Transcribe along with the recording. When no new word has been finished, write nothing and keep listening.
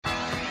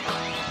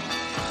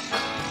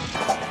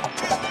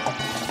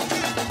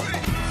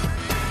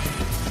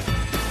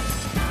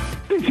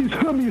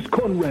name is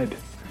Conrad,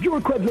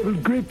 bureaucrat level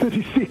grade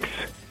 36,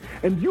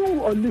 and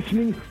you are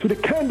listening to the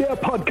Canned Air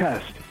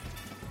Podcast.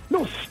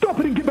 Now stop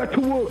it and get back to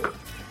work.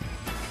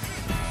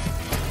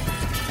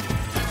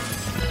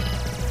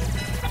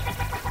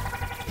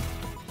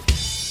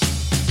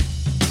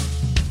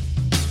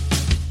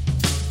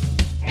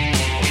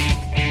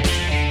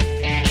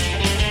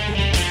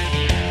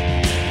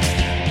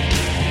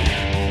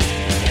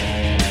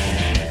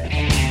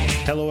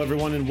 Hello,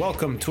 everyone, and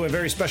welcome to a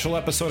very special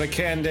episode of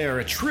Canned Air,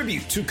 a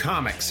tribute to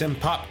comics and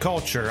pop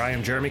culture. I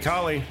am Jeremy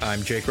Colley.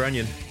 I'm Jake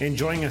Runyon. And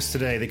joining us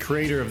today, the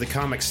creator of the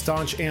comic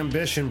Staunch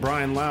Ambition,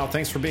 Brian Lau.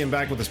 Thanks for being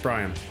back with us,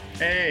 Brian.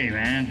 Hey,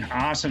 man.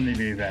 Awesome to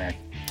be back.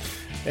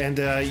 And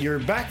you're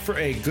back for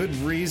a good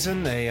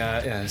reason,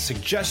 a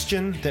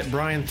suggestion that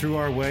Brian threw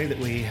our way that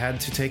we had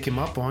to take him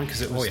up on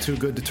because it was too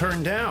good to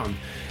turn down.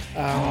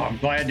 I'm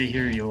glad to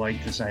hear you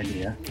like this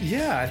idea.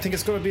 Yeah, I think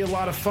it's going to be a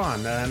lot of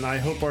fun, and I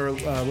hope our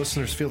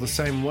listeners feel the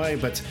same way,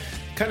 but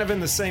kind of in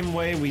the same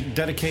way we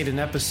dedicate an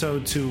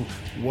episode to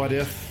what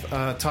if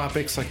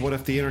topics, like what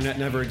if the internet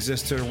never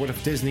existed, or what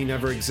if Disney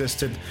never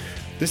existed.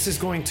 This is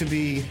going to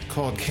be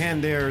called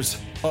Canned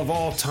Air's Of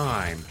All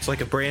Time. It's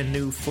like a brand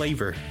new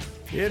flavor.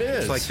 It is.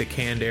 It's like the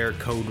Canned Air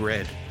Code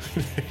Red.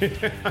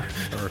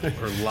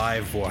 or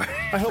Live Wire.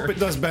 I hope it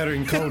does better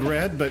in Code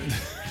Red, but...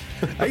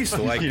 I used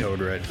to like Code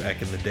Red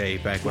back in the day.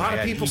 Back when a lot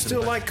of people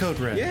still like Code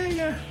Red.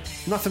 Yeah.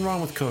 Nothing wrong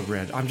with Code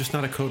Red. I'm just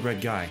not a Code Red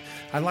guy.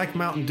 I like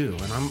Mountain Dew,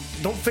 and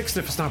don't fix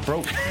it if it's not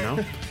broken, you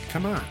know?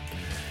 Come on.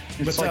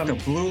 It's like the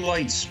Blue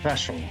Light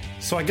Special.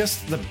 So I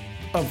guess the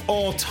of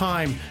all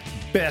time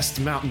best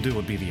Mountain Dew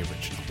would be the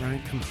original,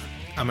 right? Come on.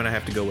 I'm going to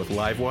have to go with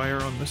Live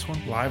Wire on this one.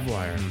 Live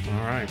Wire. Mm-hmm.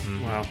 All right.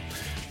 Mm-hmm. Well,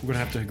 we're going to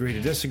have to agree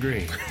to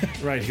disagree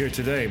right here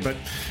today. But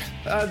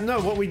no,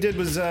 what we did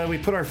was we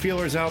put our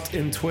feelers out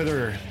in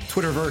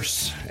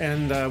Twitterverse,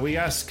 and we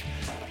asked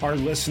our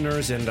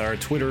listeners and our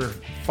Twitter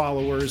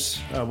followers,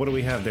 what do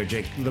we have there,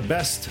 Jake? The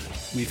best.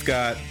 We've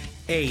got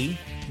A,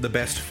 the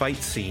best fight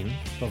scene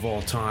of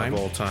all time.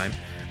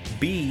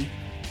 B,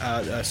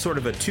 sort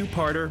of a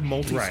two-parter,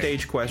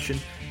 multi-stage question.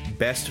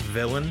 Best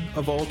villain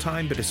of all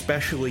time, but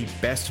especially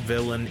best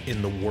villain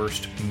in the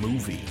worst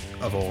movie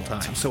of all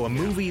time. So a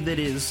movie that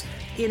is,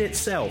 in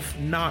itself,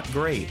 not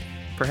great,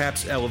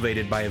 perhaps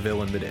elevated by a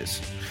villain that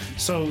is.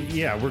 So,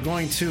 yeah, we're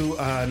going to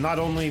not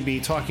only be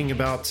talking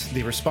about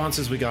the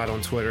responses we got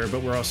on Twitter,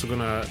 but we're also going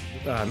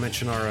to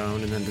mention our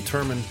own and then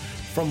determine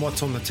from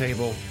what's on the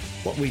table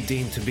what we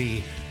deem to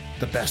be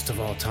the best of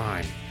all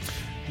time.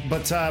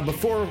 But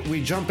before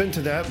we jump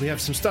into that, we have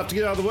some stuff to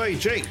get out of the way.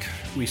 Jake.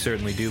 We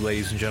certainly do,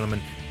 ladies and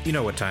gentlemen. You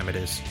know what time it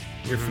is.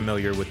 You're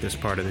familiar with this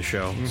part of the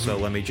show, so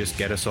let me just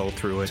get us all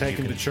through it. Take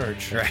him to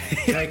church. Right.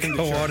 Take him to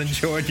Go church. on and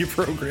join your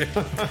program.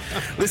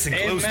 Listen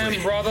closely.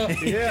 Amen, brother.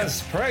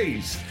 Yes,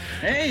 praise.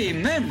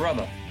 Amen,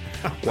 brother.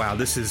 Wow,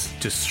 this has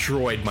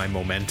destroyed my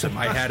momentum.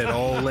 I had it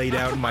all laid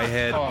out in my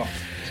head. Oh,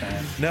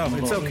 sad. No, I'm a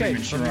it's little okay.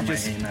 premature Let me on my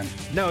just- amen.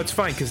 No, it's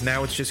fine, because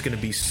now it's just going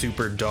to be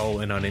super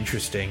dull and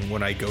uninteresting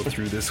when I go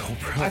through this whole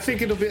process. I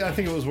think it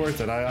was worth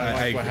it. I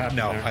like what happened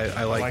there.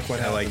 I like what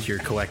happened. your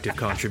collective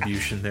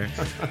contribution there.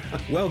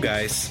 Well,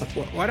 guys,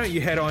 why don't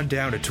you head on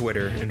down to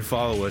Twitter and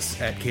follow us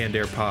at Canned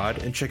Air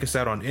Pod, and check us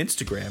out on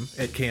Instagram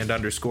at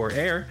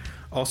Canned_Air.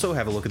 Also,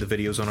 have a look at the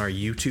videos on our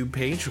YouTube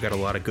page. We've got a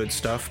lot of good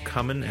stuff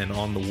coming and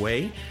on the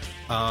way.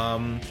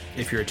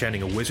 If you're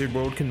attending a Wizard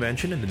World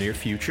convention in the near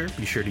future,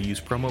 be sure to use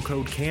promo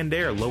code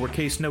CANNEDAIR,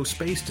 lowercase no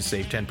space, to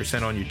save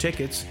 10% on your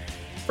tickets.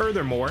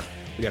 Furthermore,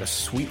 we got a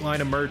sweet line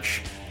of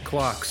merch,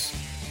 clocks,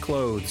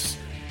 clothes,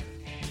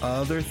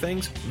 other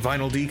things,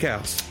 vinyl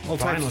decals, all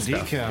types of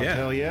stuff. Vinyl decal,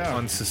 hell yeah.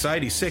 On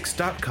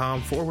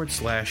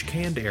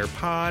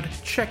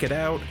society6.com/CannedAirPod. Check it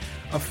out.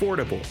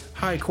 Affordable,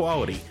 high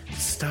quality,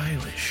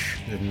 stylish.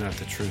 Isn't that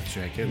the truth,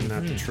 Jake? Isn't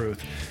that the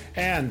truth?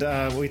 And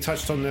we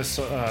touched on this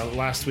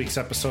last week's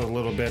episode a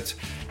little bit,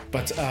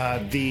 but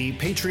the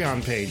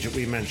Patreon page that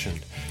we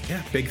mentioned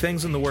Yeah, big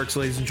things in the works,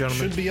 ladies and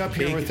gentlemen. should be up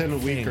here Big within a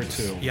week or things.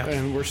 two. Yeah.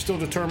 And we're still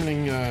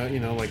determining,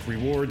 like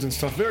rewards and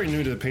stuff. Very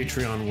new to the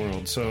Patreon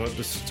world, so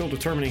it's still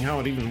determining how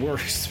it even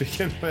works to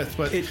begin with.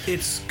 But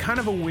It's kind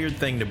of a weird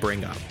thing to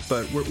bring up,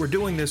 but we're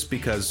doing this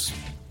because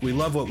we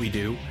love what we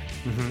do,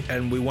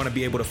 and we want to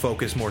be able to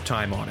focus more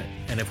time on it.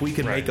 And if we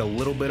can make a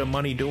little bit of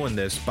money doing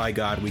this, by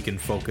God, we can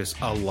focus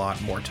a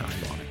lot more time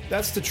on it.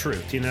 that's the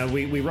truth.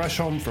 We rush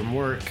home from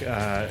work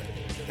not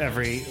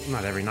every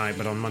night,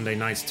 but on Monday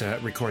nights to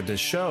record this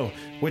show,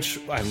 which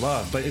I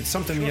love. But it's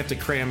something you have to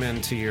cram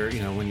into your,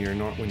 when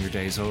your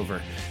day's over.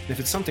 And if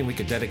it's something we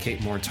could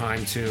dedicate more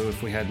time to,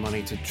 if we had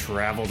money to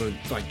travel to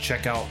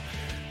check out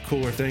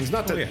cooler things.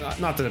 Not that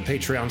a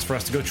Patreon's for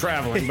us to go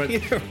traveling, but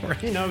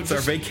It's our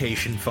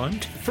vacation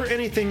fund. for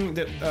anything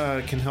that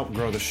can help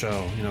grow the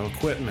show.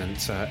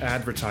 Equipment,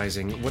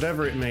 advertising,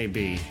 whatever it may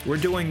be. We're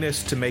doing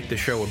this to make the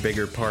show a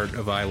bigger part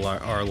of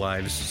our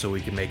lives, so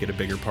we can make it a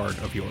bigger part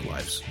of your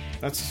lives.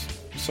 That's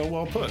So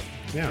well put.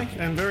 Yeah,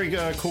 and very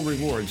cool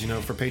rewards.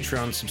 For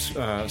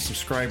Patreon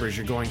subscribers,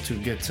 you're going to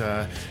get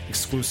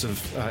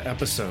exclusive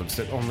episodes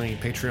that only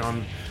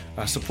Patreon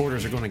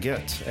supporters are going to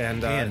get,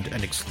 and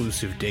an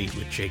exclusive date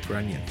with Jake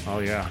Runyon. Oh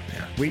yeah.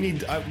 We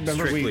need. I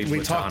remember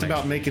we talked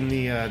about making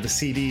the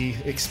CD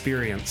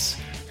experience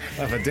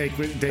of a date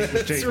with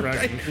Jake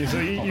Runyon.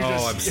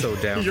 So I'm so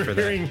down for that. You're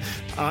hearing,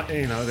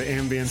 the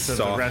ambience of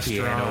the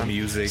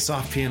restaurant,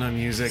 soft piano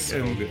music,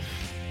 so and good.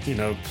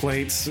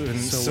 Plates and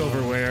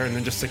silverware, and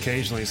then just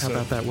occasionally. How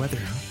about that weather?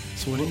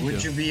 So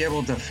would you be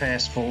able to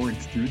fast forward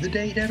through the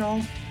date at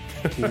all?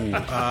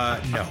 No.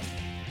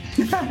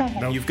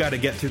 Nope. You've got to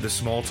get through the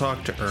small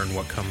talk to earn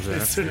what comes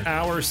after. It's an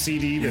hour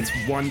CD that's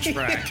one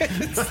track.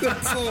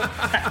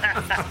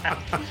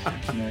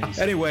 Nice.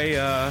 Anyway,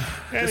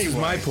 this is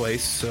my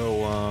place,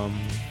 so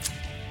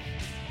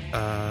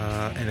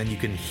and then you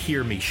can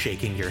hear me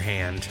shaking your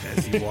hand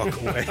as you walk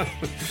away.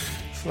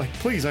 It's like,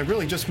 please, I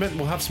really just meant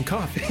we'll have some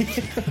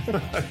coffee.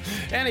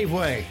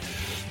 Anyway,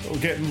 we're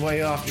getting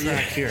way off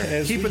track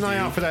here. Keep an eye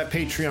out for that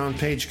Patreon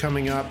page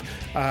coming up.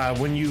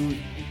 When you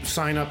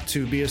sign up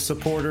to be a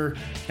supporter,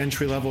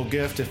 entry-level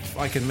gift, if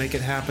I can make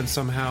it happen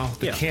somehow,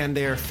 the Canned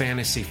Air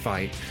Fantasy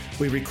Fight.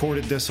 We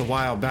recorded this a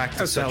while back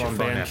to sell on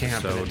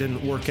Bandcamp, and it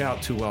didn't work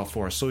out too well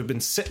for us, so we've been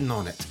sitting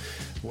on it,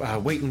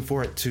 waiting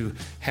for it to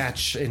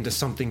hatch into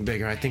something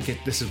bigger. I think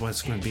this is what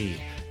it's going to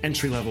be.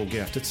 Entry-level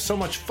gift. It's so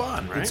much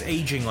fun, right? It's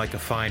aging like a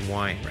fine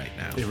wine right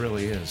now. It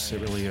really is.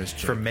 It really is,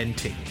 Jake.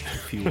 Fermenting,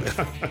 if you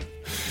will.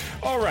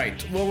 All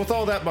right. Well, with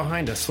all that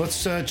behind us,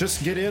 let's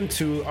just get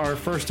into our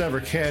first ever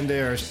Canned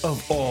Airs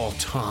of all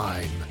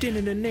time.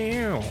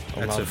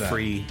 That's a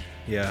free...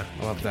 Yeah,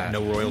 I love that.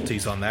 No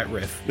royalties on that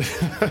riff.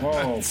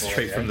 Whoa,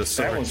 Straight from the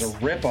source. That was a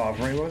ripoff,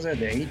 right? What was that?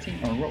 The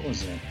 18 or what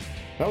was it?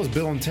 That was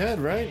Bill and Ted,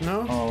 right?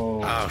 No.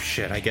 Oh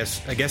shit! I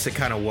guess it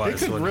kind of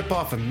was. They could rip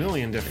off a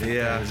million different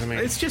things. I mean,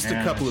 it's just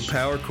a couple of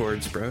power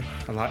chords, bro.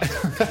 A lot.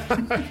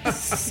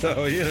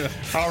 So yeah.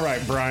 All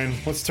right, Brian.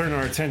 Let's turn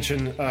our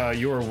attention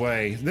your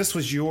way. This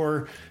was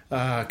your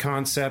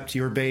concept,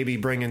 your baby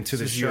bringing to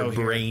the show. Your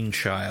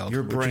brainchild.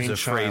 Your brainchild. Which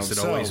is a phrase that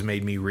always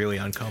made me really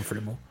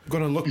uncomfortable. I'm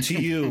going to look to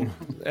you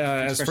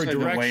as for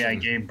direction. The way I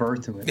gave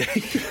birth to it.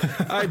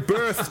 I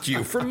birthed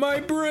you from my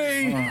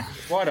brain.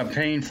 What a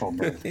painful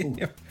birth.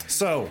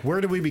 So,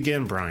 where do we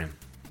begin, Brian?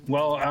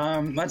 Well,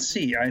 let's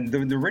see.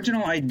 The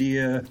original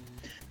idea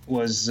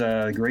was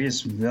the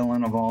greatest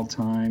villain of all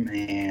time,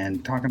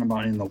 and talking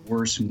about in the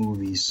worst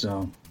movies.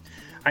 So,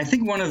 I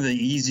think one of the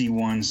easy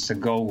ones to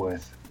go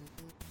with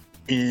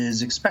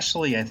is,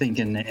 especially I think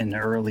in the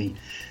early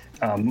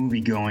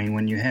movie going,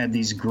 when you had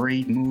these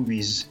great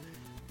movies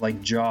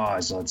like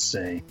Jaws, let's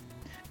say,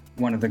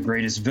 one of the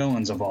greatest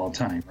villains of all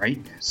time,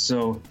 right?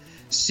 So,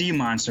 sea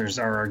monsters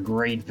are a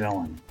great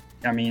villain.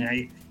 I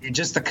mean,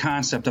 just the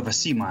concept of a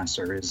sea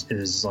monster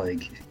is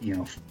like,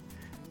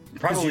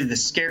 probably the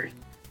scary.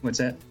 What's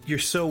that? You're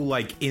so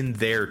like in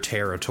their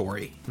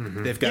territory.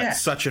 Mm-hmm. They've got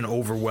such an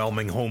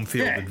overwhelming home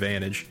field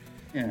advantage.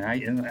 Yeah,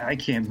 I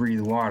can't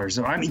breathe water.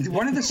 So, I mean,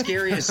 one of the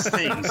scariest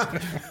things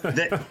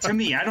that, to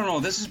me, I don't know,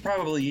 this is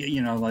probably,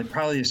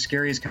 probably the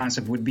scariest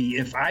concept would be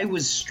if I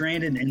was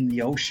stranded in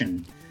the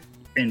ocean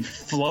and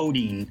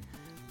floating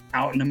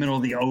out in the middle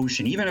of the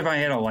ocean, even if I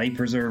had a life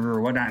preserver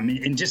or whatnot. I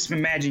mean, and just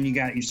imagine you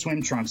got your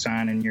swim trunks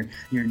on and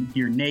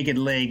your naked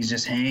legs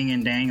just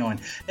hanging, dangling.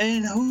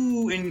 And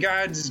who in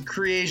God's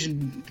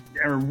creation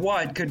or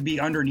what could be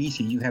underneath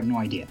you? You have no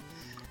idea.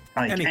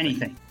 Like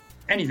anything.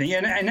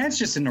 And that's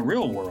just in the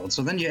real world.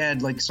 So then you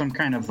add like some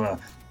kind of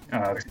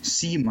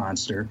sea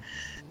monster.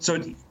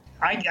 So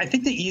I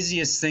think the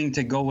easiest thing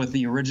to go with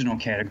the original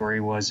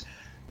category was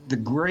the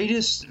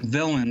greatest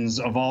villains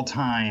of all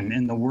time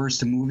in the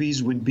worst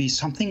movies would be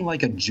something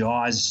like a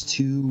Jaws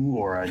 2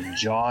 or a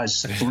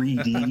Jaws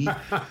 3D,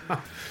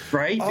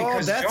 right?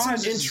 Because that's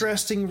Jaws an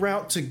interesting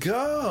route to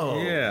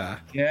go. Yeah.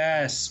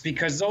 Yes,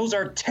 because those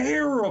are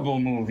terrible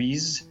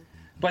movies,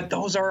 but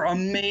those are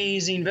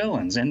amazing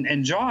villains.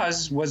 And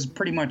Jaws was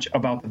pretty much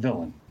about the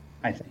villain,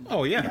 I think.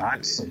 Oh, yeah.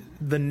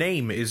 The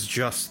name is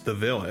just the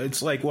villain.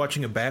 It's like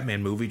watching a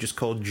Batman movie just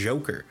called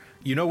Joker.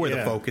 You know where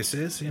the focus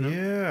is,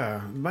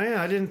 Yeah, man,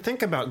 I didn't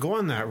think about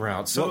going that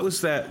route. So what was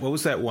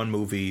that one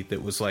movie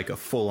that was like a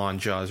full-on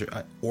Jaws?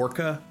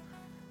 Orca?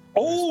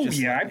 Oh,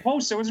 yeah, I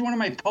posted. It was one of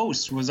my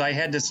posts. I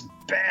had this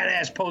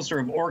badass poster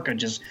of Orca,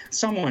 just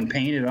someone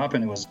painted up,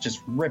 and it was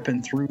just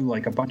ripping through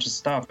like a bunch of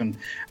stuff. And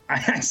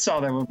I saw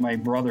that with my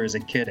brother as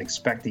a kid,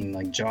 expecting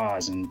like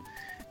Jaws, and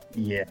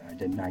I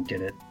did not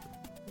get it.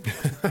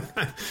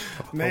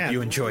 Man, hope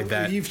you enjoyed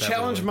that. You've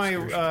challenged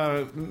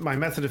my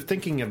method of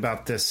thinking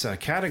about this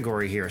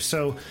category here.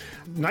 So,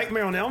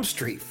 Nightmare on Elm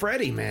Street,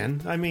 Freddy,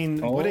 man. I mean,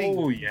 what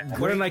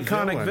an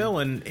iconic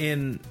villain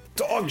in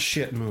dog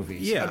shit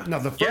movies. Yeah. Now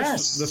the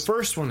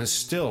first one is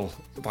still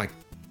like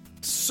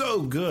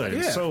so good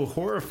and so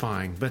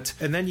horrifying,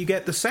 and then you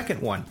get the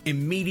second one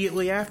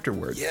immediately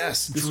afterwards.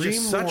 Yes, it's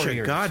just such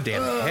a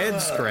goddamn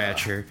head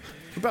scratcher.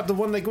 About the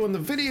one they go in the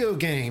video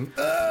game.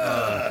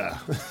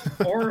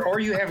 or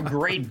you have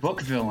great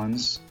book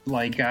villains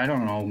like, I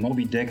don't know,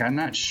 Moby Dick. I'm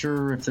not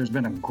sure if there's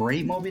been a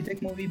great Moby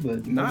Dick movie,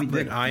 but Not Moby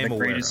Dick, that I am the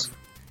aware greatest. of.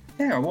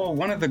 Yeah, well,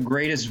 one of the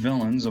greatest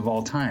villains of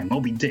all time,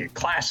 Moby Dick,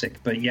 classic,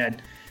 but yet,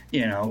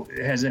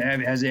 has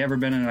he ever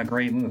been in a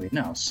great movie?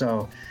 No.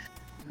 So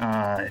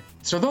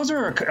those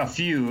are a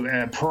few.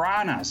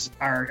 Piranhas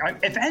are,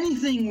 if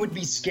anything would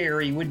be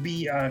scary, would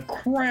be a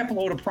crap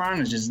load of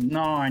piranhas just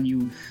gnawing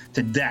you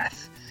to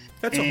death.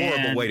 That's a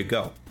horrible way to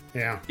go.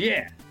 Yeah.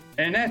 Yeah,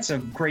 and that's a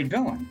great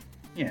villain.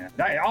 Yeah,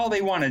 all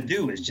they want to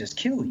do is just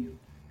kill you.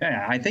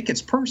 Yeah, I think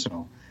it's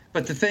personal.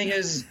 But the thing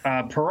is,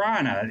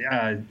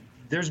 Piranha,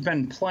 there's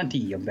been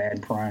plenty of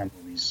bad Piranha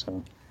movies.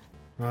 So,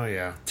 Oh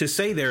yeah. To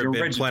say there have The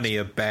been originals. plenty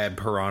of bad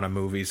Piranha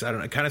movies, I don't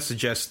know, it kind of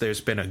suggests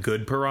there's been a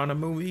good Piranha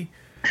movie.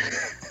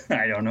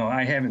 I don't know.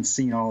 I haven't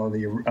seen all of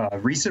the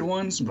recent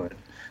ones, but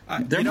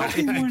there might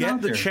be if you one get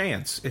out the there.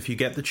 chance,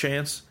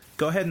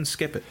 go ahead and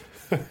skip it.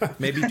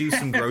 Maybe do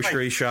some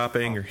grocery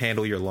shopping or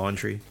handle your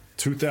laundry.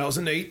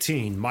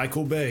 2018,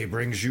 Michael Bay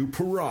brings you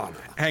Piranha.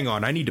 Hang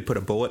on, I need to put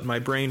a bullet in my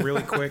brain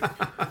really quick.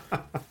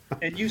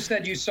 And you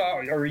said you saw,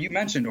 or you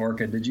mentioned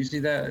Orca. Did you see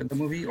the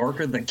movie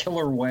Orca, the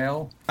Killer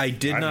Whale? I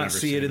did I've not never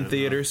see it seen in it,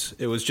 theaters.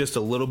 It was just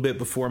a little bit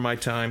before my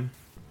time,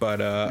 but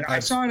I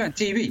saw it on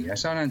TV.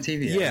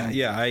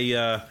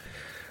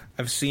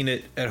 I've seen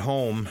it at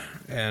home,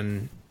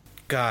 and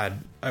God,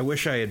 I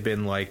wish I had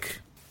been like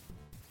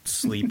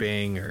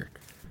sleeping or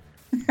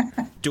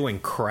doing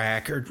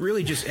crack or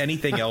really just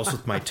anything else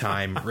with my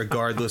time,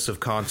 regardless of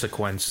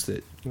consequence,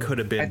 that could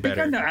have been I think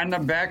better. on the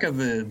back of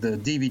the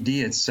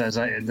DVD it says,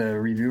 the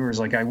reviewer's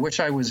like, I wish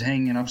I was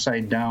hanging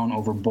upside down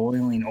over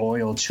boiling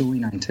oil,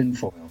 chewing on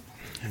tinfoil.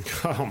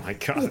 Oh my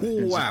god.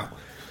 Wow.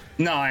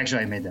 No,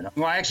 actually, I made that up.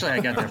 Well, actually,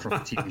 I got that from a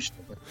TV show.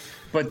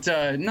 But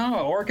no,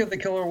 Orca the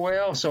Killer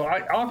Whale. So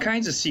all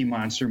kinds of sea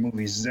monster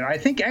movies. I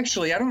think,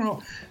 actually, I don't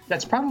know,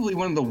 that's probably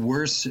one of the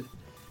worst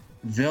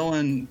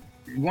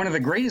one of the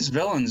greatest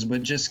villains,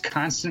 but just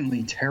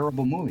constantly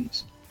terrible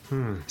movies.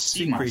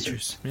 Sea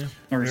monsters. Creatures.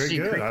 Yeah. Or Very sea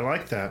good. creatures. I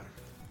like that.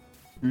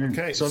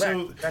 Okay, So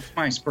so that's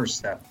my first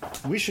step.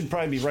 we should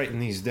probably be writing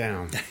these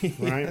down, Yeah,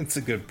 right? that's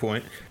a good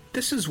point.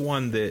 This is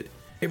one that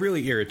it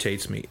really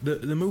irritates me. The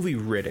movie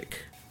Riddick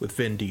with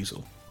Vin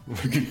Diesel.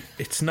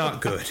 It's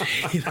not good.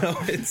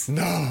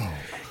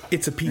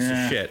 It's a piece of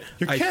shit.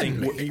 You're kidding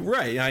me.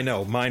 Right, I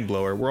know, mind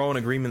blower. We're all in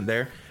agreement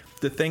there.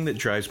 The thing that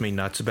drives me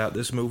nuts about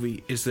this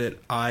movie is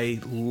that I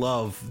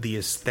love the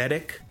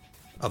aesthetic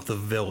of the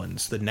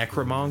villains, the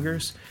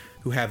necromongers,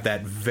 who have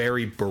that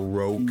very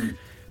baroque,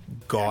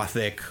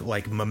 gothic,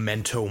 like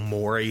Memento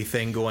Mori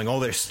thing going. All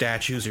their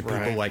statues are people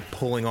Right. like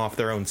pulling off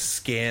their own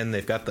skin.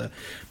 They've got the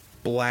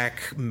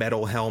black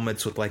metal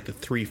helmets with like the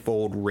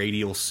threefold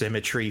radial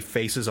symmetry,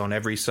 faces on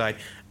every side.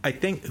 I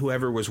think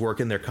whoever was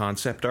working their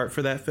concept art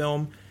for that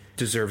film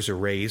deserves a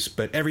raise,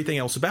 but everything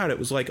else about it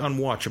was like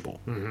unwatchable,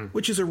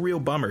 which is a real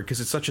bummer because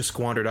it's such a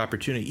squandered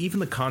opportunity. Even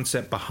the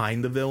concept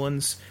behind the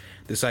villains,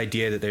 this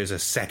idea that there's a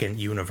second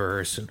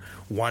universe and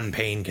one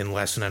pain can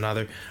lessen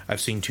another. I've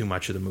seen too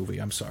much of the movie,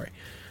 I'm sorry.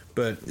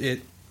 But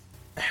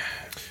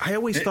I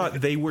always thought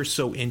they were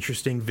so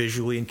interesting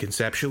visually and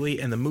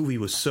conceptually, and the movie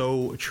was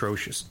so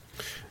atrocious.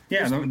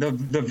 Yeah,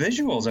 the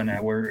visuals in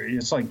that were,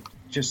 it's like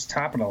just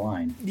top of the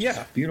line.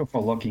 Yeah.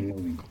 Beautiful looking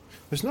movie.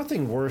 There's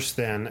nothing worse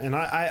than, and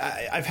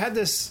I've had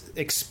this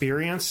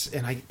experience,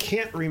 and I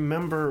can't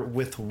remember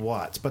with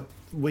what, but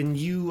when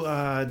you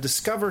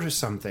discover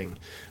something,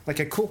 like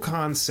a cool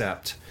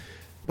concept,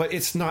 but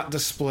it's not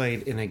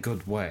displayed in a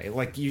good way.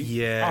 Like you,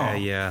 Yeah.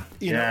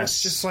 you know, Yes.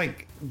 it's just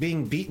like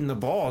being beaten the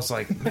balls.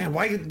 Like, man,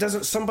 why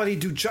doesn't somebody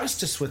do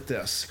justice with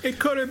this? It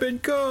could have been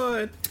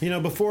good. You know,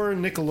 before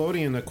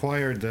Nickelodeon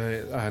acquired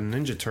the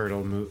Ninja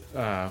Turtle,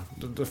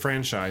 the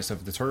franchise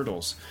of the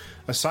Turtles,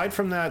 aside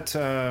from that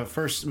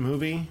first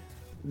movie,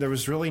 there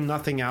was really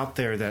nothing out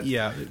there that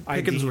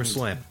pickings were deemed-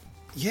 slim.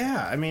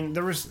 Yeah, I mean,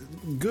 there was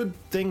good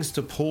things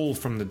to pull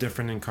from the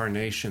different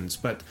incarnations,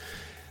 but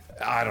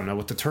I don't know.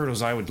 With the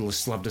Turtles, I would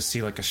just love to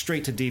see like a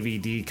straight to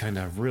DVD kind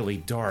of really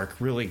dark,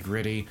 really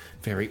gritty,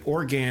 very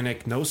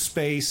organic, no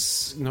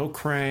space, no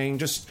Krang,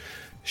 just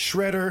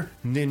Shredder,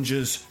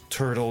 ninjas,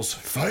 turtles,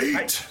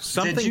 fight.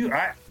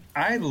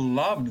 I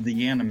loved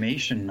the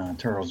animation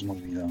Turtles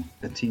movie though.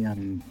 The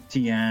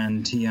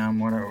TM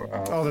whatever.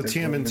 The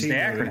TMNT was the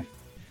acronym. movie.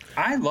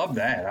 I loved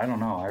that. I don't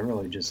know. I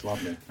really just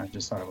loved it. I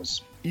just thought it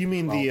was. You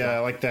mean well the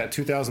done. like that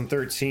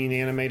 2013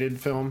 animated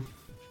film?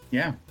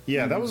 Yeah.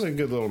 Yeah, that was a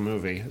good little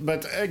movie.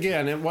 But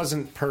again, it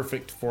wasn't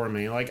perfect for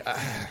me. Like,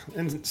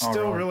 and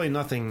still, really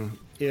nothing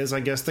is. I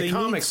guess the They need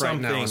comic right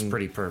now is something-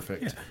 pretty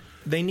perfect.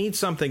 They need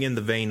something in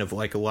the vein of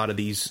like a lot of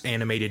these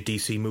animated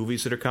DC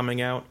movies that are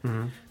coming out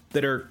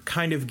that are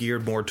kind of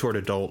geared more toward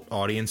adult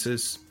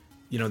audiences.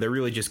 You know, they're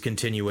really just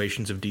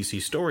continuations of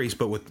DC stories,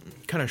 but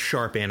with kind of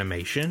sharp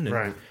animation. And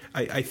Right.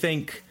 I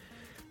think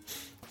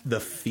the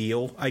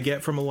feel I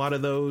get from a lot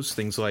of those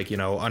things, like, you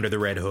know, Under the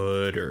Red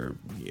Hood, or,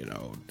 you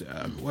know,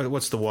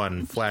 what's the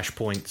one,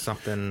 Flashpoint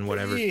something,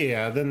 whatever.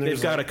 Yeah, then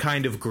they've got a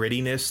kind of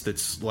grittiness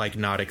that's like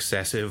not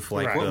excessive,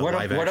 like the what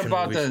live action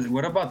about movies.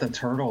 what about the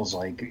turtles?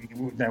 Like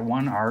that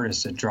one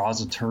artist that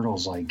draws the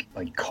turtles, like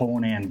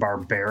Conan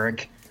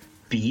Barbaric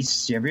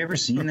Beasts. Have you ever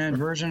seen that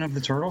version of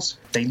the turtles?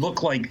 They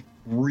look like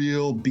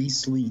real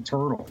beastly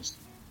turtles.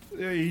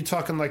 Are you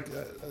talking like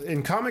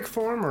in comic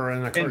form or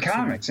in a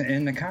cartoon?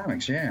 In the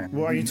comics, yeah.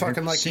 Well, are you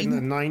talking like in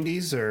the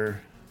 90s or?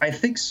 I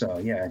think so,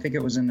 yeah. I think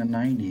it was in the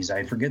 90s.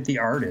 I forget the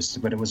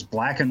artist, but it was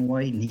black and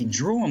white, and he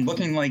drew them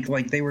looking like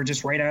they were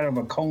just right out of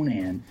a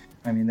Conan.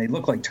 I mean, they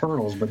look like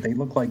turtles, but they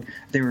look like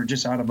they were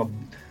just out of a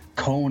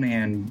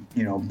Conan,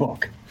 you know,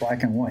 book,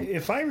 black and white.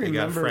 If I remember, they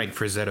got Frank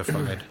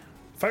Frazetta-fied.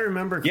 If I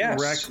remember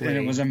correctly, yes, and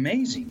it was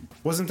amazing.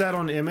 Wasn't that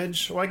on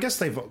Image? Well, I guess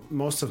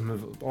most of them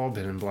have all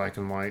been in black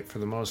and white for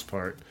the most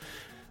part.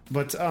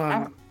 But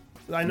I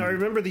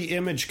remember the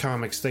Image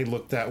comics, they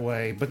looked that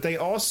way. But they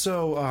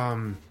also,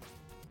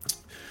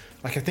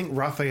 like, I think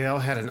Raphael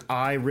had an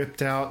eye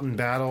ripped out in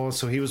battle,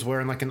 so he was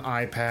wearing like an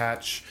eye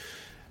patch.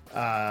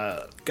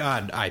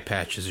 God, eye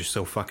patches are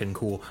so fucking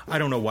cool. I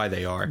don't know why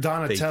they are.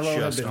 Donatello they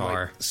had just been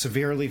are. like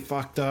severely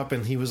fucked up,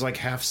 and he was like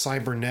half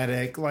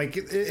cybernetic. Like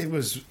it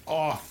was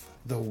off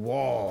the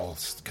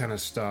walls kind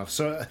of stuff.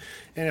 So,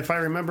 and if I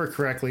remember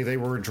correctly, they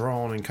were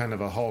drawn in kind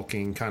of a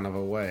hulking kind of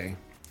a way.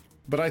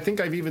 But I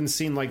think I've even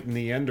seen like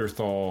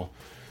Neanderthal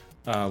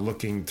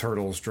looking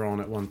turtles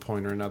drawn at one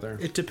point or another.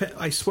 It depends.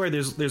 I swear,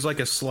 there's like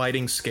a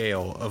sliding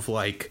scale of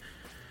like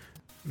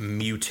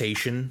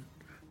mutation.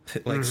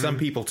 Like some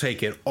people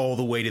take it all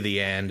the way to the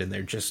end, and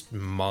they're just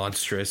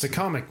monstrous. The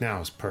comic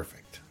now is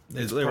perfect.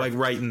 They're like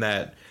right in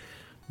that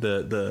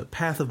the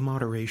path of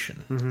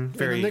moderation.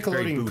 Very, and the Nickelodeon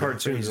very Buddha,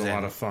 cartoon is a very lot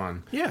zen. of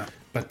fun. Yeah,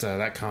 but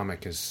that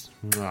comic is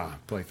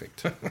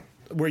perfect.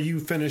 Were you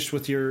finished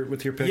with your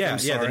pick? Yeah, I'm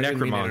sorry, the I didn't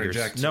mean to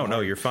interject Necromongers. so No,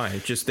 hard. you're fine.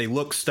 It's just they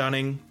look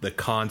stunning. The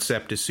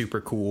concept is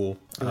super cool.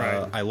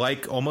 Right. I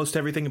like almost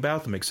everything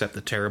about them except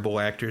the terrible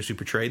actors who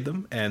portrayed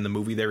them and the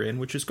movie they're in,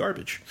 which is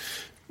garbage.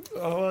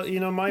 Oh, you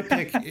know, my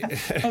pick.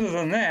 Other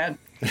than that,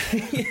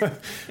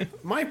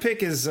 My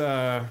pick is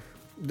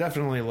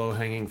definitely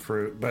low-hanging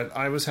fruit, but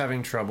I was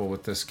having trouble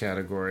with this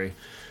category.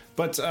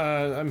 But,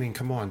 I mean,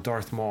 come on,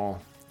 Darth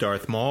Maul.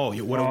 Darth Maul,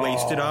 what a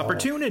wasted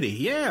opportunity.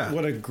 Yeah.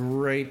 What a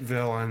great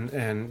villain,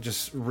 and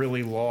just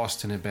really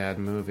lost in a bad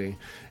movie.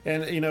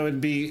 And, you know, it'd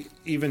be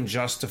even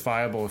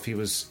justifiable if he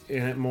was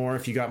in it more,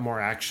 if you got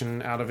more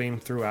action out of him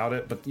throughout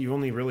it, but you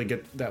only really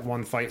get that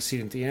one fight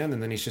scene at the end,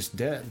 and then he's just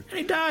dead. And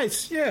he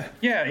dies, yeah.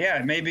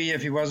 yeah. Maybe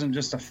if he wasn't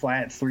just a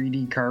flat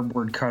 3D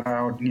cardboard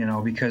cutout, you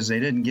know, because they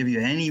didn't give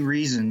you any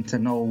reason to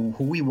know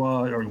who he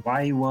was or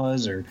why he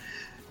was, or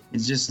it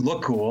just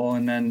looked cool,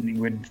 and then he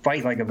would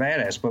fight like a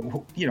badass.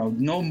 But, you know,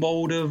 no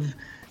motive,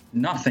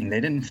 nothing.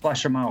 They didn't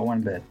flesh him out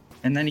one bit.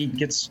 And then he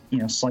gets, you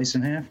know, sliced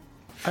in half.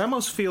 I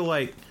almost feel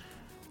like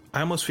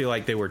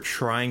they were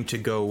trying to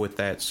go with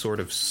that sort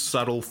of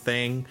subtle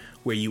thing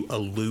where you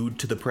allude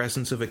to the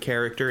presence of a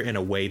character in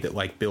a way that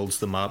like builds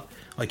them up.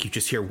 Like you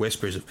just hear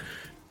whispers of,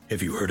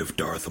 "Have you heard of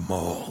Darth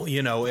Maul?"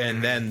 You know,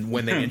 and then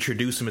when they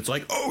introduce him, it's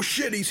like, "Oh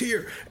shit, he's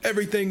here!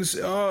 Everything's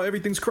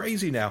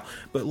crazy now."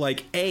 But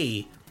like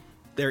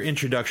their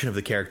introduction of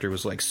the character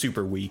was like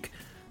super weak.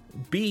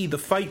 B, the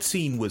fight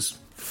scene was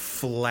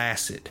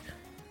flaccid.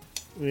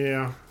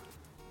 Yeah.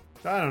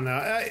 I don't know.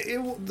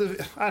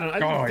 I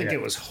don't think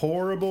it was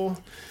horrible.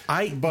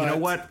 You know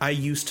what? I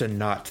used to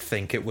not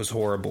think it was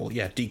horrible.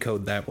 Yeah,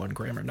 decode that one,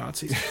 grammar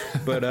Nazis.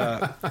 But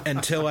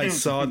until I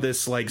saw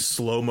this like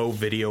slow-mo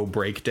video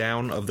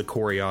breakdown of the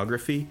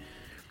choreography,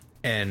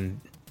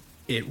 and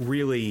it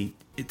really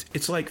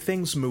it's like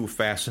things move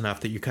fast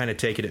enough that you kind of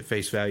take it at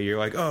face value. You're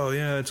like, oh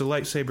yeah, it's a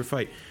lightsaber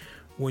fight.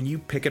 When you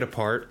pick it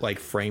apart like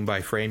frame by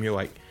frame, you're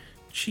like,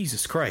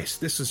 Jesus Christ,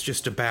 this is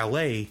just a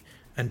ballet.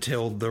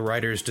 Until the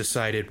writers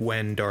decided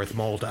when Darth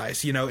Maul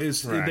dies. You know,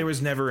 there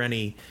was never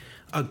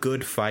a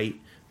good fight.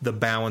 The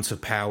balance of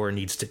power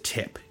needs to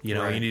tip. You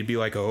know, you need to be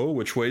like, oh,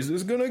 which way is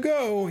this gonna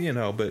go? You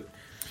know, but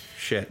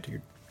shit.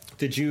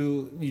 Did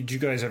you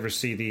guys ever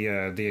see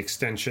the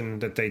extension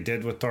that they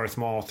did with Darth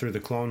Maul through the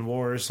Clone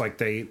Wars?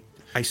 Like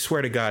I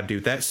swear to God,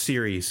 dude, that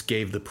series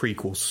gave the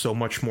prequels so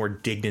much more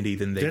dignity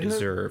than they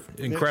deserve.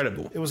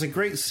 Incredible. It was a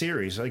great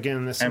series.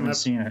 Again, I haven't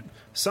seen it.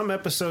 Some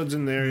episodes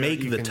in there.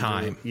 Make the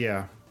time.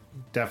 Yeah.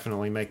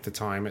 Definitely make the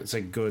time. It's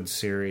a good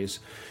series.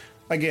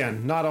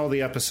 Again, not all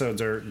the episodes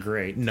are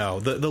great. No,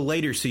 the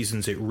later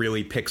seasons it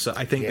really picks up.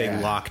 I think they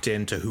locked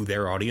into who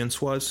their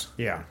audience was.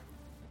 Yeah.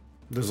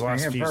 Those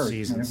last few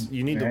seasons.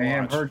 You need to watch. I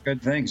have heard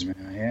good things,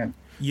 man. I have.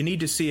 You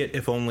need to see it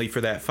if only for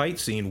that fight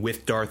scene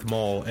with Darth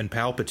Maul and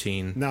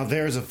Palpatine. Now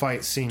there's a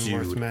fight scene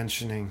worth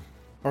mentioning.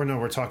 Or no,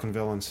 we're talking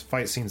villains.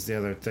 Fight scene's the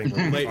other thing.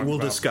 We'll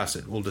discuss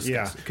it. We'll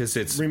discuss it because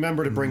it's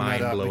remember to bring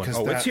that up because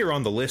it's here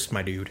on the list,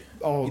 my dude.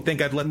 Oh, you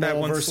think I'd let that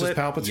one slip?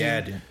 Palpatine? Yeah,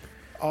 dude.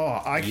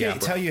 Oh, I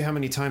can't tell you how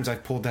many times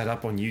I've pulled that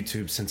up on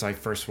YouTube since I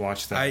first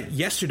watched that.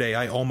 Yesterday,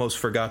 I almost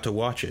forgot to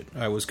watch it.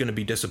 I was going to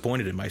be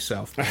disappointed in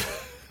myself.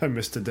 I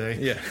missed a day.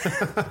 Yeah.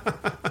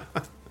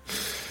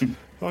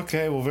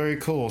 Okay, well, very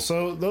cool.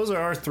 So those are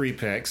our 3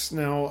 picks.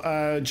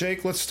 Now,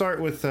 Jake, let's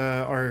start with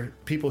our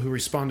people who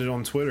responded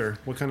on Twitter.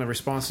 What kind of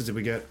responses did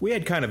we get? We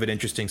had kind of an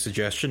interesting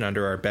suggestion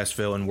under our best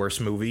villain,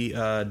 worst movie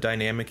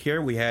dynamic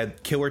here. We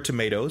had Killer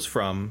Tomatoes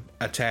from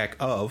Attack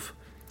of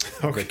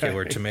the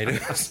Killer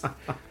Tomatoes.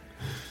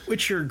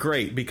 Which are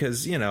great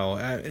because, you know,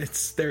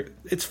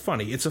 it's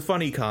funny. It's a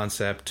funny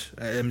concept.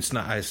 It's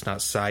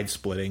not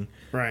side-splitting.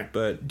 Right.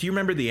 But do you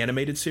remember the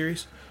animated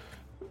series?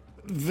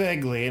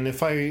 Vaguely, and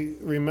if I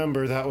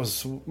remember, that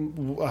was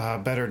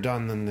better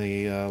done than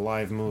the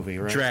live movie,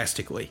 right?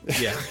 Drastically,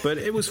 yeah. But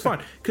it was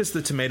fun because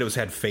the tomatoes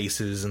had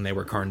faces and they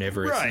were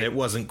carnivorous, Right. and it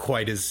wasn't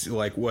quite as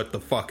like, what the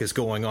fuck is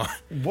going on?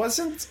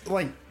 Wasn't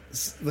like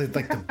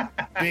the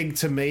big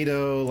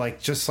tomato, like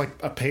just like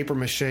a paper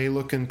mache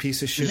looking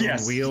piece of shit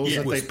Yes, on wheels it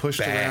that they was pushed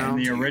bad. around?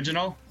 The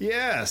original?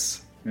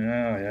 Yes. Oh,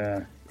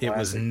 yeah. It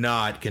was Classic.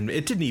 not.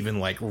 It didn't even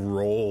like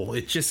roll.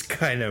 It just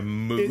kind of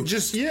moved. It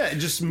just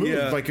moved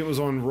Yeah. like it was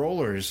on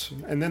rollers,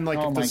 and then like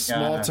Oh if the my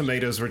small gosh.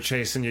 tomatoes were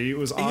chasing you, it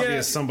was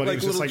obvious somebody like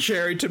was just little like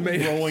cherry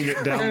tomatoes. rolling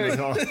it down the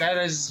hill. That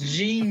is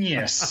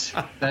genius.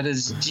 That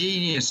is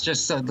genius.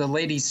 Just the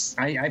lady,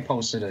 I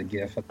posted a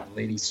gif of the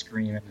lady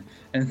screaming,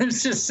 and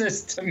there's just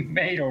this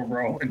tomato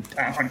rolling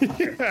down.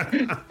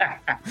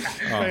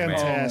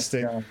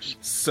 Fantastic. Oh, gosh.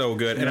 So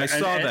good. And I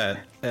saw and- that,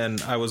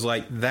 and I was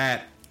like,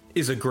 that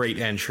is a great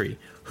entry.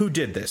 Who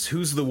did this?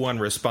 Who's the one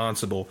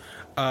responsible?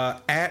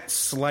 At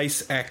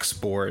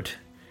SliceXboard.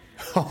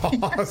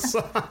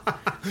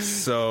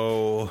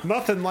 So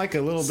Nothing like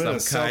a little bit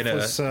of some kind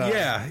of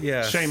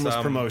selfless, shameless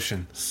some-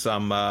 promotion.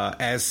 Some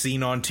as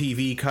seen on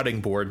TV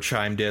cutting board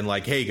chimed in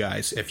like, hey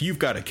guys, if you've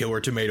got a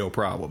killer tomato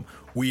problem,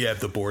 we have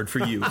the board for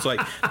you. It's like,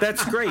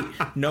 that's great.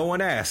 No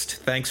one asked.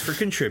 Thanks for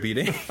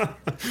contributing.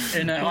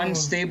 In an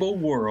unstable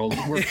world,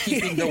 we're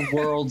keeping the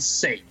world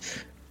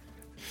safe.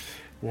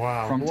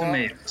 Wow. From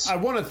tomatoes. I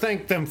want to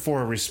thank them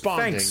for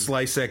responding. Thanks,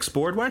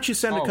 SliceXboard. Why don't you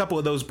send a Oh. couple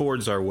of those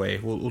boards our way?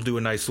 We'll do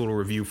a nice little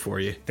review for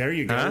you. There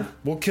you go. Huh?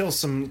 We'll kill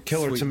some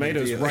killer Sweet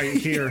tomatoes deal. right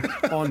here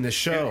on the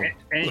show.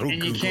 And Little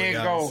you googly can't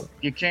eyes. go.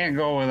 You can't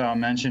go without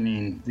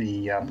mentioning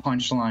the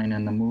punchline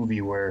in the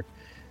movie where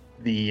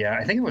the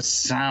I think it was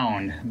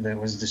sound that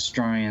was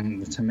destroying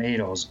the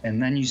tomatoes, and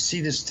then you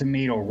see this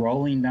tomato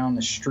rolling down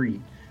the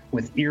street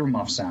with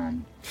earmuffs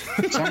on.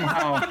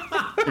 Somehow,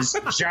 this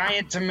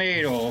giant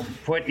tomato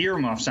put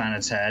earmuffs on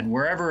its head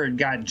wherever it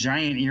got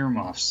giant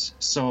earmuffs.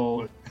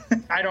 So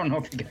I don't know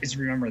if you guys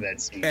remember that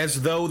scene. As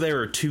though there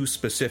are 2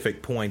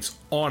 specific points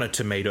on a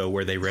tomato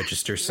where they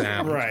register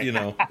sound. Right. You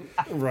know,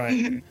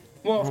 Right.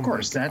 Well, Oh of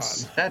course,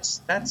 that's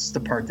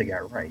the part they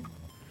got right.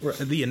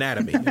 the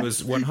anatomy. It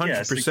was 100%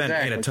 Yes,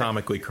 exactly.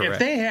 anatomically correct. If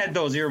they had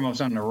those earmuffs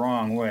on the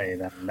wrong way,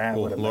 then that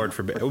Well, would have Lord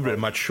forbid. It would have been a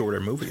much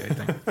shorter movie, I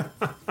think.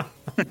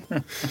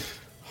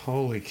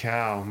 Holy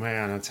cow,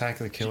 man. Attack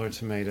of the Killer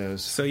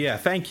Tomatoes. So, yeah,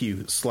 thank you,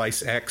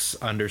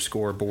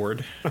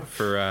 SliceX_board,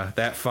 for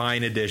that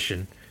fine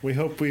addition. We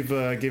hope we've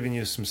given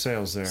you some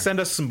sales there. Send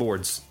us some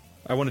boards.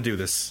 I want to do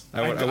this.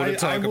 I want to I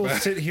talk will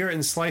about sit here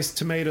and slice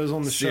tomatoes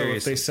on the show if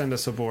Seriously. they send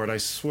us a board. I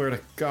swear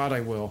to God I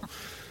will.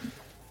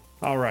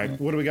 All right,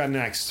 what do we got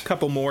next? a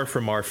couple more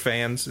from our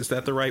fans. Is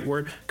that the right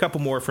word? A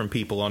couple more from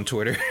people on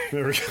Twitter.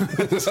 There we go.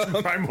 This is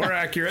probably more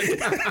accurate.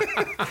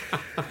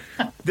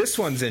 This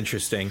one's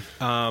interesting.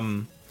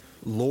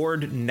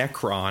 Lord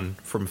Necron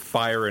from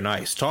Fire and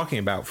Ice, talking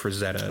about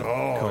Frazetta.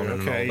 Conan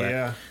and okay, all that.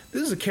 yeah.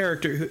 This is a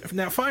character who...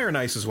 Now, Fire and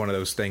Ice is one of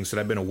those things that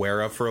I've been aware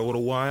of for a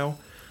little while,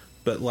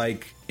 but,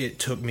 like, it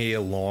took me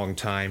a long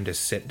time to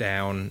sit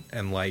down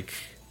and, like,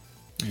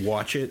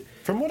 watch it.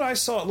 From what I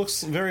saw, it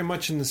looks very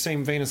much in the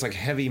same vein as like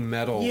heavy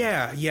metal.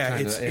 Yeah,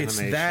 kind it's of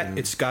that. animation.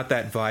 It's got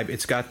that vibe.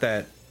 It's got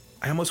that...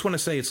 I almost want to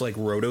say it's like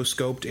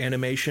rotoscoped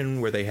animation,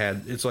 where they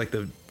had... It's like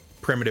the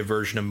primitive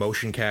version of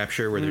motion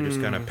capture, where they're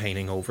just kind of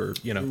painting over,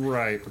 you know.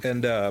 Right.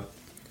 And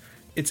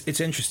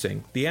it's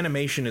interesting. The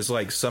animation is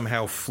like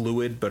somehow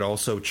fluid, but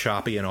also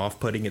choppy and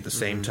off-putting at the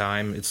same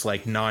time. It's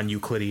like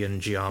non-Euclidean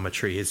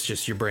geometry. It's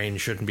just your brain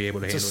shouldn't be able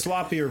to It's a handle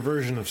it. sloppier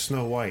version of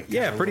Snow White.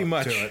 Yeah, kinda pretty look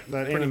much. to it.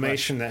 That Pretty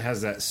animation that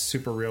has that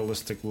super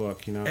realistic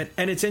look, you know.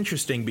 And it's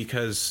interesting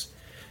because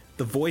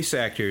the voice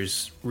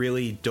actors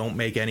really don't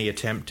make any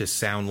attempt to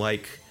sound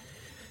like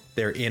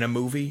they're in a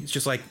movie. It's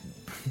just like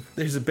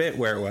there's a bit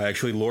where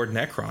actually Lord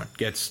Necron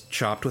gets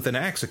chopped with an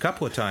axe a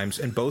couple of times,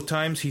 and both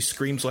times he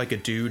screams like a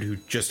dude who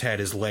just had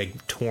his leg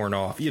torn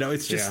off. You know,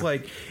 it's just Yeah.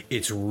 like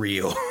it's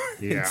real.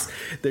 Yeah.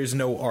 There's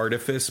no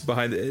artifice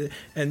behind it.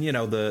 And you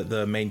know,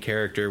 the main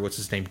character, what's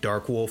his name,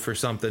 Dark Wolf or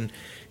something,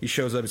 he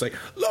shows up, he's like,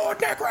 Lord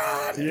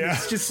Necron! And Yeah.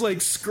 he's just like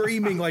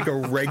screaming like a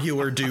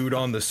regular dude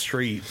on the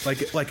street,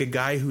 like a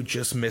guy who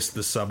just missed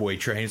the subway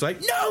train. He's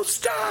like, no,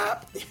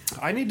 stop!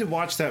 I need to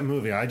watch that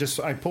movie. I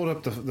pulled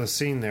up the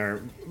scene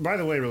there. By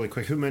the way, really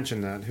quick, who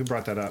mentioned that? Who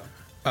brought that up?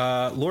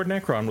 Lord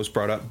Necron was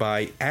brought up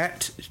by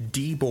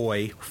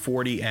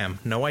 @dboy40m.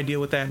 No idea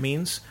what that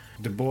means.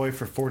 The boy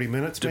for 40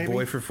 minutes, maybe?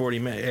 Boy for 40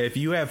 minutes. If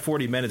you have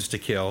 40 minutes to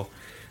kill,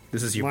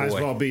 this is your Might boy.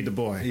 as well be the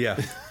boy. Yeah.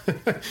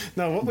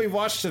 No, what we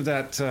watched of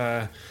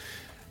that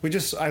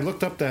I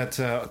looked up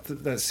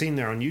that scene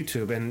there on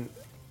YouTube, and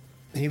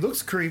he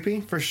looks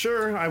creepy for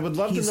sure. I would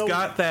love to know. He's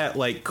got that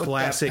like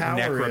classic power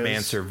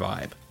necromancer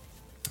vibe.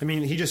 I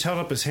mean, he just held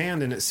up his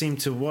hand, and it seemed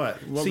to what?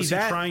 What was he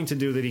trying to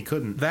do that he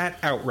couldn't? That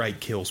outright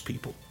kills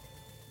people,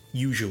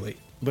 usually.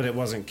 But it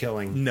wasn't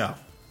killing. No.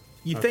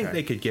 You'd think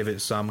they could give it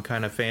some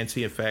kind of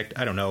fancy effect.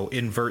 I don't know,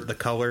 invert the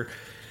color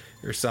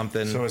or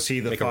something. So is he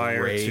the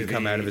fire a ray to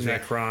come the out of his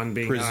Necron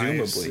being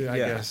presumably, eyes, I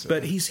guess.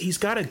 But he's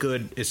got a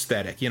good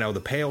aesthetic. You know, the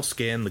pale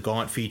skin, the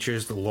gaunt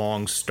features, the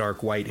long,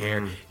 stark white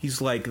hair.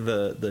 He's like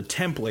the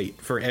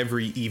template for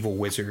every evil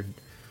wizard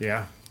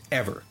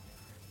ever.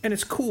 And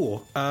it's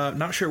cool.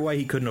 Not sure why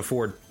he couldn't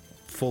afford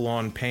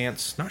full-on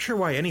pants. Not sure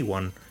why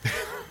anyone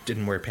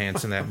didn't wear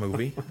pants in that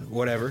movie.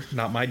 Whatever.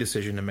 Not my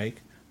decision to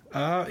make.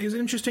 It was an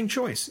interesting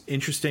choice.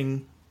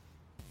 Interesting...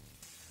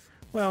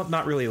 Well,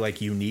 not really, like,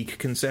 unique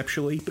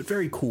conceptually, but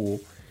very cool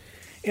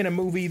in a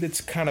movie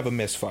that's kind of a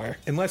misfire.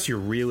 Unless you're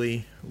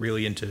really,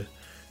 really into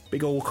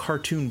big old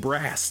cartoon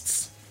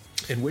brasts.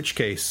 In which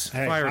case,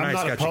 Fire and Ice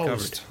got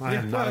opposed. you covered. I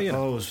am not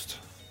opposed.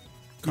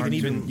 You can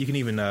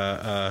even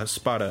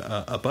spot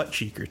a butt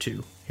cheek or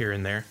two here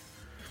and there.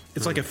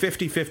 It's like a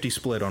 50-50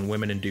 split on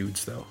women and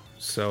dudes, though.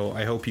 So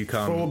I hope you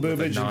come full with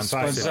a boobage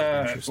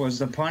non-specific. Was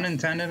the pun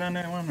intended on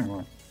that one,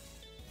 or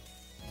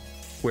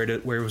what?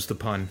 Where was the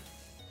pun?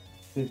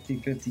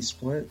 50-50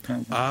 split.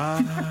 Look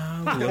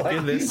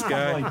at this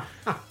guy.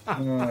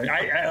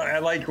 I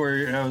like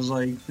where I was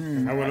like...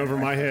 I went over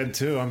my head,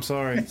 too. I'm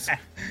sorry.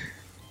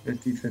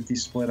 50-50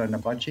 split on the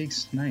butt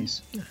cheeks?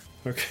 Nice.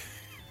 Okay.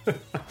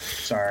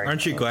 Sorry.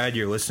 Aren't you glad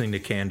you're listening to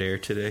Canned Air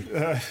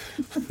today?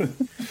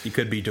 You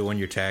could be doing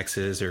your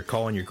taxes or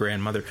calling your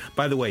grandmother.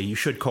 By the way, you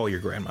should call your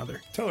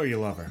grandmother. Tell her you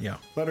love her. Yeah.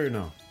 Let her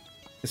know.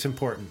 It's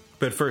important.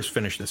 But first,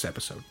 finish this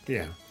episode.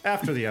 Yeah.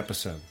 After the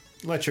episode.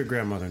 Let your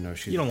grandmother know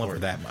she's You don't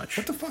important. love her that much.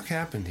 What the fuck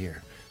happened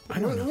here? I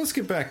don't know. Let's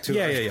get back to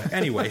it. Yeah.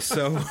 Anyway,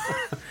 so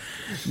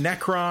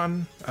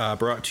Necron,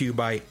 brought to you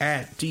by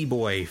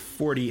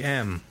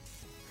 @dboy40m.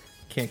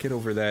 Can't get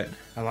over that.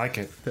 I like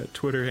it. That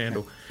Twitter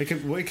handle. It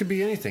could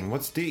be anything.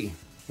 What's D?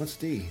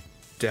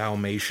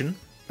 Dalmatian.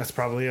 That's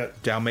probably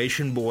it.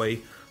 Dalmatian boy,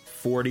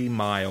 40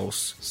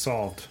 miles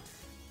Solved.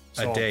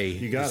 a day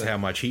You got is it. how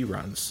much he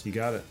runs. You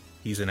got it.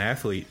 He's an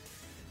athlete.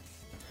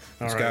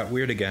 It's All got right.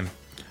 weird again.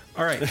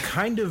 All right,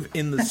 kind of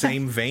in the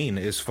same vein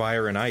as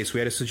Fire and Ice,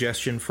 we had a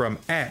suggestion from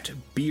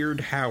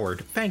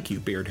 @BeardHoward. Thank you,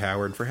 Beard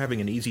Howard, for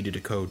having an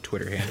easy-to-decode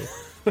Twitter handle.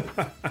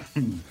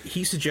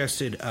 He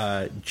suggested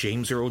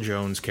James Earl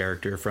Jones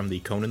character from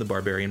the Conan the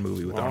Barbarian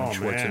movie with Arnold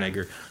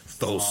Schwarzenegger,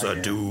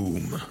 Thulsa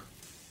Doom.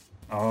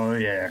 Oh,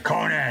 yeah.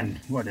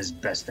 Conan! What is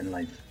best in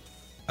life?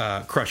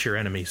 Crush your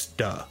enemies,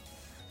 duh.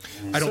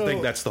 I don't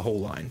think that's the whole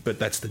line, but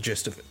that's the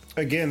gist of it.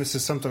 Again, this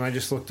is something I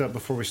just looked up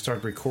before we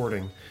started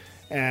recording.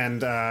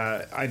 And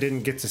I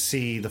didn't get to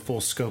see the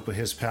full scope of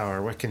his power.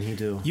 What can he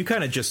do? You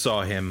kind of just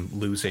saw him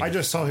losing. I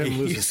just saw him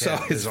lose You his saw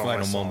head, his is all I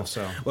final saw, moment.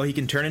 so. Well, he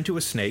can turn into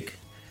a snake,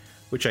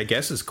 which I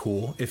guess is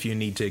cool if you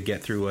need to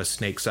get through a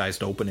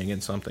snake-sized opening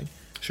in something.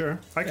 Sure.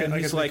 And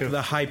he's like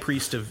the high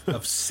priest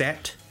of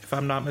Set, if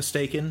I'm not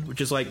mistaken,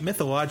 which is like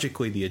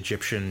mythologically the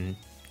Egyptian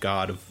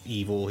god of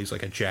evil. He's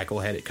like a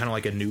jackal-headed, kind of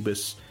like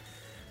Anubis.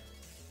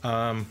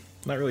 Not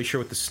really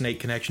sure what the snake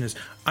connection is.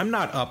 I'm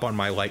not up on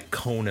my like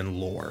Conan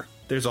lore.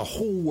 There's a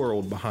whole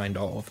world behind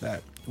all of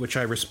that, which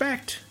I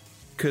respect,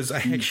 because I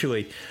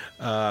actually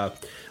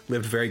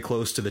lived very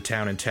close to the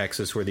town in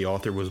Texas where the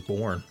author was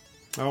born.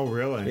 Oh,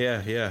 really?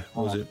 Yeah.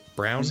 Was it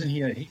Brown? Wasn't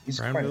he?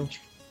 He's quite Brownville?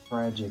 a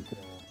tragic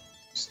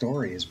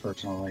story, his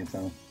personal life,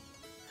 though.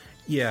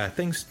 Yeah,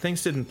 things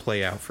didn't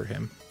play out for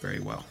him very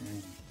well.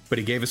 But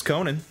he gave us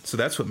Conan, so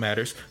that's what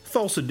matters.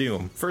 Thulsa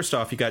Doom. First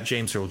off, you got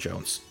James Earl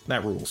Jones.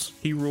 That rules.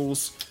 He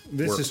rules.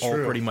 This is all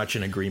true. pretty much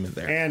in agreement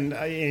there.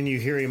 And you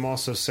hear him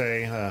also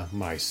say,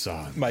 my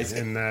son.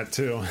 In that,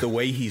 too. The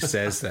way he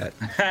says that.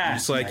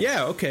 It's like,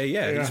 yeah, okay,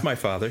 yeah, he's my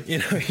father. You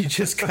know, you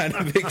just kind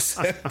of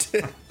accept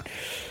it.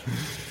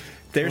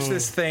 There's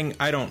this thing,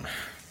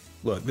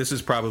 look, this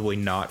is probably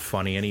not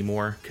funny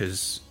anymore,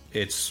 because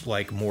it's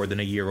like more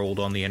than a year old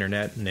on the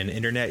internet, and in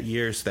internet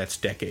years, that's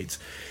decades.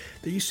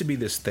 There used to be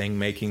this thing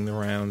making the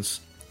rounds.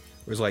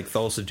 It was like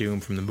Thulsa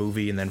Doom from the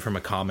movie and then from a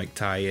comic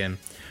tie-in,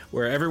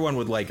 where everyone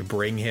would like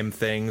bring him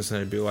things and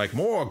it'd be like,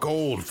 more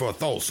gold for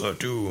Thulsa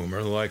Doom,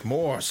 or like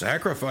more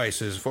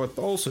sacrifices for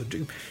Thulsa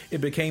Doom.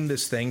 It became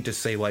this thing to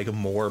say like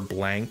more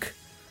blank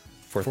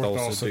for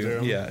Thulsa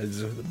Doom. Yeah,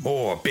 it's,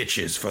 more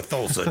bitches for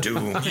Thulsa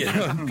Doom. You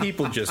know,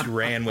 people just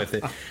ran with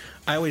it.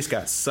 I always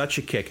got such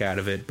a kick out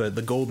of it, but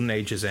the golden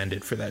age has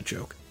ended for that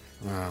joke.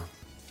 Wow.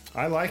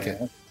 I like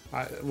it.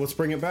 Let's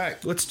bring it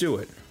back. Let's do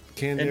it.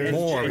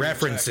 More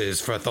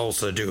references for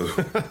Thulsa Doom.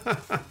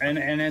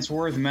 and it's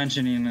worth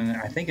mentioning, and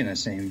I think in the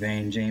same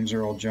vein, James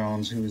Earl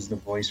Jones, who is the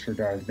voice for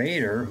Darth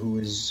Vader, who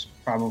is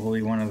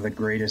probably one of the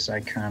greatest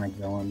iconic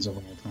villains of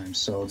all time.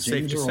 So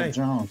James Earl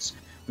Jones,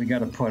 we got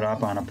to put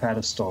up on a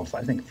pedestal,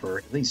 I think, for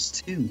at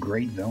least two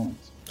great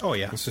villains. Oh,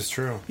 yeah. This is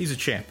true. He's a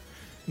champ.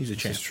 This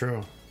is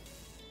true.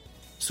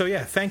 So,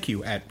 yeah, thank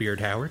you,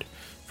 @BeardHoward,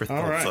 for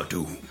Thulsa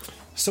Doom.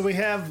 So we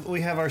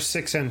have our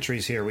 6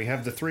 entries here. We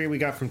have the 3 we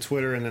got from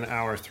Twitter, and then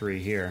our 3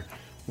 here,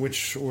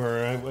 which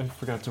were I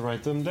forgot to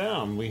write them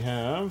down. We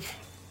have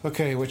which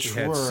We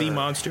had were sea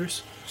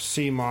monsters,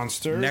 sea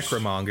monsters,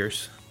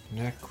 necromongers,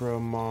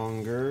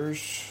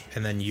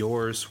 and then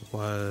yours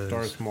was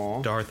Darth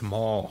Maul. Darth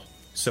Maul.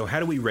 So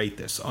how do we rate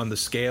this on the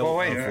scale Well,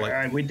 wait, of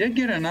like? we did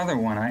get another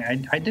one.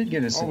 I did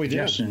get a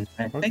suggestion.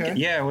 we did. I think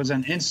Okay. it was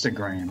on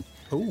Instagram.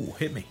 Ooh,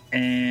 hit me.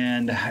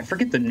 And I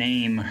forget the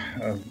name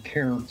of the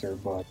character,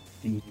 but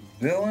the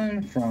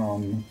villain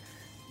from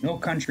No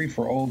Country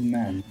for Old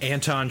Men,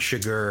 Anton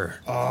Chigurh.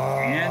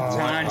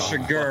 Anton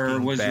Chigurh,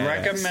 was badass.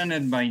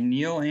 recommended by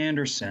Neil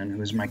Anderson,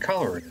 who's my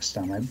colorist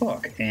on my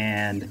book.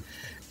 And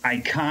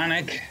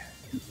iconic,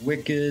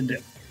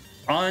 wicked,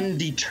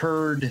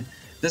 undeterred.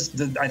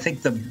 I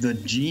think the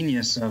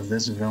genius of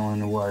this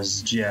villain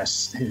was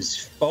just his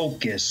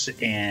focus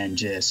and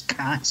just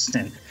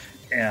constant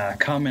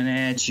coming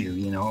at you.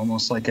 You know,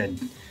 almost like a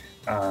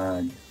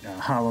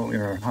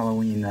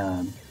Halloween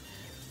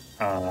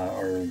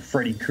or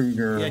Freddy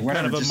Krueger, Yeah, or whatever.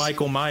 kind of a just,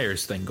 Michael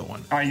Myers thing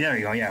going. Oh, there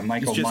you go. Yeah,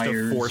 Michael He's just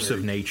Myers, a force or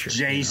of nature.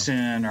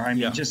 Jason, or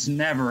Yeah. just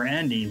never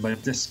ending.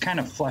 But this kind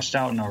of fleshed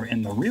out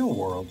in the real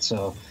world.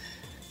 So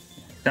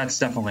that's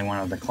definitely one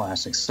of the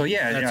classics. So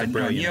yeah, That's a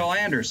brilliant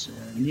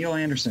Neil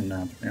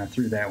Anderson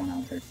threw that one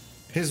out there.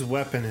 His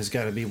weapon has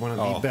got to be one of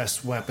the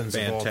best weapons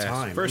of all Fantastic.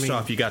 time. First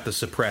off, you got the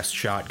suppressed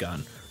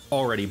shotgun,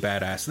 already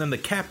badass, and then the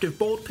captive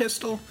bolt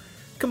pistol.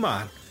 Come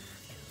on,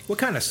 what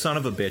kind of son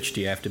of a bitch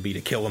do you have to be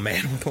to kill a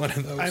man with one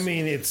of those? I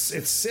mean, it's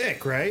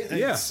sick, right?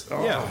 yeah,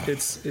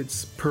 It's,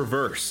 it's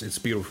perverse. It's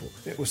beautiful.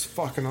 It was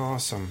fucking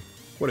awesome.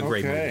 What a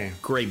great Okay. movie!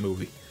 Great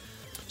movie.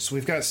 So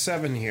we've got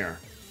 7 here.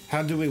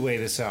 How do we weigh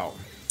this out?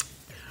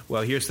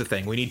 Well, here's the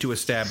thing: we need to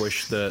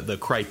establish the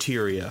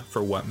criteria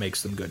for what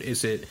makes them good.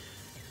 Is it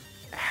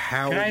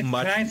how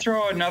much? Can I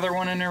throw another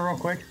one in there real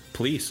quick?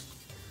 Please.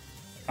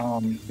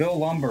 Bill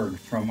Lumberg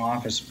from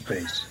Office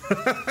Space.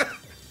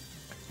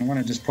 I want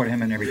to just put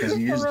him in there because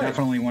he is All right.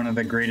 definitely one of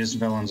the greatest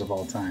villains of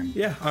all time.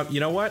 Yeah, you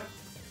know what?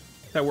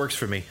 That works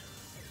for me.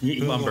 He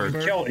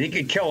Lumberg.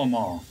 could kill them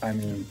all. I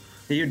mean,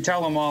 you'd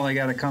tell them all they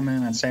got to come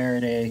in on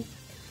Saturday.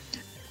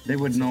 They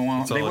would know.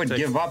 all They it would takes.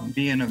 give up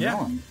being a Yeah.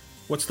 villain.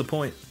 What's the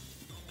point?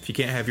 If you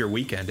can't have your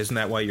weekend, isn't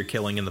that why you're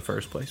killing in the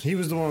first place? He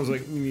was the one who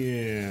was like,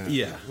 yeah.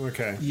 Yeah.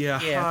 Okay. Yeah,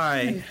 hi.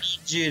 I need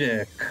you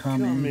to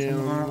come in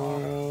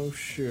tomorrow. Oh,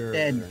 sure.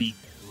 That'd be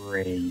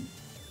great.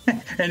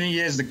 And he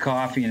has the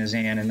coffee in his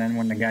hand, and then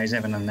when the guy's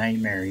having a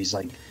nightmare, he's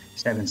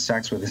having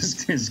sex with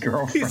his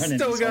girlfriend. He's and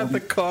still he's got the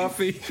holding-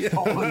 coffee.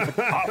 holding the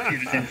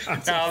coffee.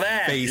 Now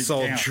that Face is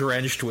all down.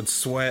 drenched with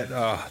sweat.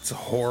 Oh, it's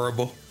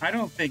horrible. I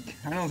don't think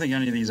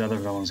any of these other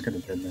villains could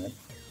have did that.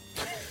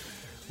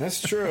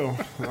 That's true.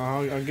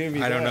 I'll give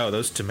you I that. don't know.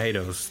 Those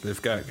tomatoes,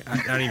 they've got.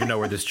 I don't even know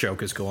where this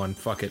joke is going.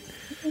 Fuck it.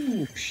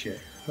 Oh shit!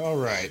 All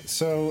right.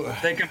 So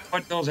They can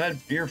put those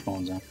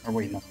earphones on. Or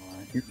wait, no,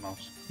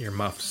 earmuffs. Your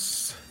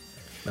muffs.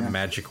 The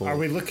magical. are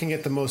we looking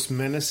at the most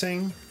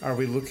menacing? Are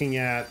we looking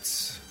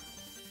at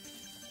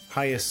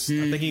highest?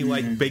 I'm thinking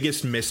like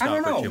biggest missed I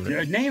don't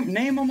opportunity. know.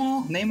 Name them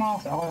all. Name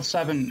off all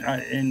 7,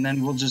 and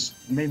then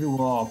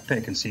we'll all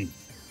pick and see.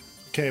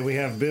 Okay, we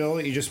have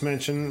Bill. You just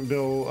mentioned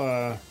Bill.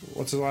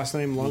 What's his last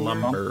name?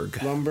 Lumberg.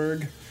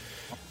 Lumberg.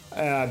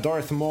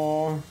 Darth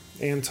Maul.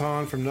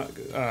 Anton from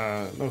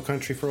No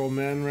Country for Old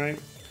Men, right?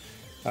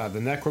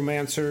 The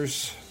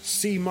Necromancers,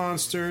 Sea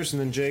Monsters, and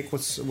then Jake.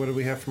 What do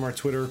we have from our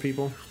Twitter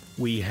people?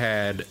 We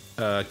had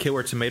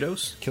Killer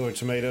Tomatoes, Killer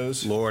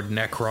Tomatoes, Lord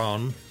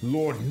Necron,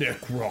 Lord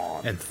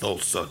Necron. and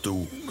Thulsa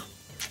Doom.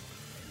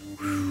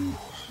 Man,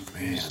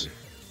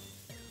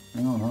 I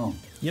don't know.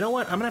 You know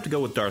what? I'm gonna have to go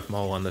with Darth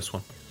Maul on this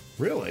one.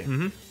 really?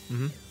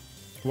 Mm-hmm.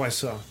 Why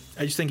so?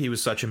 I just think he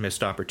was such a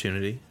missed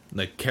opportunity.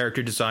 The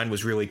character design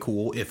was really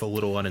cool, if a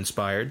little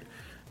uninspired,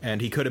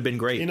 and he could have been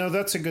great. You know,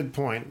 that's a good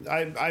point.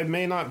 I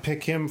may not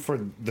pick him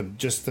for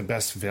just the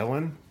best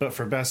villain, but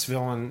for best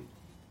villain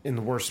in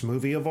the worst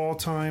movie of all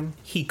time,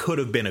 He could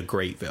have been a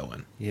great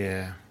villain.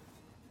 yeah,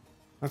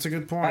 that's a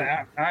good point.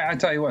 I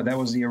tell you what, that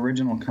was the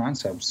original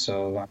concept,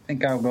 so I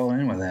think I'll go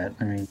in with that.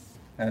 I mean,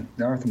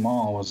 Darth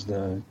Maul was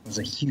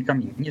a huge. I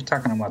mean, you're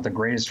talking about the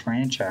greatest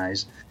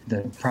franchise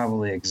that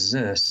probably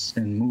exists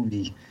in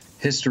movie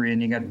history,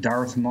 and you got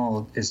Darth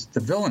Maul. The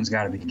villain's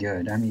got to be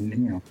good. I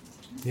mean,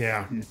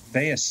 Yeah,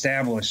 they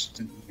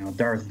established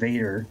Darth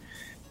Vader,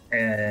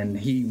 and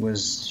he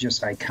was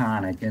just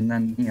iconic. And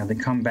then they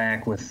come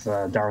back with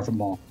Darth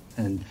Maul,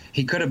 and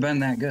he could have been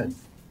that good.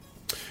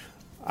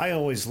 I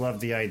always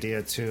loved the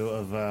idea too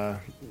of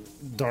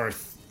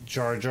Darth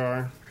Jar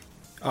Jar.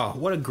 Oh,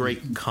 what a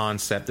great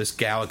concept! This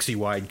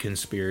galaxy-wide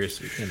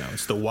conspiracy.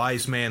 It's the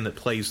wise man that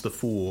plays the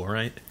fool,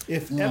 right?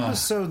 If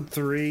episode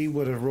 3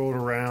 would have rolled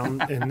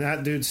around and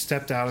that dude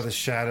stepped out of the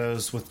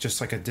shadows with just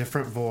like a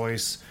different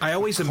voice, I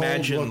always cold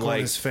imagine look on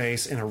like, his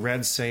face and a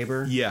red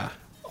saber. yeah.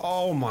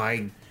 Oh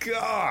my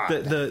god!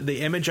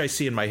 The image I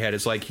see in my head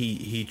is like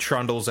he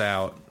trundles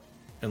out,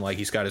 and like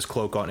he's got his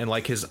cloak on, and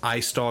like his eye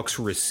stalks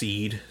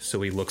recede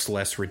so he looks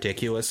less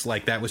ridiculous.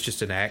 Like that was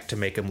just an act to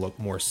make him look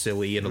more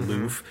silly and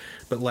aloof.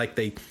 But like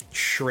they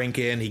shrink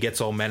in, he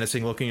gets all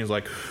menacing looking. He's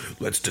like,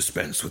 "Let's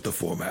dispense with the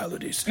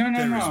formalities.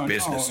 No.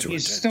 Business to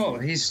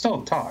attend." He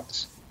still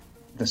talks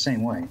the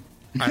same way.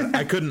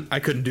 I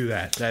couldn't do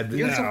that.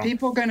 Some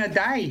people gonna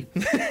die.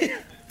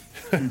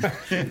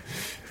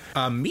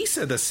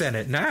 Misa the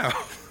Senate now.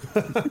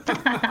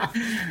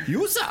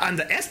 You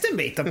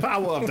underestimate the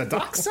power of the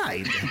dark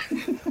side.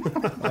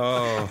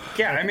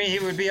 Yeah, I mean, he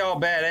would be all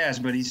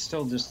badass, but he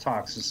still just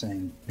talks the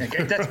same.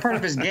 Like, that's part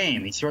of his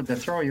game. He's to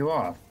throw you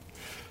off.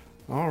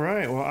 All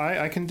right. Well,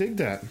 I can dig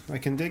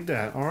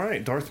that. All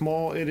right. Darth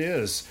Maul it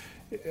is.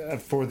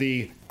 For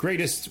the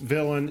greatest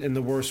villain in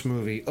the worst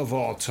movie of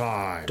all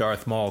time.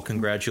 Darth Maul,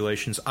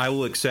 congratulations. I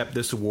will accept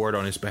this award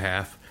on his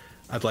behalf.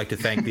 I'd like to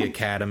thank the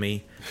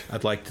Academy.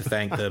 I'd like to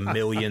thank the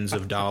millions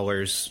of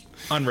dollars,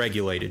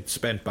 unregulated,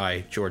 spent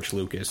by George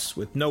Lucas,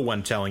 with no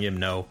one telling him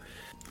no.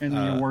 And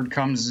the award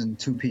comes in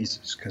 2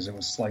 pieces, because it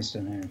was sliced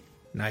in half.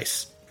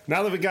 Nice.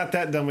 Now that we got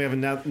that done, we have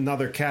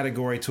another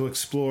category to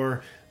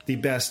explore. The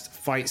best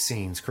fight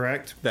scenes,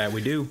 correct? That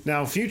we do.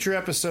 Now, future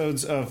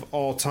episodes of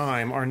All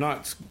Time are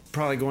not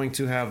probably going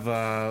to have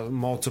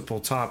multiple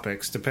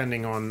topics,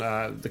 depending on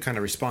the kind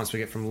of response we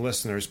get from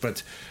listeners.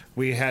 But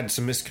we had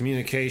some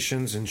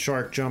miscommunications and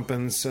shark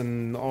jumpings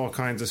and all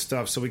kinds of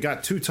stuff. So we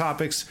got 2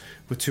 topics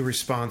with 2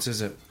 responses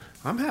that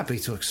I'm happy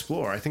to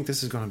explore. I think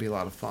this is going to be a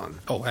lot of fun.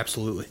 Oh,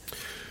 absolutely.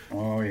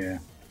 Oh, yeah.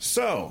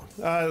 So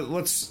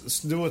let's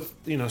do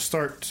it.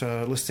 Start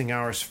listing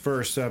ours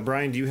first.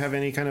 Brian, do you have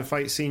any kind of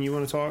fight scene you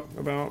want to talk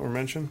about or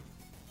mention?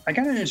 I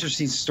got an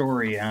interesting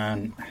story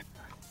on.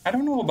 I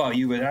don't know about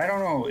you, but I don't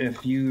know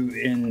if you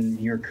in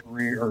your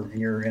career or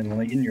you're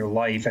in your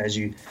life, as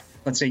you,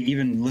 let's say,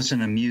 even listen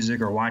to music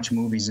or watch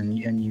movies, and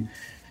you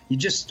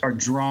just are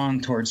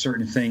drawn towards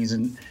certain things,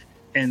 and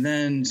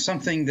then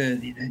something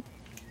that,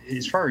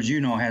 as far as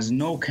you know, has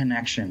no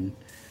connection.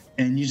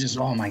 And you just,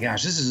 oh my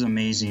gosh, this is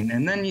amazing.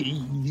 And then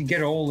you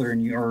get older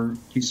and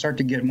you start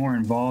to get more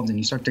involved, and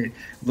you start to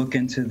look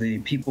into the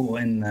people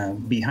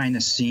behind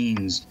the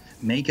scenes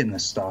making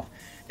this stuff.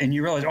 And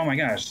you realize, oh my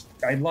gosh,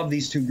 I love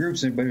these 2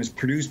 groups, but it was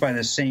produced by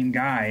the same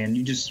guy. And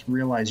you just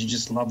realize you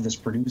just love this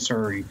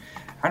producer.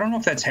 I don't know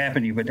if that's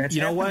happened to you, but that's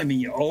happened to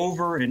me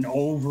over and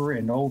over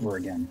and over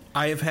again.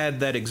 I have had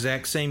that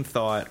exact same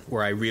thought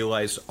where I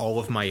realized all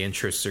of my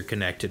interests are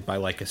connected by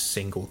like a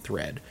single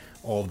thread.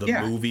 All of the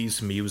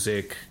movies,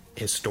 music,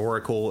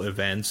 historical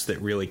events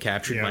that really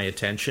captured my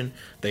attention,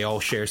 they all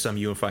share some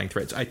unifying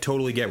threads. I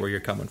totally get where you're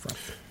coming from.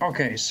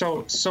 Okay,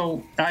 so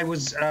I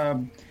was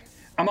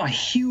I'm a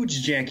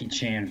huge Jackie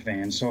Chan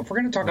fan, so if we're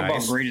going to talk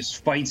about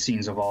greatest fight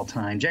scenes of all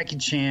time, Jackie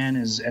Chan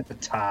is at the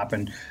top,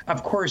 and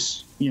of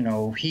course,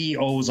 he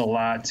owes a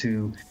lot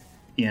to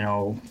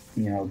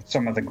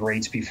some of the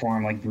greats before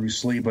him, like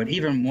Bruce Lee, but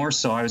even more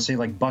so, I would say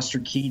like Buster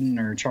Keaton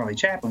or Charlie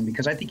Chaplin,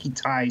 because I think he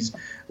ties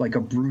like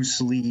a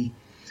Bruce Lee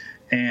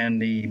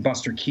and the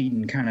Buster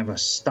Keaton kind of a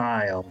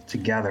style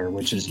together,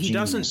 which is genius. He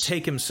doesn't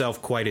take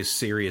himself quite as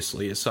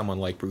seriously as someone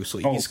like Bruce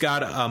Lee. He's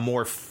got a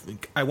more,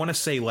 I want to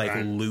say,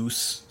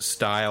 loose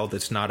style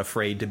that's not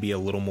afraid to be a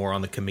little more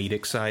on the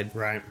comedic side.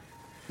 Right.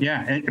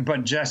 Yeah,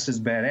 but just as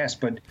badass.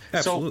 But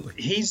absolutely. So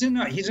he's in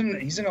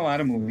a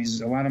lot of movies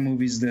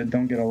that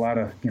don't get a lot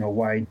of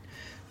wide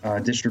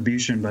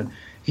distribution. But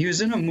he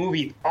was in a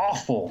movie,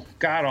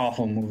 god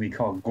awful movie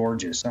called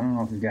Gorgeous. I don't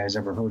know if you guys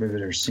ever heard of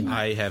it or seen it.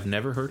 I have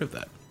never heard of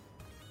that.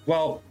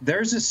 Well,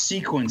 there's a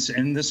sequence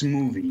in this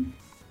movie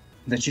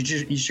that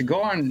you should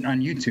go on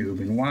YouTube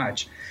and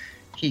watch.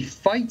 He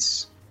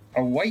fights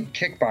a white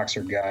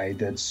kickboxer guy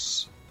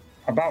that's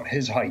about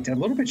his height, a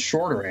little bit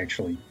shorter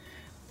actually.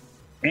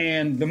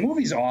 And the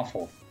movie's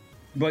awful,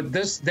 but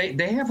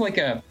they have like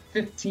a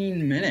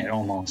 15-minute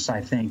almost,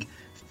 I think,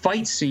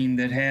 fight scene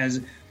that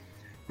has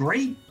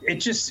great.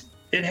 It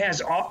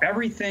has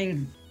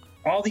everything,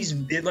 all these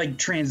like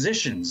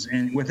transitions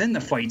and within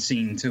the fight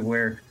scene to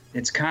where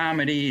it's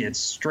comedy, it's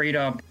straight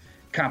up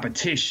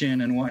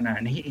competition and whatnot.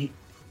 And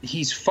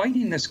he's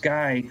fighting this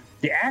guy.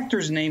 The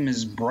actor's name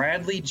is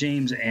Bradley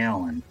James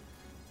Allen,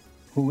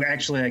 who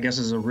actually I guess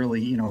is a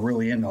really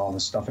into all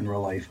this stuff in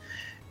real life.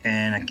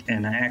 And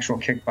an actual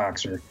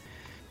kickboxer,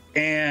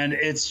 and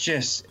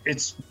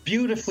it's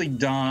beautifully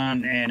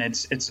done, and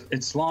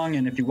it's long,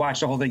 and if you watch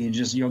the whole thing,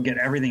 you'll get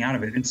everything out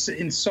of it.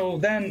 And so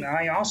then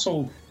I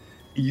also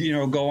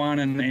go on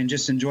and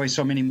just enjoy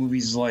so many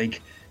movies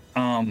like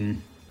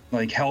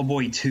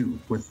Hellboy 2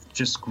 with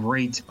just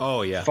great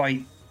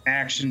fight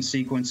action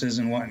sequences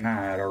and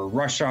whatnot, or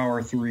Rush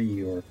Hour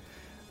 3, or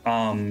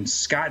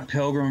Scott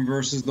Pilgrim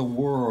versus the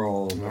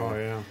World.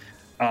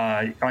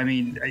 I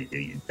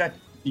mean that.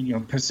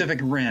 Pacific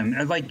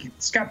Rim, like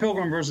Scott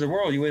Pilgrim versus the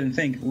World, you wouldn't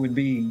think would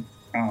be.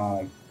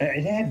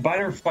 It had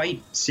better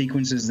fight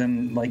sequences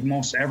than like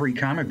most every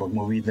comic book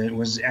movie that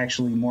was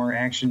actually more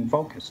action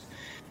focused.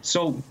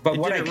 So, but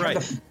what I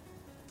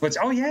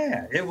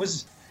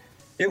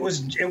it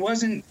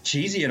wasn't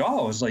cheesy at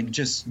all. It was like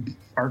just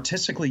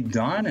artistically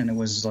done, and it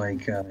was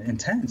like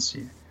intense.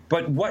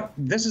 But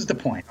this is the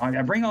point.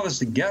 I bring all this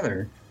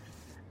together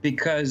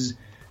because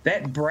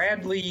that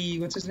Bradley,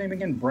 what's his name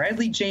again?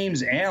 Bradley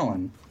James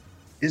Allen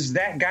is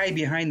that guy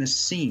behind the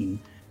scene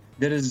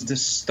that is the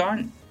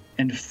stunt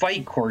and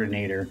fight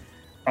coordinator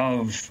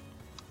of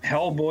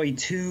Hellboy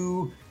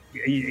 2.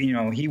 You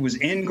know, he was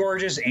in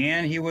Gorgeous,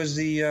 and he was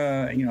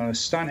the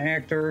stunt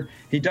actor.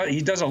 He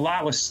does a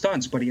lot with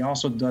stunts, but he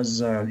also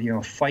does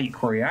fight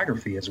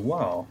choreography as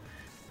well.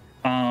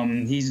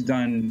 He's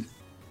done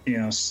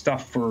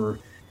stuff for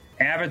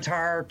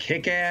Avatar,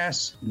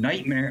 Kick-Ass,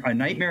 Nightmare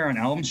on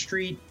Elm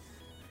Street,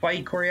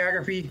 fight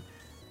choreography.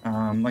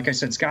 Like I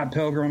said, Scott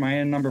Pilgrim, I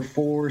am number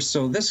 4.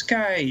 So this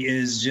guy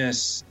is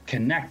just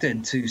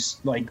connected to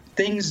like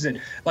things that,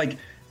 like,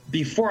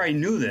 before I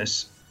knew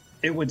this,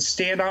 it would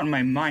stand out in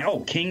my mind.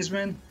 Oh,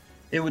 Kingsman.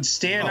 It would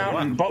stand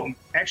out in both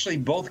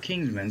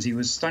Kingsmans. He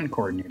was stunt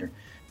coordinator.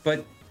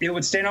 But it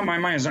would stand out in my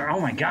mind as, oh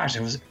my gosh,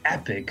 it was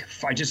epic.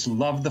 I just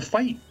love the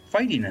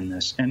fighting in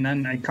this. And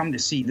then I come to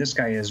see this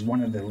guy as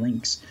one of the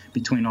links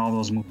between all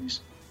those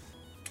movies.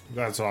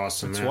 That's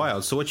awesome. It's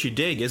wild. So what you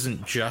dig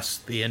isn't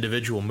just the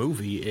individual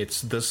movie;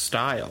 it's the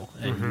style,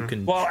 and you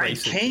can. Well,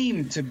 trace it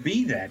came to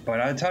be that,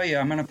 but I'll tell you,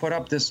 I'm going to put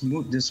up this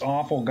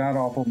awful, god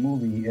awful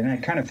movie, and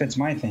it kind of fits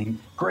my thing.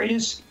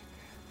 Greatest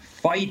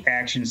fight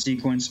action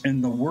sequence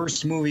in the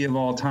worst movie of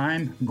all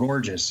time,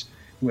 Gorgeous,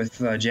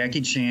 with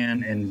Jackie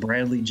Chan and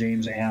Bradley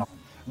James Allen.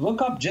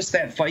 Look up just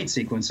that fight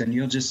sequence, and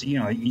you'll just,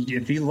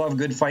 if you love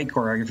good fight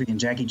choreography and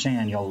Jackie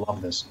Chan, you'll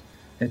love this.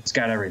 It's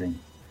got everything.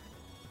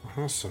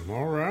 Awesome.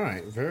 All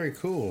right. Very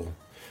cool.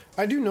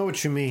 I do know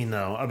what you mean,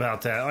 though,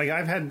 about that. Like,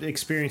 I've had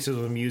experiences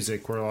with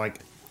music where, like,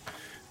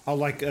 I'll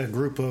like a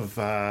group of,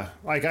 I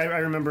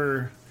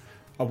remember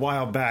a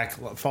while back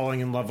falling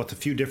in love with a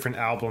few different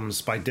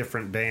albums by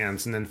different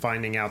bands and then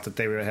finding out that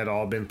they had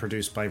all been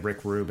produced by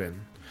Rick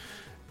Rubin.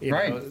 You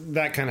know,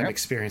 that kind of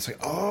experience. Like,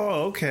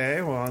 oh,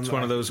 okay. Well, it's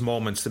one of those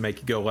moments that make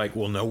you go like,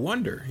 well, no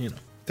wonder,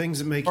 Things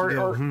that make you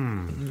go,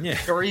 Yeah.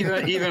 Or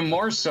even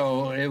more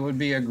so, it would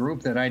be a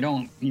group that I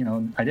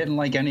didn't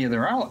like any of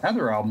their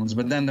other albums,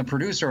 but then the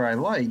producer I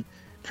like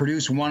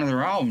produced one of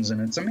their albums,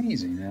 and it's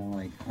amazing.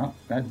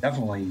 That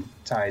definitely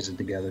ties it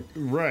together.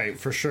 Right,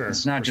 for sure.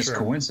 It's not just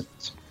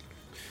coincidence.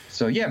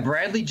 So, yeah,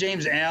 Bradley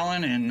James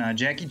Allen and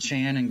Jackie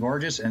Chan and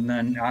Gorgeous, and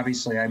then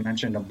obviously I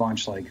mentioned a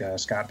bunch like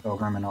Scott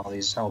Pilgrim and all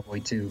these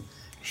Hellboy 2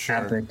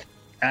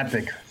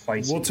 epic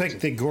fights. We'll take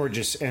the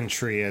Gorgeous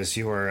entry as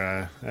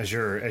your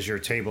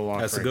table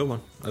offering. That's a good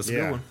one. That's a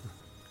good one.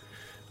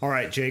 All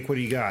right, Jake, what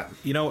do you got?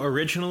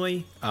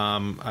 Originally,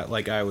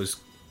 I was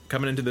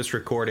coming into this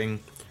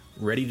recording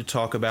ready to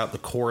talk about the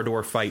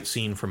corridor fight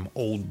scene from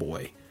Old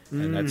Boy,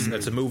 and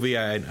that's a movie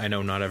I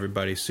know not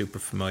everybody's super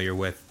familiar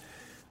with.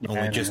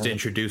 Only just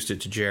introduced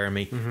it to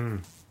Jeremy,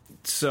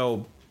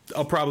 so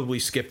I'll probably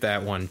skip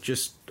that one.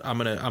 I'm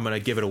gonna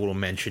give it a little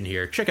mention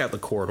here. Check out the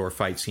corridor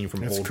fight scene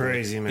from Old Boy. It's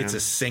crazy, man. It's a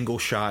single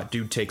shot.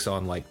 Dude takes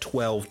on like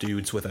 12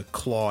 dudes with a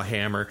claw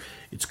hammer.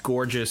 It's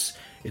gorgeous.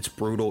 It's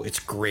brutal. It's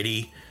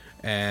gritty,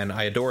 and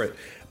I adore it.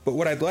 But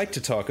what I'd like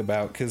to talk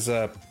about, because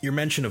your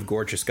mention of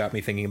Gorgeous got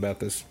me thinking about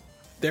this.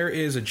 There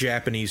is a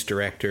Japanese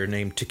director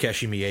named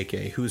Takeshi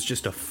Miike who's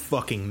just a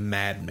fucking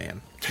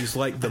madman. He's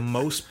like the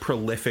most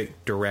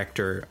prolific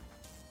director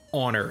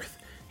on Earth.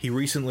 He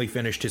recently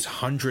finished his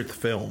 100th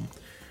film,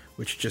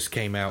 which just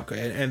came out,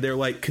 and they're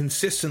like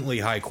consistently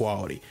high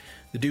quality.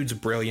 The dude's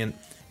brilliant.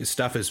 His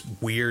stuff is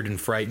weird and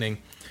frightening.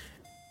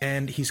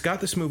 And he's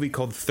got this movie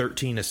called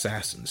 13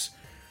 Assassins.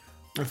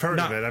 I've heard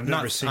of it. I've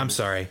never seen it. I'm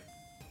sorry.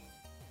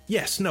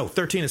 Yes, no,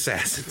 13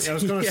 Assassins. I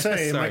was going to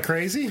say, am I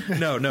crazy?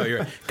 No, you're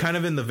right. Kind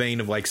of in the vein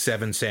of like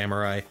Seven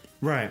Samurai.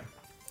 Right.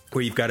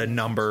 Where you've got a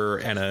number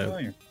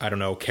and I don't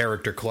know,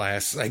 character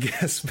class, I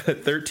guess,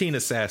 but 13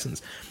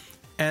 Assassins.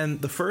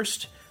 And the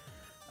first,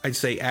 I'd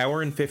say,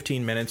 hour and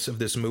 15 minutes of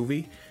this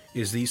movie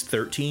is these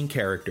 13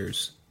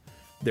 characters,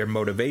 their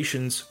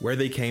motivations, where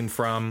they came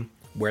from,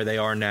 where they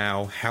are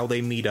now, how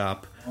they meet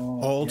up,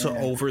 to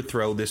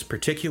overthrow this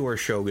particular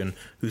shogun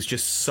who's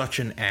just such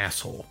an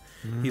asshole.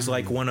 He's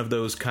like one of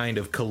those kind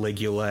of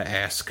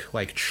Caligula-esque,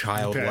 like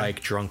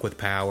childlike, drunk with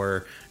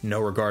power,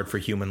 no regard for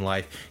human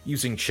life,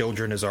 using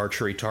children as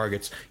archery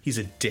targets. He's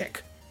a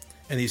dick.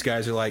 And these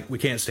guys are like, we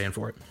can't stand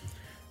for it.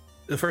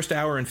 The first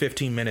hour and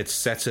 15 minutes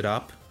sets it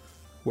up,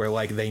 where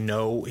like they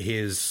know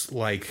his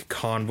like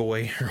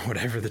convoy, or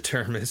whatever the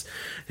term is,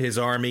 his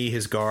army,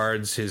 his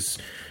guards, his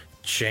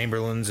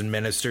chamberlains and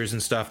ministers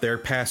and stuff, they're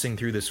passing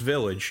through this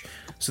village.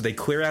 So they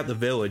clear out the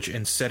village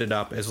and set it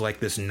up as like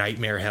this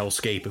nightmare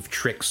hellscape of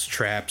tricks,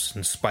 traps,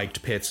 and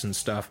spiked pits and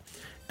stuff.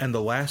 And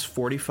the last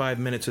 45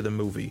 minutes of the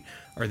movie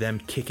are them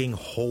kicking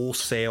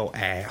wholesale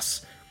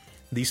ass.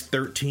 These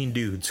 13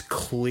 dudes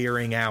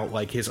clearing out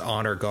like his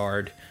honor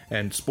guard,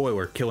 and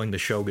spoiler, killing the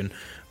shogun.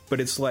 But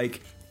it's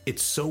like,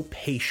 it's so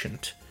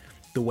patient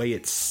the way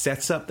it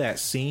sets up that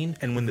scene,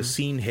 and when the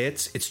scene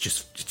hits, it's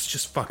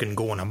just fucking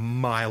going a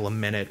mile a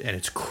minute, and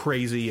it's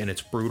crazy and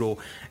it's brutal,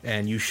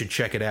 and you should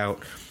check it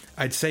out.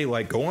 I'd say,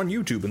 like, go on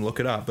YouTube and look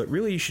it up, but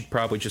really you should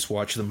probably just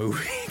watch the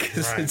movie,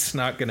 because it's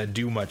not going to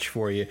do much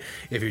for you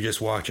if you're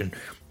just watching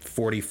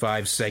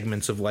 45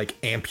 segments of like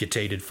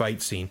amputated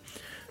fight scene.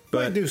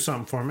 But do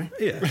something for me.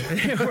 Yeah,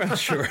 well,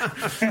 sure.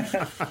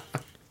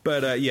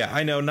 But yeah,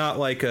 I know, not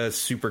like a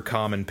super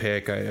common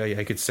pick.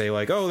 I could say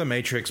like, oh, The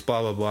Matrix,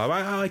 blah blah blah.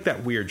 I like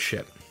that weird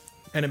shit,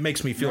 and it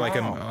makes me feel like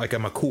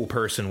I'm a cool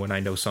person when I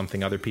know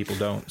something other people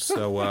don't.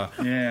 So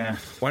yeah,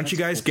 why don't you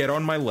guys get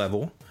on my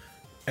level?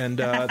 And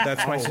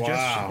that's my suggestion.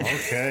 Wow.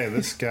 Okay,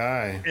 this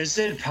guy. Is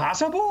it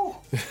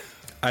possible?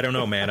 I don't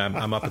know, man.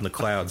 I'm up in the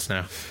clouds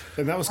now.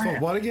 And that was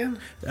called what again?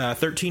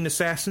 13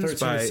 Assassins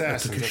 13 by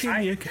Assassins.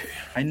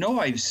 I know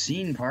I've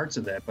seen parts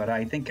of that, but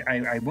I think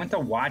I went to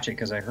watch it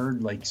because I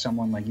heard like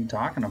someone like you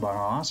talking about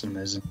how awesome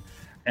it is,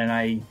 and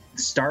I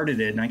started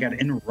it and I got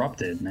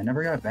interrupted and I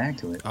never got back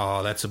to it.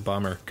 Oh, that's a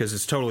bummer because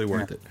it's totally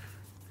worth it.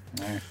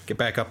 Right. Get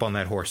back up on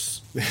that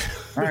horse.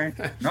 All right,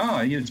 no,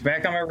 it's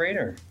back on my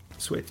radar.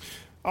 Sweet.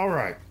 All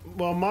right.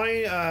 Well,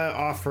 my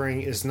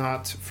offering is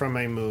not from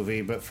a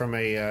movie, but from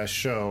a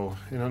show.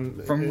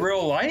 From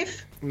real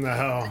life?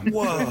 No.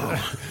 Whoa.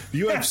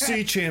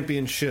 UFC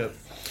championship.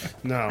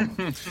 No.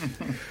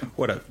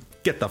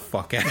 Get the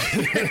fuck out of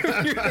here.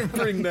 You're going to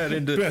bring that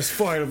into... Best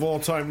fight of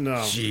all time?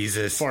 No.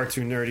 Jesus. Far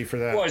too nerdy for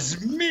that.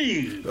 Was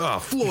me. Oh,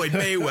 Floyd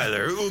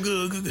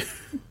Mayweather.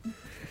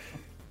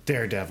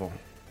 Daredevil.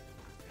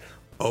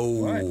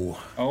 Oh. What?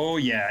 Oh,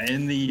 yeah.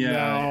 In the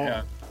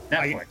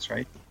Netflix,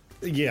 right?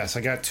 Yes,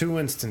 I got two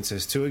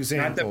instances, two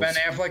examples. Not the Ben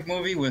Affleck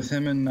movie with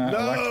him and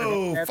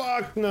no,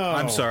 fuck no.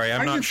 I'm sorry,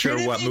 I'm not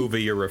sure what me?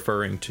 movie you're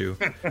referring to.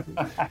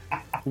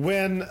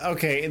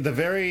 The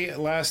very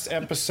last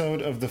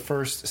episode of the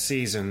first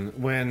season,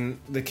 when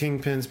the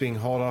Kingpin's being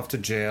hauled off to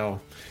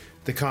jail,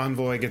 the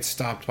convoy gets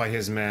stopped by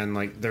his men,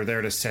 like they're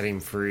there to set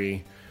him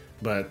free,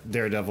 but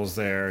Daredevil's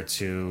there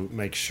to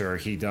make sure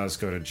he does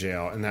go to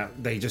jail, and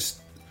that they just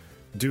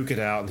duke it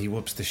out, and he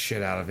whoops the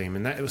shit out of him,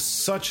 and it was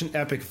such an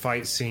epic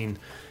fight scene.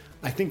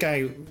 I think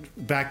I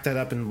backed that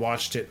up and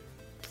watched it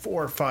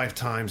 4 or 5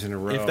 times in a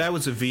row. If that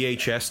was a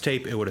VHS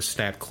tape, it would have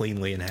snapped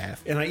cleanly in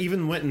half. And I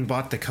even went and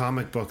bought the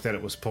comic book that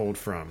it was pulled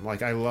from.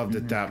 Like, I loved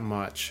it that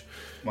much.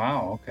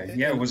 Wow, okay.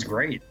 Yeah, it was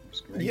great.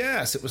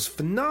 Yes, it was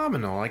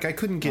phenomenal. Like, I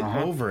couldn't get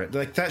over it.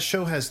 Like, that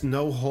show has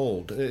no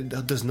hold.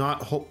 It does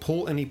not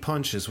pull any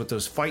punches with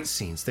those fight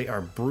scenes. They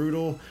are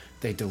brutal.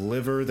 They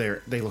deliver.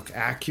 They look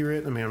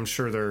accurate. I mean, I'm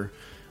sure they're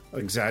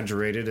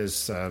exaggerated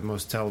as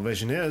most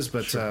television is,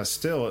 but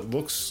still, it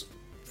looks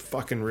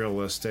fucking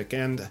realistic.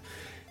 And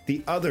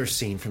the other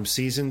scene from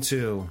season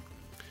 2,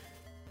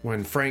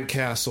 when Frank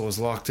Castle is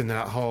locked in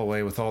that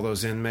hallway with all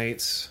those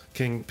inmates,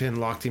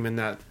 Kingpin locked him in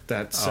that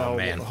cell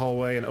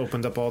hallway and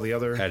opened up all the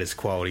other. That is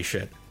quality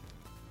shit.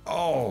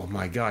 Oh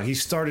my god! He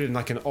started in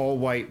like an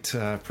all-white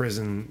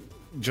prison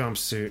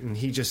jumpsuit, and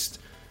he just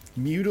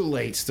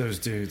mutilates those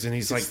dudes, and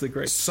he's like the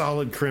great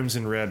solid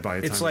crimson red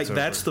by the time it's like over.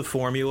 That's the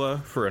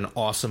formula for an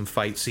awesome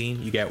fight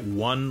scene. You get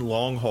one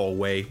long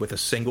hallway with a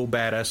single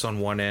badass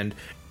on one end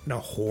and a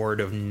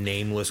horde of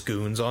nameless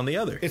goons on the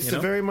other. It's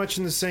very much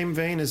in the same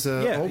vein as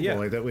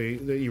Boy that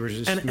you were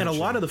just and a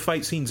lot of the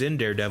fight scenes in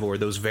Daredevil are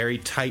those very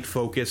tight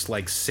focused,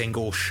 like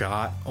single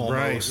shot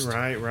almost.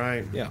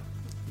 Right. Yeah,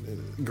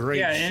 great.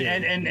 Yeah,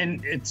 shit.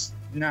 and it's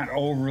not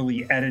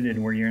overly edited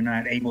where you're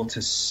not able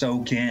to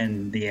soak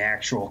in the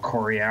actual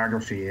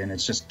choreography, and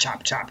it's just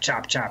chop, chop,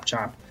 chop, chop,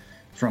 chop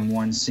from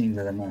one scene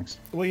to the next.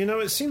 Well,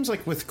 it seems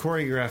like with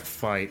choreographed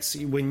fights,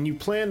 when you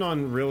plan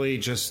on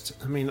really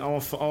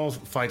all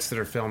fights that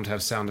are filmed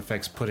have sound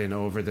effects put in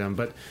over them,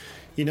 but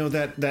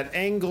that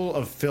angle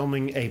of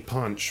filming a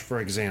punch, for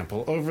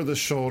example, over the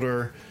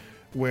shoulder,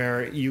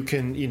 where you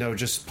can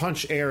just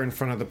punch air in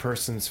front of the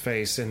person's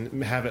face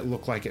and have it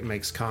look like it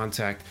makes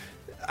contact.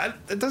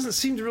 It doesn't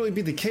seem to really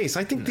be the case.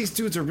 I think these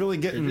dudes are really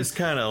getting just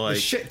kind of like the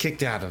shit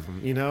kicked out of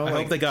them. I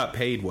hope they got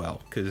paid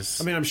well,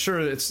 because I'm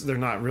sure they're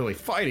not really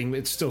fighting.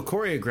 It's still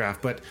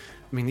choreographed, but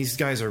these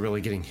guys are really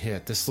getting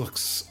hit. This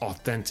looks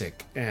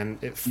authentic and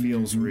it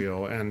feels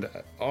real. And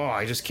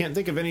I just can't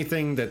think of any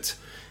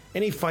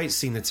fight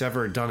scene that's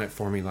ever done it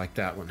for me like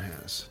that one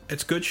has.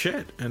 It's good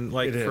shit, and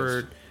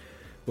for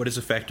what is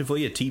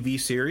effectively a TV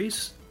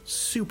series,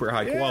 super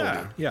high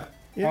quality. Yeah.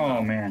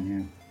 Oh man,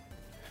 yeah.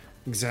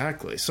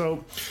 Exactly.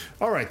 So,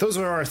 all right, those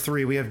are our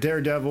 3. We have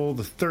Daredevil,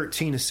 the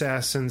 13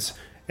 Assassins,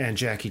 and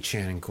Jackie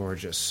Chan and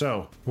Gorgeous.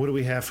 So, what do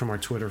we have from our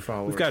Twitter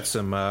followers? We've got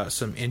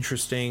some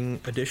interesting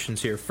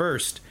additions here.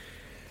 First,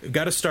 we've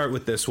got to start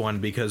with this one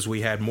because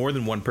we had more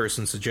than one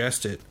person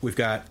suggest it. We've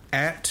got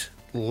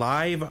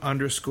 @live_Suineg,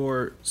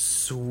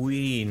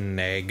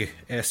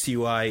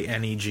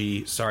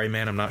 SUINEG. Sorry,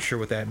 man, I'm not sure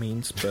what that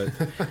means, but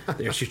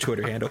there's your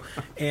Twitter handle.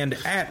 And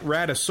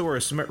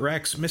 @Ratasaurus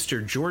Rex,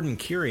 Mr. Jordan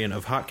Kirian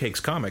of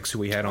Hotcakes Comics, who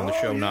we had on the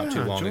show not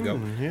too long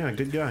ago. Yeah,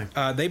 good guy.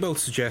 They both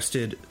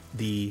suggested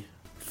the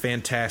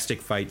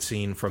fantastic fight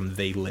scene from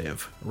They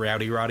Live.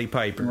 Rowdy Roddy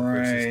Piper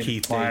versus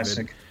Keith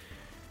David.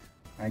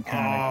 Iconic.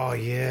 Oh,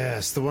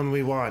 yes, the one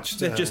we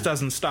watched. It just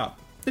doesn't stop.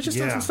 It just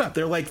doesn't stop.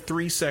 They're like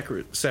 3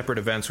 separate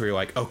events where you're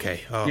like,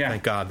 okay,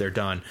 thank God they're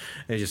done.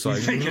 And it's just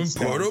like,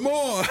 put them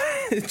on.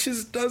 It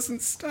just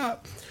doesn't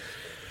stop.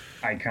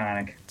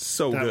 iconic.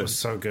 So That good. was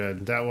so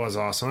good. That was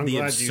awesome. I'm The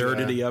glad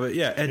absurdity you, of it.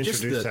 Yeah, and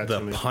just introduced that to the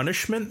me.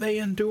 punishment they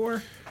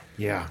endure.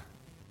 Yeah.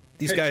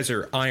 These guys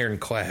are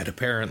ironclad,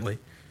 apparently.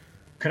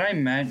 Could I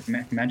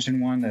mention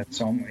one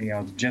that's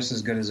just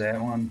as good as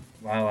that one?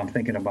 While I'm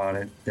thinking about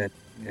it, that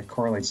it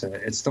correlates to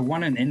it. It's the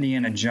one in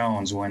Indiana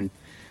Jones when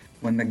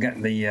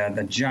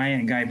the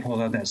giant guy pulls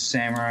out that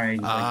samurai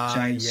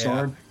giant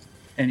sword,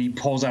 and he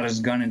pulls out his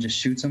gun and just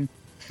shoots him.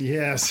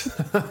 Yes.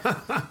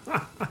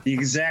 The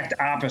exact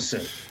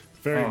opposite.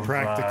 Very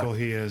practical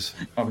he is.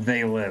 Of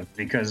They Live,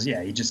 because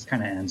he just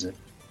kind of ends it.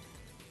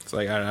 It's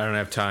like, I don't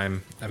have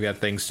time. I've got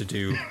things to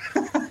do.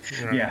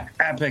 Yeah,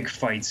 epic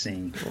fight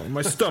scene. Well,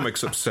 my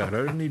stomach's upset.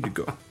 I need to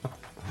go.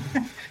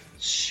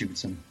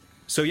 Shoots him.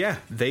 So yeah,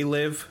 They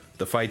Live,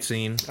 the fight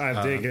scene.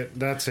 I dig it.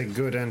 That's a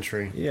good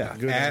entry. Yeah,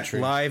 Good at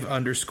entry.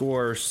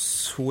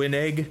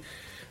 live_Swineg,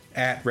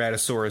 at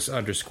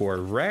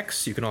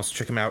Ratosaurus_Rex. You can also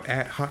check him out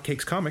at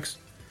Hotcakes Comics.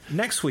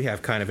 Next, we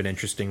have kind of an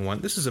interesting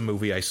one. This is a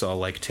movie I saw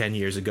like 10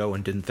 years ago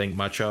and didn't think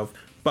much of,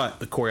 but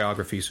the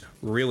choreography's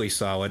really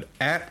solid.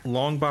 At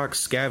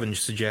Longbox Scavenge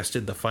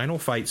suggested the final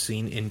fight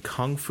scene in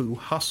Kung Fu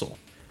Hustle.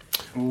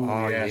 Ooh,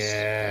 Oh, yes.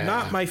 yeah.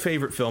 Not my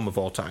favorite film of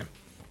all time.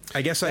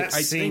 I guess I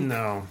scene, think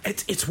though.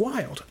 it's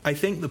wild. I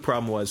think the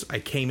problem was I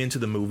came into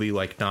the movie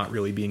like not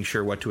really being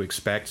sure what to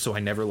expect, so I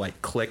never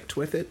like clicked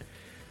with it.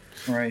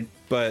 Right.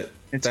 But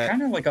It's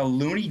kind of like a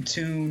Looney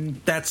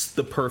Tune. that's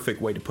the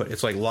perfect way to put it.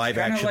 It's like live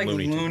Kind of action like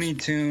Looney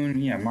Tunes.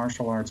 Tune,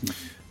 martial arts movie.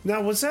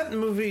 Now, was that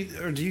movie,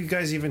 or do you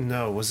guys even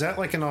know, was that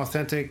like an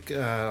authentic,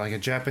 like a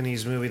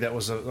Japanese movie that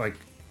was like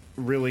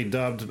really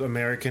dubbed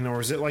American, or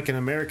is it like an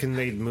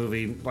American-made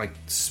movie, like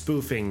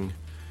spoofing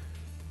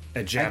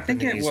a Japanese? I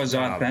think it was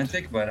dubbed?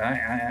 authentic, but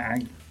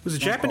I Was it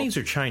Japanese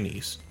or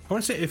Chinese? I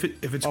want to say if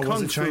it's Oh, was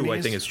Kung it Fu, I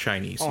Chinese? think it's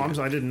Chinese. Oh,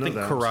 I didn't know I think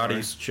that. I'm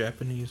karate's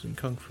Japanese and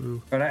Kung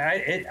Fu. But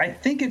I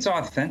think it's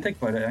authentic,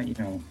 but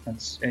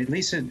that's at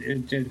least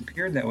it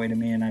appeared that way to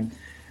me, and I'm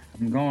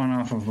going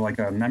off of like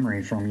a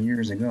memory from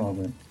years ago.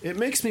 But It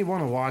makes me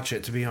want to watch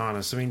it, to be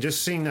honest. I mean,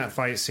 just seeing that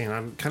fight scene,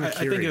 I'm kind I of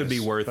curious. think it would be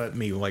worth but,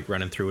 me like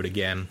running through it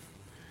again.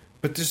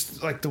 But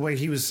just like the way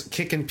he was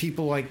kicking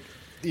people, like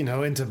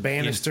into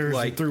banisters,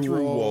 like, and through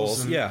through walls.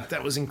 walls, And yeah.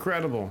 that was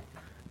incredible.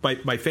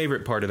 My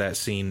favorite part of that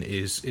scene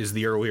is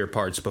the earlier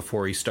parts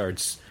before he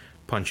starts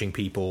punching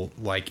people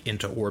like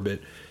into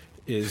orbit.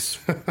 Is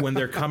when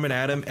they're coming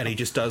at him and he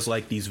just does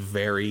like these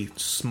very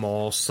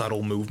small,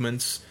 subtle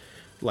movements,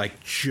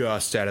 like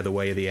just out of the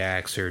way of the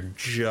axe or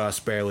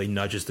just barely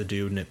nudges the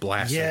dude and it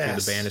blasts him through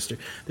Yes. the banister.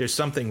 There's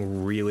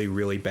something really,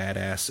 really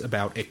badass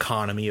about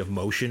economy of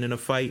motion in a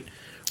fight.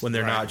 When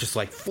they're not just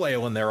like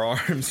flailing their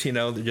arms,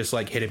 they're just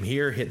like hit him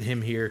here,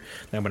 then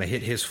I'm going to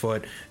hit his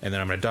foot, and then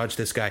I'm going to dodge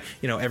this guy.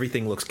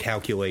 Everything looks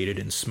calculated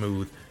and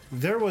smooth.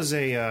 There was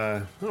I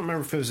don't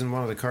remember if it was in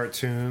one of the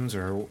cartoons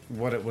or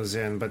what it was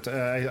in, but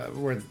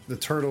where the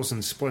Turtles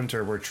and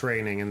Splinter were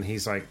training, and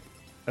he's like,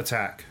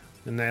 attack.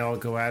 And they all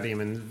go at him,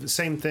 and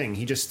same thing.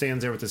 He just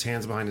stands there with his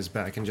hands behind his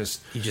back and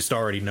He just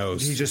already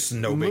knows. he just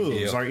no moves, big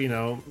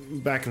deal.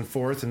 like, back and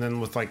forth, and then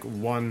with like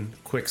one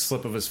quick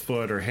slip of his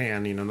foot or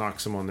hand,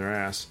 knocks them on their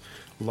ass.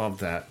 Love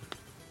that.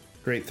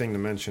 Great thing to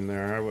mention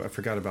there. I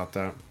forgot about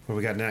that. What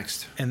we got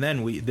next? And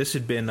then this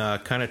had been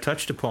kind of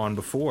touched upon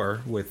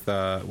before with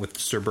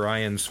Sir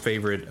Brian's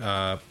favorite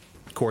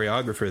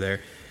choreographer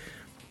there.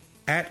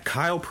 At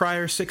Kyle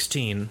Pryor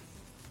 16,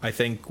 I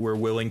think we're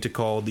willing to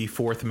call the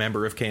fourth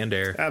member of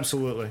Candair,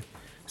 Absolutely.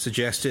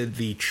 suggested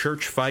the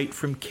church fight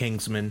from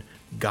Kingsman.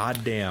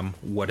 Goddamn,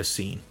 what a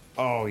scene.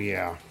 Oh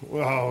yeah.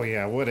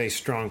 What a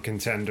strong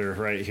contender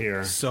right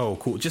here. So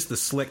cool. Just the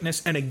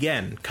slickness. And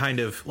again, kind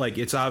of like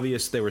it's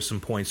obvious there were some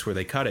points where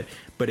they cut it,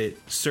 but it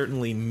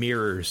certainly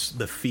mirrors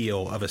the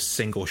feel of a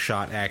single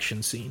shot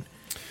action scene.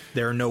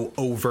 There are no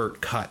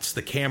overt cuts.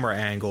 The camera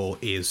angle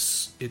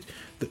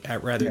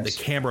the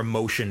camera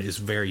motion is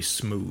very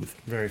smooth.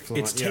 Very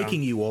fluent, It's yeah.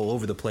 taking you all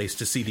over the place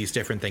to see these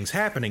different things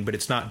happening, but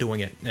it's not doing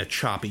it in a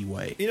choppy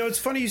way. It's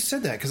funny you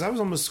said that, because I was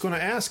almost going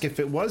to ask if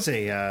it was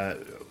a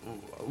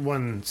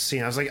one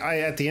scene. I was like,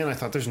 at the end, I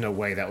thought there's no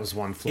way that was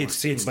one fluent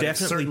scene. It's but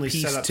definitely certainly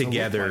set pieced up to look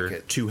together like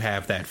it. to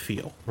have that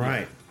feel.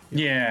 Right.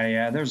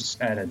 yeah, there's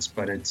edits,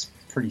 but it's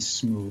pretty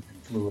smooth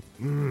and fluid.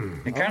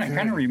 It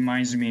kind of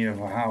reminds me of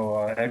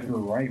how Edgar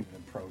Wright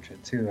would approach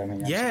it too. I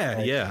mean,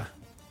 Yeah.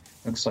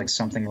 looks like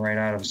something right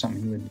out of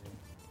something he would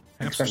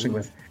do, especially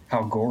with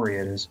how gory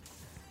it is.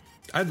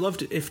 I'd love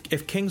to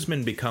if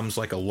Kingsman becomes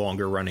like a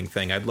longer running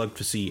thing. I'd love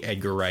to see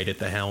Edgar Wright at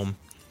the helm.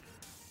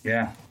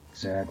 Yeah,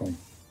 exactly.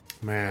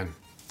 Man.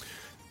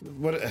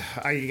 What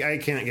I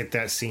can't get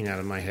that scene out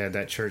of my head.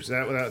 That church,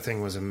 that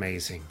thing was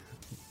amazing.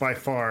 By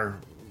far,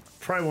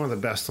 probably one of the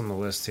best on the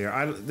list here.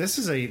 This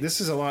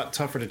is a lot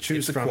tougher to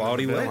choose It's a from.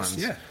 quality than the list.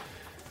 villains.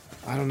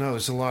 Yeah. I don't know.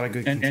 There's a lot of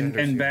good And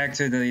contenders here. back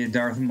to the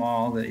Darth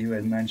Maul that you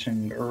had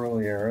mentioned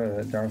earlier,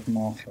 the Darth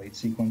Maul fight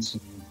sequence.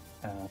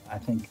 I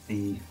think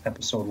the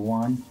episode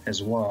 1,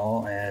 as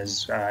well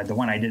as the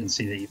one I didn't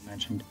see that you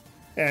mentioned.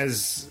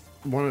 As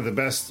one of the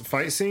best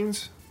fight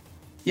scenes.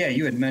 Yeah,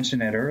 you had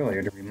mentioned that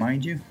earlier to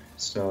remind you.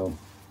 So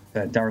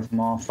that Darth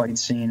Maul fight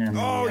scene. And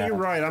you're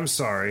right. I'm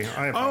sorry.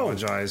 I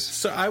apologize.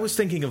 So I was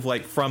thinking of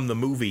like from the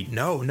movie.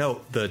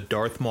 No, the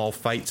Darth Maul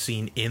fight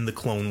scene in the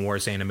Clone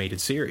Wars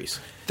animated series.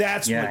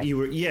 That's what you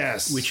were.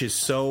 Yes, which is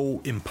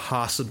so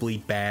impossibly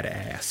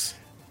badass.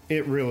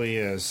 It really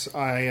is.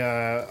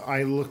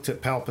 I looked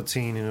at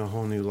Palpatine in a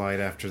whole new light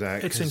after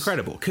that. It's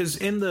incredible because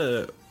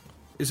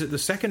is it the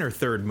second or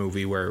third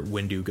movie where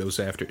Windu goes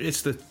after?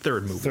 It's the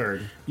third movie.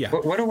 Third. Yeah.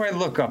 What do I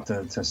look up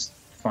to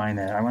find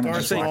that? I want to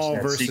Darth Maul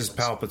versus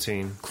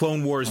Palpatine.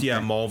 Clone Wars,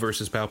 Maul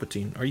versus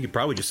Palpatine. Or you could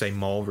probably just say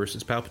Maul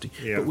versus Palpatine.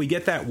 Yeah. But we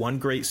get that one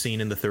great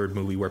scene in the third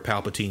movie where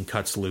Palpatine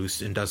cuts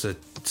loose and does a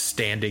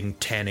standing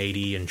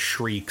 1080 and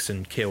shrieks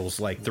and kills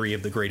like 3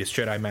 of the greatest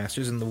Jedi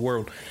Masters in the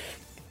world.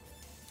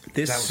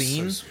 This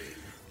scene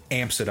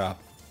amps it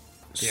up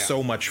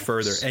so much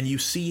further. And you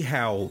see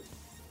how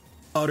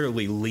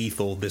utterly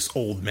lethal this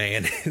old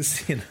man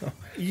is, you know?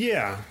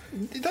 Yeah,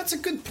 that's a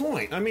good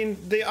point. I mean,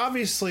 they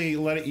obviously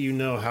let you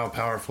know how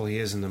powerful he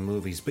is in the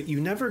movies, but you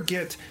never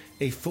get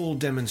a full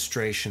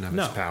demonstration of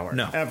his power.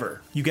 No,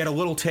 ever. You get a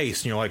little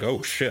taste, and you're like,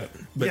 "Oh shit!"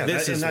 But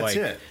this is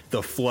like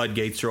the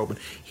floodgates are open.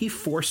 He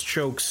force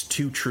chokes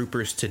 2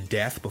 troopers to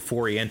death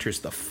before he enters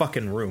the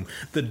fucking room.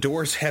 The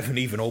doors haven't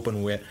even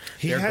opened yet.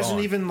 He hasn't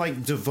even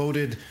like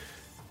devoted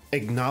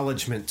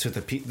acknowledgement to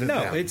the people.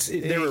 No, he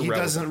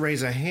doesn't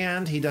raise a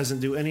hand. He doesn't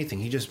do anything.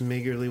 He just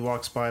meagerly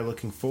walks by,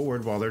 looking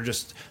forward, while they're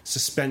just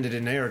suspended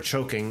in air,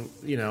 choking.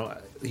 You know,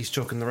 he's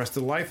choking the rest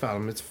of the life out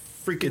of him. It's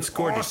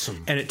gorgeous.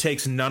 Awesome. And it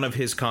takes none of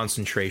his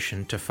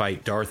concentration to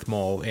fight Darth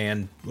Maul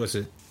and was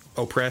it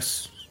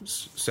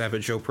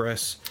Savage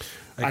Opress?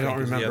 I don't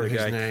remember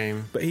his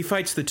name. But he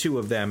fights the 2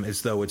 of them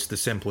as though it's the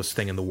simplest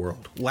thing in the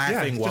world.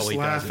 Laughing while he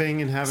does it.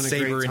 And having a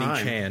great time. In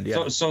each hand.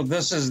 Yeah. So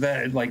this is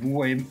that like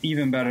way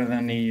even better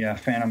than the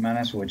Phantom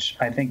Menace, which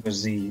I think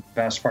was the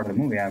best part of the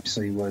movie.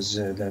 Obviously, was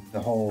the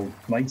whole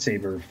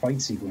lightsaber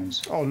fight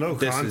sequence. Oh, no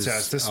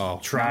contest.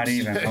 Not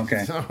even.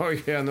 Okay. Oh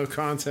yeah, no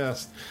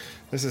contest.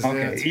 This is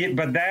it.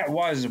 But that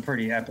was a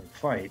pretty epic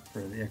fight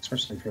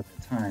especially for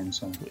the time.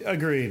 So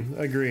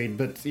agreed.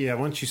 But yeah,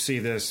 once you see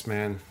this,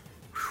 man.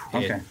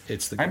 Okay,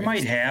 it's the. I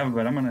might have,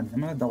 but I'm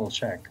gonna double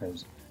check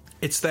because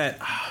it's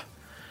that.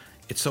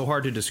 It's so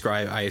hard to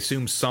describe. I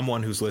assume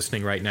someone who's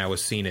listening right now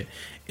has seen it.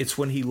 It's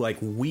when he like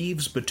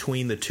weaves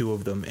between the 2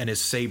 of them and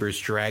his sabers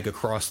drag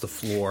across the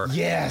floor.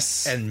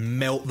 Yes. And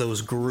melt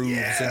those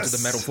grooves into the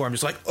metal floor. I'm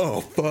just like,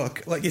 oh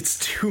fuck. Like it's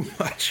too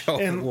much.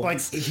 And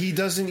like he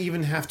doesn't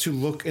even have to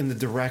look in the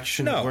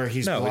direction of where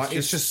he's blocking.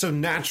 It's just so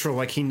natural.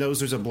 Like he knows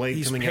there's a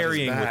blade coming out of his back.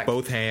 He's parrying with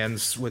both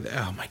hands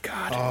oh my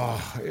god.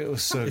 Oh, it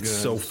was so good. It's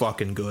so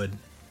fucking good.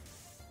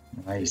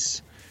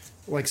 Nice.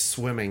 Like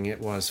swimming it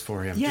was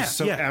for him. Yeah, just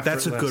so effortless.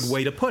 That's a good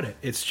way to put it.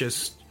 It's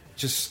just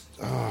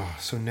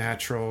so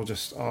natural.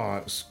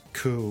 It's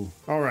cool.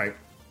 All right.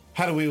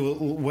 How do we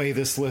weigh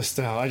this list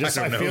out?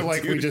 I feel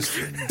like we just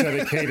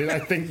dedicated. I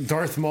think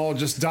Darth Maul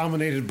just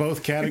dominated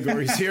both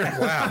categories here.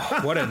 Wow,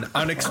 what an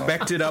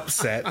unexpected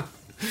upset.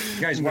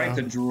 You guys wipe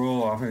the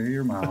drool off of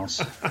your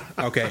mouths.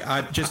 Okay,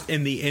 just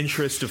in the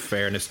interest of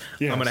fairness,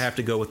 I'm going to have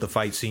to go with the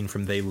fight scene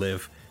from They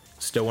Live.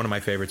 Still one of my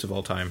favorites of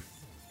all time.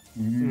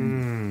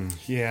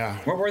 Yeah.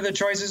 What were the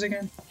choices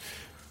again?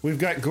 We've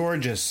got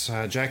Gorgeous,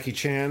 Jackie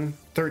Chan,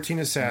 13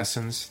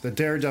 Assassins, the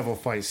Daredevil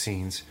fight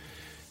scenes,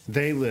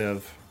 They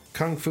Live,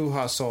 Kung Fu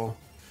Hustle,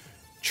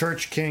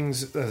 Church scene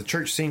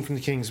from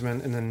the Kingsman,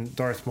 and then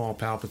Darth Maul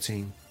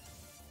Palpatine.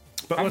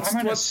 But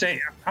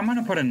I'm going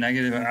to put a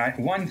negative.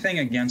 One thing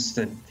against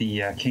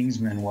the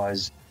Kingsman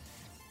was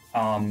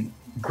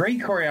great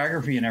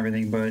choreography and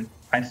everything, but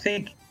I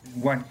think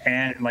what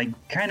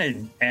kind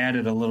of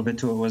added a little bit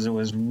to it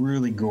was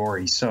really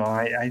gory. So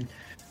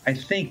I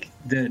think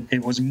that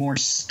it was more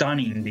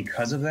stunning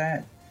because of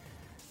that.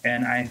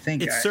 And I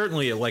think it's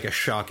certainly like a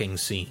shocking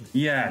scene.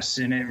 Yes,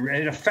 and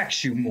it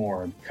affects you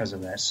more because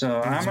of that.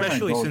 So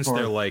especially since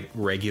they're like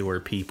regular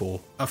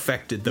people,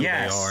 affected though they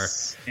are.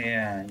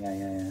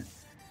 Yeah.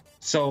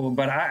 So,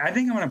 but I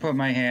think I'm going to put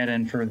my hat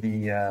in for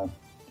the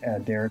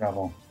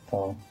Daredevil,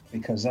 though,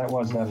 because that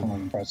was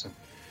definitely impressive.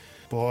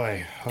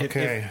 Boy,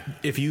 okay.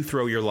 If you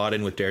throw your lot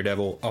in with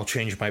Daredevil, I'll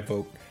change my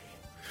vote.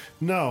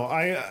 No,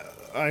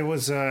 I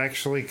was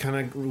actually kind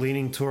of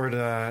leaning toward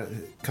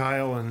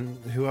Kyle, and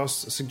who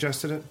else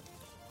suggested it?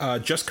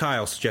 Just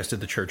Kyle suggested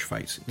the church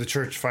fight scene. The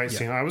church fight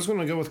scene. I was going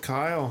to go with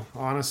Kyle,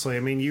 honestly. I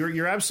mean,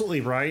 you're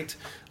absolutely right.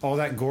 All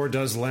that gore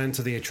does lend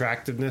to the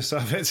attractiveness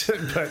of it.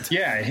 But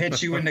yeah, it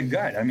hits you in the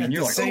gut. I mean,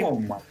 you're like, oh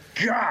my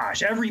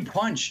gosh. Every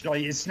punch,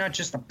 like it's not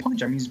just a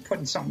punch. I mean, he's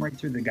putting something right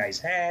through the guy's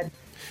head.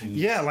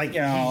 Yeah, like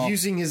he's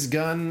using his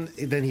gun,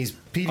 then he's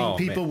beating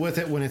people with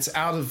it when it's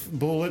out of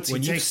bullets.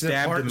 When he takes it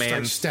apart and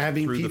starts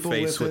stabbing through people the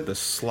face with it. The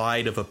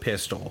slide of a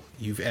pistol,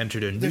 you've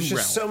entered a new There's realm.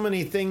 just so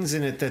many things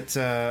in it that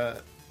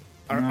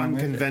are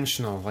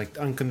unconventional, like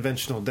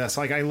unconventional deaths.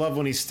 Like I love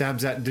when he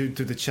stabs that dude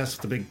through the chest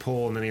with the big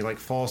pole, and then he like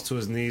falls to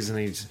his knees, and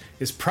he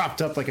is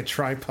propped up like a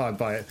tripod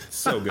by it.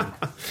 So good.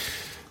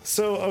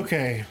 So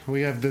okay,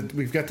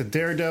 we've got the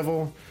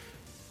Daredevil,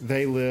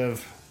 They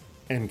Live,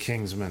 and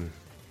Kingsman.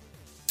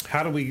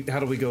 How do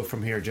we go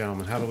from here,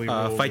 gentlemen? How do we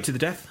roll? Fight to the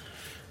death.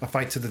 A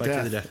fight to the Fight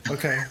death. to the death.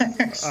 Okay.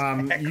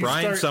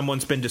 Brian,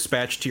 someone's been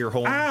dispatched to your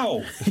home.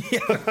 Ow!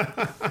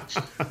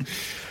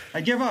 I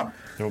give up.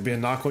 There will be a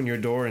knock on your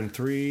door in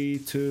 3,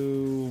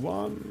 2,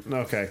 1.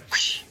 Okay.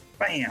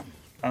 Bam.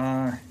 Yeah,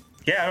 I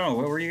don't know.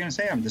 What were you going to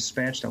say? I'm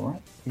dispatched a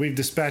what? We've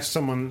dispatched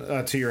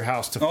someone to your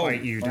house to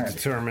fight you to right.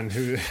 determine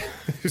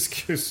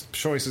whose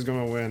choice is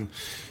going to win.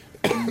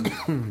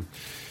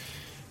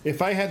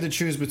 If I had to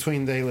choose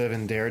between They Live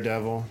and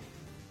Daredevil,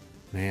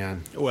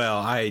 man.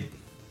 Well,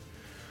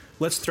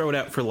 let's throw it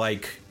out for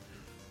like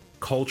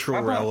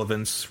cultural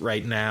relevance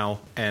right now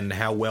and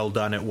how well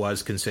done it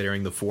was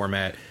considering the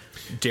format.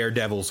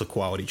 Daredevil's a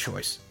quality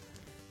choice.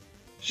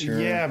 Sure.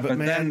 Yeah, but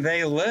man, then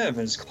They Live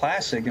is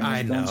classic and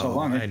was done so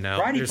long. I know.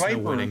 Roddy There's Piper,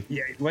 no winning.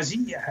 yeah, was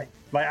he? I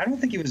don't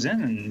think he was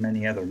in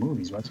many other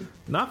movies, was he?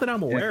 Not that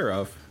I'm aware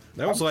of.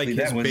 That was like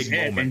his big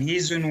moment. And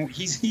he's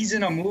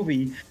in a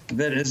movie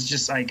that is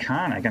just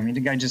iconic. I mean,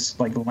 the guy just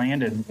like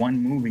landed one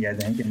movie, I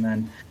think, and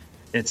then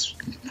it's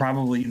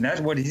probably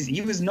that's what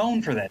he was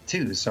known for that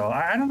too. So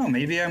I don't know.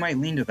 Maybe I might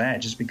lean to that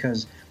just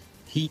because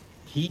he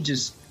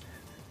just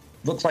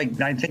looks like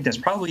I think that's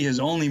probably his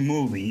only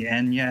movie,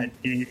 and yet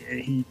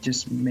he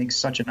just makes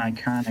such an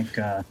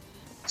iconic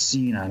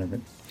scene out of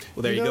it.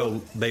 Well, there you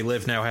go. They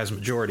Live now has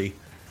majority.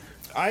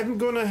 I'm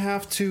going to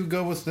have to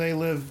go with They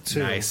Live too.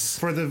 Nice.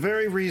 For the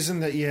very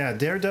reason that, yeah,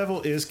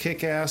 Daredevil is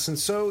kick-ass, and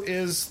so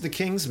is the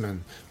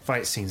Kingsman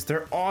fight scenes.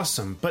 They're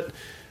awesome. But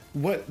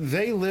what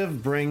They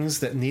Live brings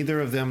that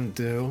neither of them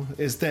do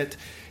is that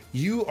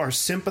you are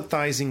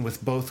sympathizing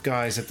with both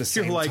guys at the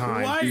same You're like,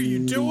 time. why are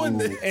you doing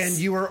this? And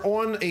you are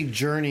on a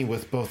journey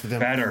with both of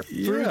them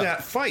through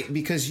that fight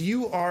because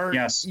you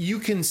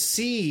can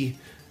see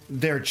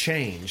their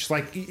change.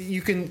 Like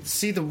you can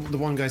see the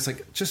one guy's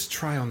like, just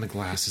try on the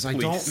glasses. I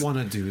don't want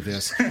to do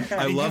this.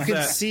 I love you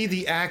can that. see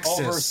the axis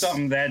Over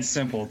something that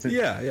simple too.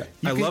 Yeah.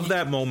 I love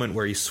that moment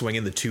where he's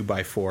swinging the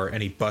 2x4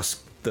 and he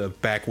busts the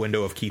back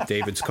window of Keith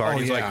David's car.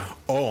 He's like,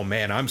 "Oh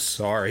man, I'm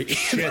sorry."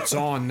 Shit's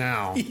on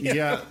now.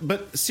 Yeah,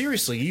 but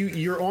seriously,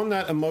 you're on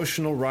that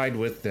emotional ride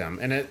with them,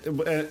 and at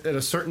a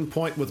certain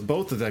point with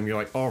both of them, you're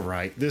like, "All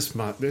right,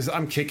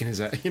 I'm kicking his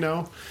ass." You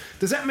know,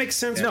 does that make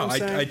sense? No,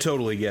 I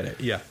totally get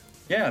it. Yeah.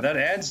 Yeah, that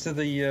adds to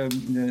the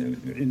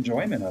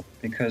enjoyment of it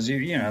because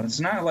you know it's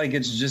not like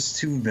it's just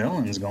two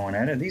villains going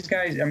at it. These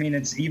guys, I mean,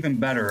 it's even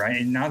better.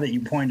 Now that you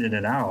pointed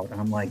it out,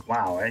 I'm like,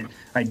 wow,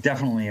 I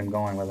definitely am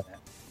going with that.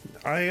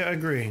 I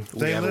agree.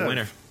 We have a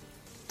winner.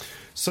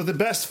 So the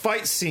best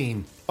fight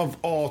scene of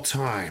all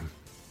time.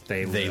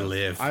 They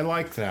live. I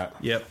like that.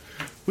 Yep.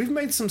 We've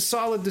made some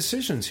solid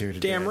decisions here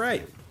today. Damn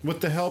right.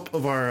 With the help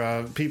of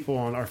our people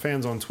our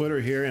fans on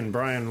Twitter here and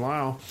Brian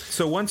Lyle.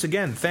 So once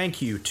again,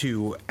 thank you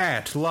to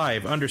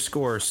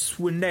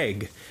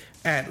 @live_swineg,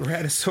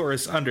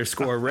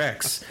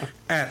 @Ratasaurus_Rex,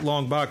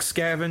 @Longbox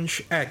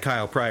Scavenge,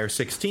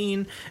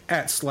 @KylePryor16,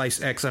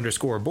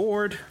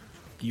 @SliceX_board.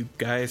 You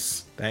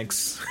guys,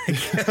 thanks. I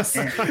guess.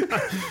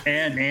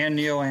 and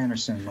Neil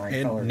Anderson,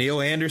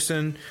 Neil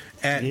Anderson,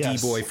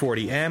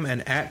 @DBoy40M,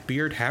 and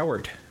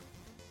 @BeardHoward.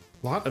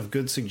 A lot of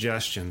good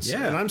suggestions.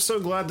 Yeah. And I'm so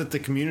glad that the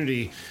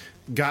community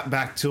got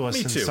back to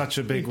us in such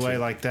a big way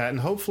like that. And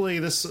hopefully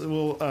this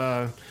will,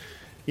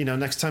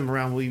 next time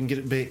around we'll even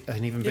get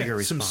an even bigger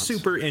response. Some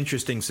super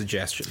interesting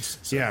suggestions.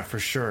 So. Yeah, for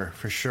sure.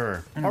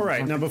 All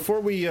right. Now, before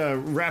we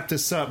wrap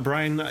this up,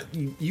 Brian,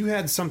 you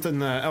had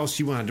something else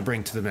you wanted to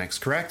bring to the mix,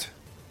 correct?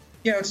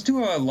 Yeah, let's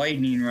do a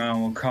lightning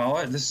round, we'll call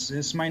it.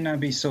 This might not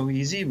be so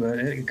easy, but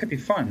it could be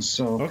fun.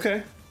 So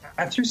okay.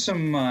 I threw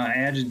some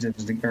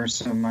adjectives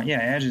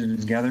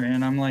together,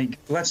 and I'm like,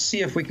 let's see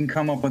if we can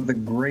come up with the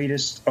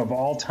greatest of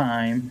all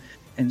time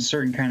in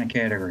certain kind of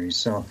categories.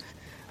 So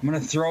I'm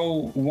going to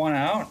throw one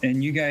out,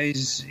 and you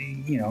guys,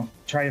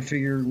 try to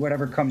figure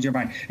whatever comes to your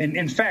mind. And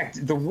in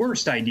fact, the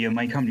worst idea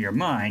might come to your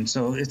mind,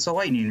 so it's a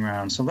lightning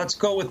round. So let's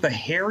go with the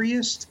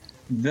hairiest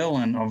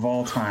villain of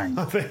all time.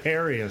 The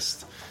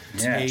hairiest.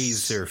 Yes.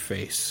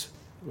 Taserface.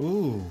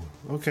 Ooh,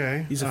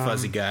 okay. He's a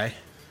fuzzy guy.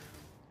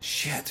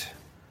 Shit.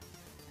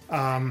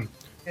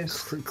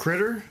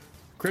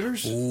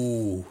 Critters?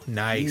 Ooh,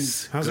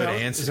 nice. How's Good that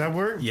answer. Does that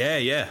work?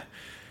 Yeah.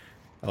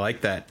 I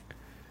like that.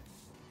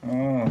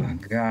 Oh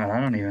God, I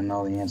don't even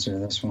know the answer to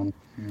this one.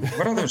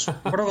 What are those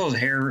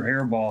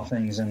hairball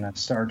things in that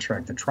Star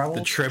Trek? The Tribbles?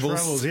 The Tribbles?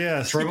 Tribbles,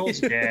 yes.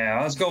 Tribbles?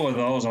 Yeah, let's go with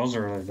those. Those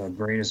are the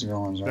greatest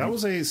villains. Right? That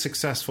was a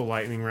successful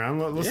lightning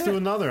round. Let's do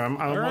another. I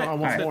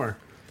want more.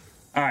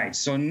 All right,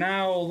 so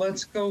now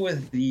let's go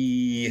with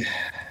the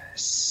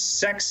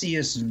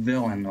sexiest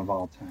villain of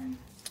all time.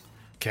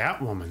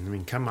 Catwoman. I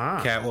mean, come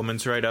on.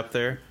 Catwoman's right up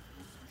there.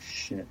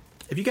 Shit.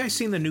 Have you guys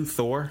seen the new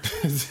Thor?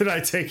 Did I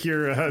take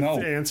your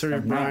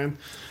answer, Brian?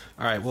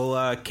 All right.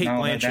 Well, Kate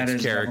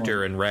Blanchett's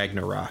character in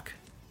Ragnarok.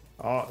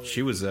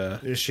 She was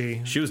is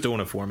she? She was doing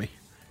it for me.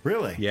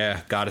 Really?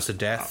 Yeah, Goddess of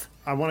Death.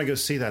 I want to go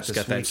see that. She's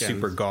got that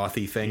super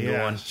gothy thing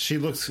going. She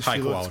looks high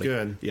quality.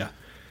 Looks good. Yeah.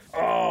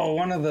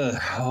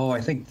 I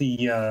think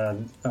the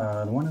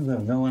one of the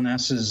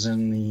villainesses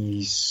in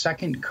the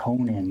second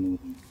Conan movie.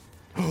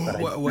 But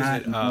What was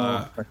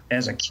it?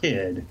 As a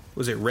kid.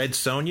 Was it Red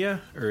Sonja,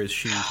 or is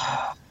she?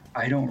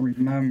 I don't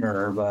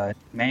remember, but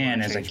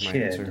man, as a Change my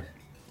kid. answer.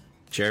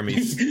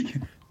 Jeremy's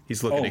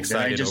he's looking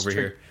excited over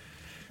here.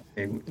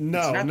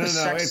 No.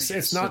 sex-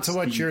 It's not to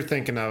what the- you're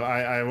thinking of.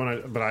 I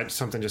want to, but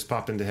something just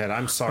popped into head.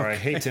 I'm sorry. I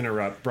hate to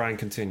interrupt. Brian,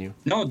 continue.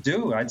 No,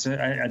 do I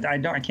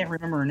can't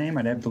remember her name.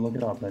 I'd have to look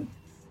it up, but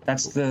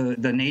that's the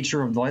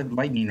nature of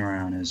lightning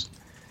round is.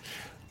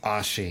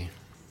 Ashi.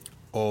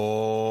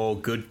 Oh,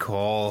 good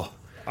call.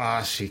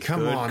 Ashi, come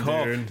Good on,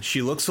 call. dude.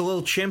 She looks a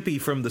little chimpy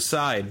from the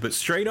side, but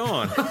straight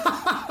on.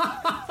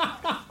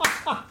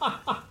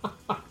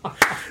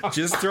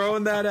 Just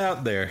throwing that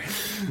out there.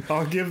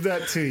 I'll give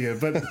that to you,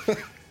 but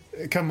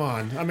come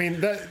on. I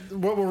mean, that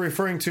what we're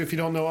referring to, if you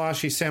don't know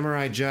Ashi,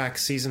 Samurai Jack,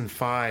 season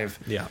 5.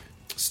 Yeah.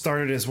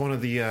 Started as one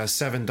of the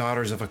 7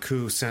 daughters of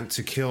Aku sent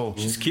to kill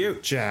She's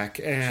cute. Jack,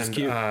 and She's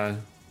cute.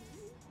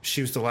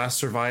 she was the last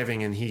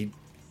surviving, and he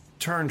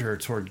turned her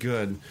toward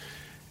good.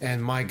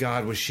 And my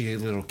God, was she a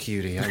little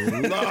cutie! I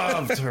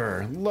loved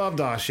her, loved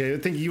Ashi. I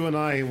think you and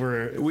I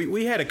were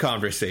We had a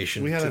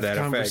conversation. we had to a that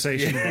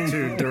conversation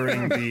too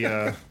during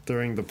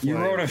the play. You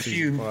wrote a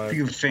season 5.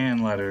 few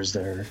fan letters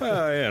there. Effect.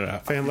 You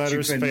know, fan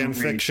letters, couldn't fan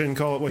read. fiction,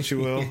 call it what you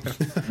will.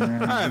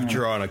 I've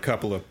drawn a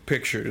couple of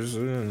pictures.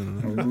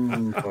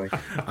 Ooh, boy.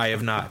 I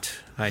have not.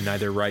 I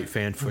neither write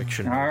fan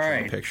fiction All nor draw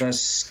right, the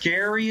pictures.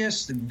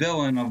 scariest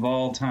villain of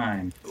all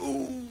time.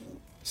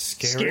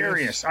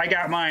 Scariest. I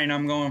got mine.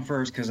 I'm going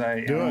first because I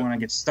don't it. want to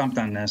get stumped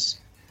on this.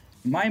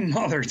 My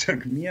mother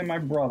took me and my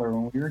brother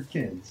when we were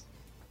kids.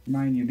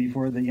 Mind you,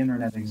 before the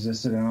internet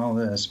existed and all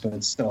this, but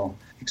it still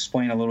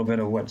explain a little bit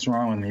of what's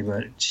wrong with me.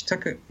 But she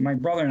took my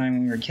brother and I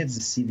when we were kids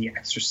to see The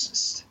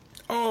Exorcist.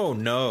 Oh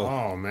no!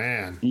 Oh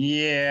man.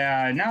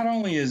 Yeah, not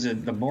only is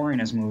it the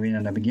boringest movie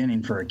in the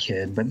beginning for a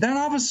kid, but then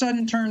all of a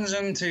sudden turns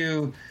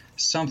into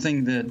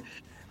something that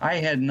I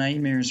had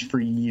nightmares for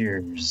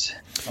years.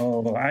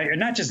 Oh,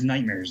 not just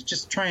nightmares,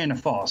 just trying to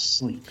fall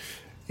asleep.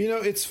 You know,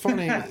 it's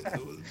funny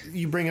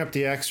you bring up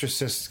The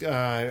Exorcist.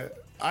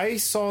 I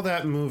saw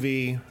that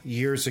movie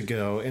years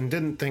ago and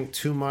didn't think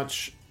too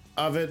much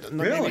of it.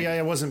 Really? Maybe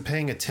I wasn't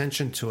paying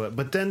attention to it.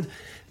 But then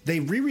they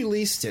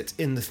re-released it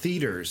in the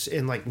theaters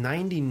in like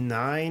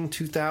 99,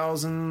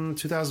 2000,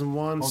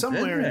 2001,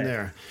 somewhere did in they?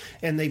 there.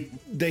 And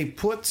they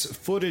put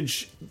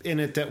footage in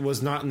it that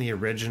was not in the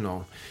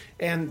original.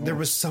 And there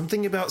was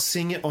something about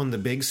seeing it on the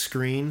big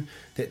screen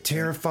that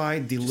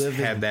terrified the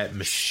living had that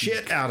mystique.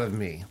 shit out of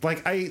me.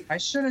 Like I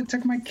should have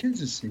took my kids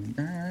to see it.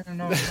 I don't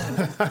know.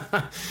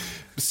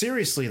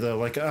 seriously though,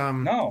 like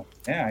No,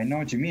 yeah, I know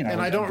what you mean.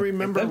 and I don't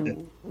remember lived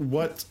it.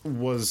 what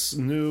was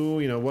new,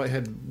 you know, what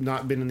had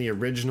not been in the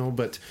original,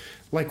 but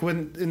like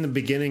when in the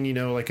beginning, you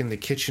know, like in the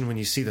kitchen when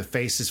you see the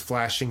faces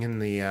flashing in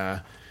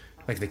the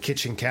like the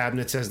kitchen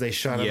cabinets as they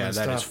shut them Yeah, and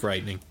that is stuff.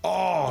 frightening.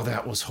 Oh,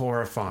 that was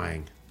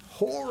horrifying.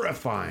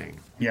 Horrifying.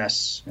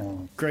 Yes,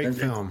 Great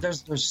film.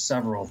 There's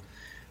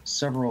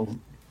several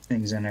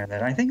things in there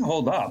that I think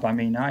hold up. I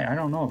mean, I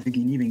don't know if you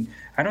can even.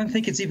 I don't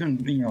think it's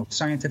even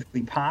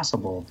scientifically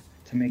possible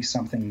to make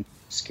something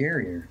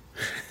scarier.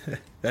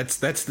 That's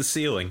the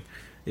ceiling.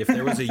 If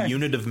there was a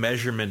unit of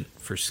measurement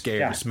for scares,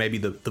 Yeah. maybe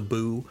the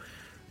boo,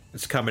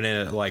 it's coming in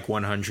at like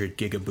 100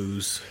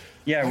 gigaboos.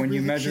 Yeah, when I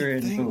you really measure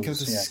can't it in think of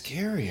boobs, the yeah.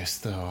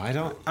 scariest though. I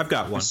don't. I've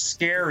got one.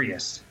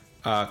 Scariest.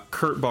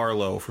 Kurt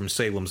Barlow from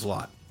Salem's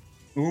Lot.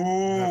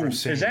 Ooh, Never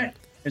seen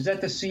is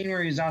that the scene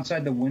where he's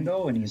outside the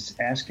window and he's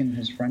asking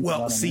his friend? Well,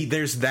 about see, him?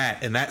 there's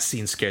that, and that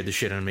scene scared the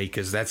shit out of me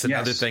because that's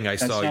another Yes, thing I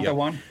that's saw. not the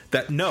one?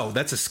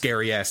 That's a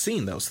scary ass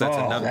scene though. So that's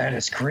Oh, another. that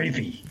is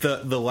creepy. The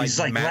like, He's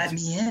like, mas- let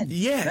me in.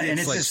 Yeah, And it's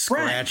it's like his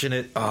friend. scratching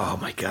it. Oh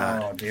my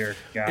god. Oh dear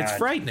God, It's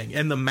frightening.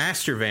 And the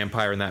master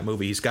vampire in that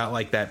movie, he's got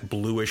like that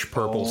bluish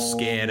purple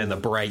skin and the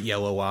bright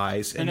yellow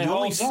eyes. And it you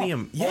only holds see up.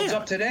 him. Holds Yeah.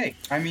 up today.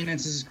 I mean,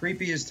 it's as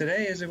creepy as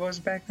today as it was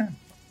back then.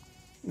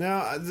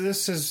 Now,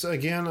 this is,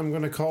 again, I'm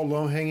going to call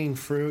low-hanging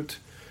fruit,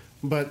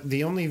 but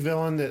the only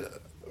villain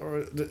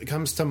that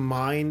comes to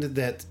mind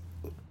that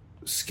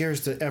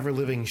scares the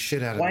ever-living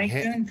shit out of me.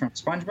 Plankton from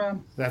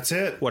SpongeBob. That's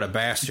it. What a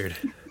bastard.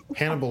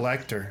 Hannibal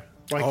Lecter.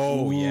 Like,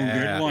 Oh,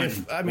 yeah. Good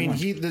one. I mean,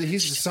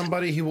 he's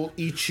somebody who will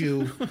eat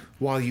you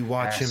while you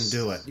watch Yes. him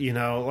do it. You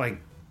know, like,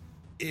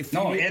 if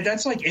No, you,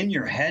 that's like in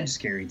your head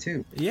scary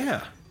too.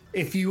 Yeah.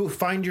 if you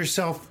find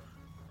yourself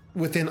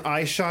within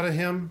eye shot of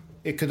him,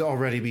 it could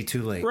already be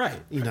too late. Right.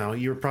 You know,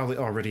 you're probably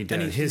already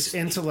dead. And His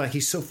intellect,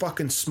 he's so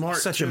fucking smart.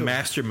 Such a too.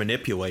 master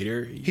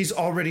manipulator. He's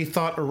already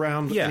thought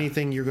around Yeah.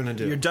 anything you're going to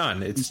do. You're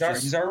done. It's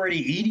He's already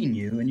eating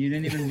you, and you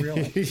didn't even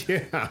realize.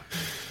 Yeah.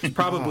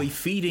 probably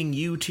feeding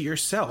you to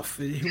yourself.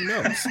 Who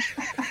knows?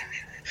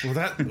 Well,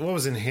 what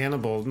was in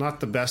Hannibal?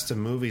 Not the best of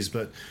movies,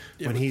 but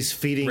when he's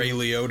feeding Ray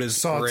Liotta's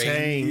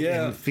sautéing brain.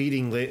 Yeah. and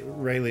feeding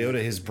Ray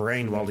Liotta his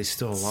brain while he's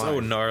still alive. So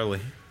gnarly.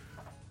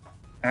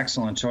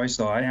 Excellent choice,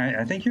 though.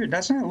 I think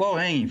that's not low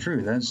hanging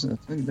fruit. That's a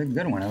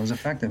good one. That was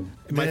effective.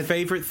 My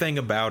favorite thing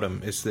about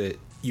him is that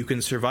you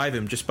can survive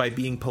him just by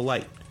being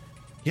polite.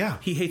 Yeah.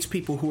 He hates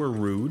people who are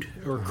rude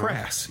or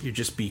crass. You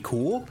just be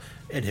cool,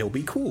 and he'll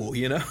be cool,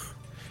 you know?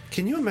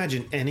 Can you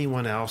imagine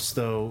anyone else,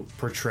 though,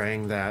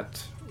 portraying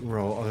that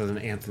role other than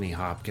Anthony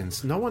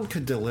Hopkins? No one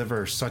could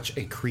deliver such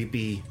a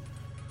creepy...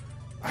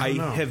 I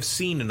have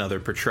seen another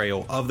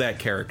portrayal of that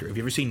character. Have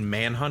you ever seen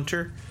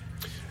Manhunter?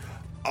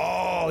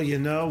 Oh, you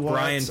know what?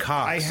 Brian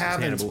Cox. I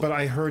haven't, but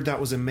I heard that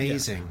was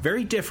amazing. Yeah.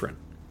 Very different,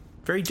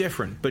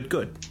 but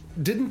good.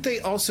 Didn't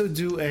they also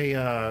do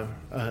a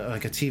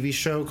like a TV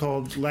show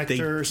called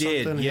Lecter or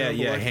something?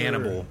 Yeah,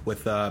 Hannibal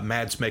with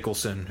Mads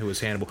Mikkelsen, who was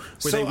Hannibal.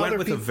 Where they went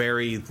with a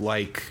very,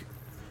 like,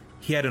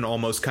 he had an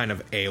almost kind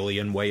of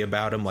alien way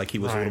about him, like he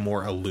was a little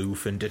more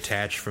aloof and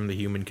detached from the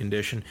human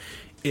condition.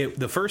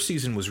 The first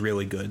season was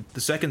really good.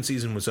 The second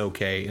season was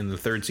okay, and the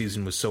third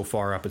season was so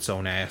far up its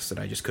own ass that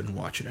I just couldn't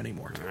watch it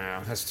anymore.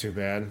 Wow, that's too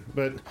bad.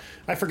 But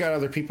I forgot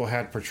other people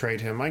had portrayed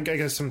him. I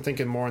guess I'm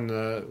thinking more in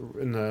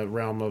the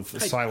realm of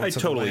Silence of the Lambs. I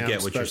totally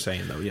get what you're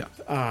saying, though. Yeah.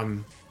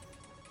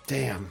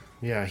 Damn.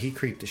 Yeah, he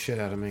creeped the shit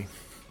out of me.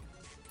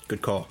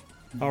 Good call.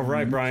 All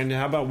right, Brian.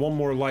 How about one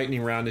more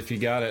lightning round if you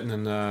got it, and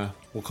then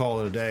we'll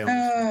call it a day.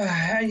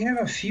 I have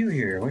a few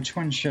here. Which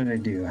one should I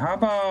do? How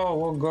about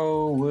we'll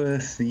go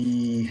with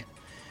the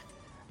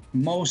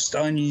most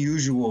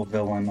unusual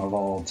villain of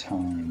all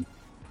time.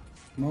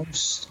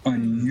 Most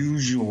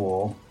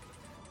unusual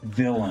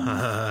villain.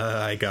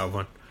 I got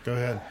one. Go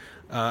ahead.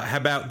 How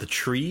about the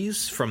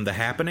trees from The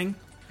Happening?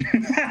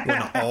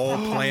 When all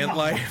plant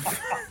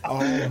life.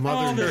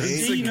 Mother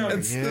Nature.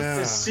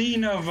 The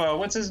scene of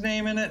what's his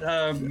name in it?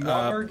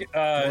 Marky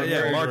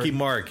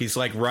Mark. He's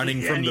like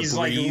running from the breeze.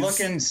 And he's like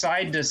looking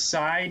side to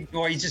side.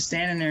 Well, he's just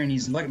standing there and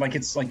he's like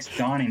it's like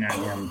dawning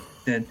on him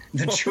that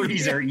the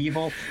trees are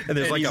evil. And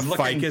there's like a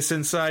ficus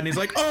inside, and he's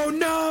like, "Oh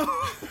no!"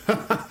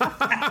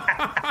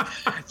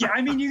 Yeah,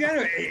 I mean,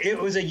 it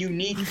was a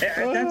unique.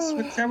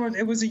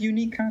 It was a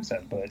unique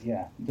concept, but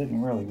yeah, it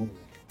didn't really work.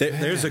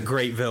 There's a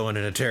great villain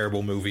in a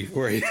terrible movie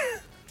for you.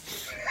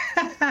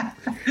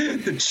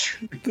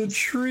 The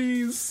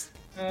trees.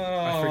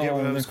 I forget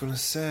what I was going to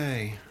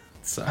say.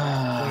 So,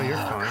 you're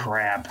fine.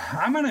 Crap.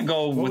 I'm going to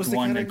go what with was the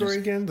one. Category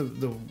again?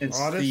 It's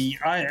oddest? the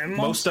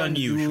most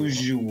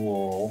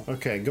unusual.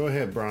 Okay, go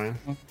ahead, Brian.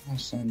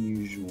 Most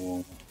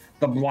unusual.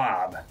 The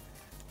Blob.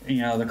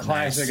 You know, the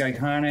classic,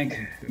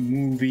 iconic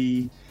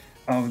movie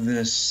of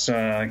this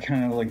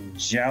kind of like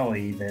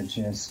jelly that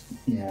just,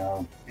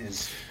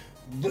 is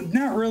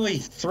not really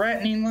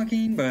threatening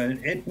looking, but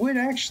it would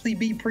actually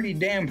be pretty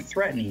damn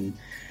threatening.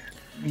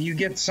 You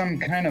get some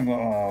kind of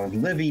a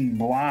living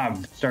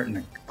blob starting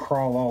to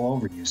crawl all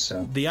over you.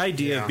 So the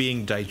idea of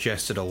being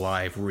digested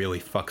alive really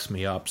fucks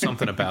me up.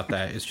 Something about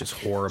that is just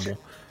horrible.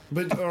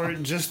 Or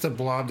just a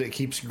blob that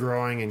keeps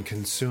growing and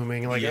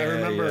consuming. Like I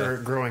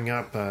remember growing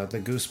up, the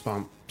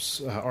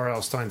Goosebumps,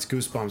 R.L. Stein's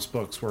Goosebumps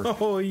books were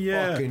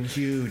fucking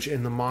huge,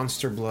 and the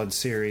Monster Blood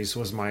series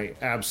was my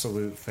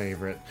absolute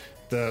favorite.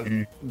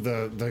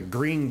 The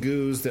green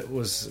goose that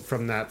was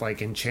from that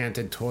like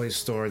enchanted toy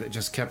store that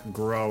just kept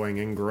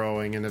growing and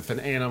growing, and if an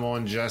animal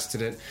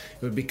ingested it,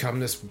 it would become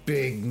this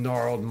big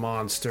gnarled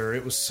monster.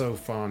 It was so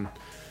fun,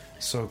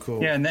 so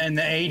cool. Yeah, and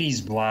the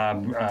 80s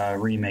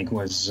Blob remake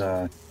was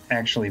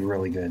actually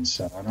really good.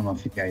 So I don't know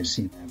if you guys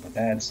seen that, but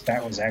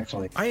that was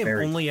actually I have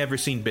only ever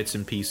seen bits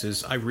and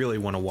pieces. I really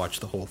want to watch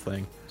the whole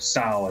thing.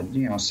 Solid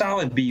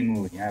B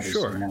movie.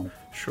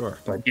 Sure.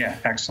 But yeah,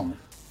 excellent.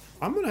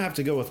 I'm gonna have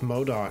to go with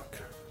MODOK.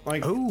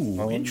 Like,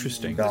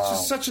 interesting. It's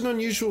just such an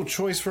unusual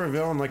choice for a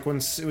villain. Like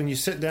when you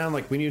sit down,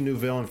 like we need a new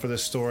villain for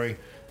this story,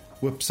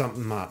 whip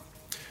something up.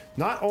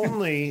 Not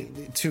only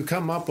to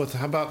come up with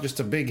how about just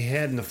a big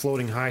head and a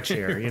floating high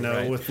chair,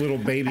 with little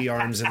baby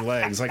arms and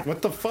legs. Like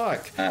what the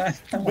fuck?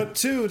 But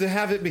two, to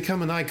have it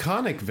become an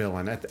iconic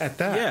villain at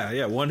that.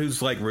 Yeah, one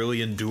who's like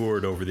really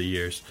endured over the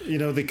years.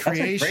 The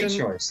creation That's a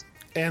great choice.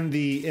 And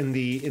in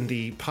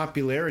the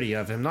popularity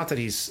of him. Not that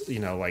he's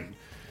like.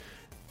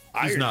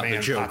 He's Iron not Man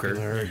the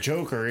Joker. Or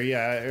Joker,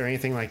 or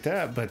anything like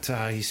that. But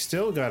he's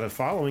still got a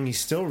following.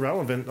 He's still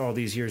relevant all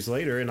these years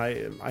later. And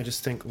I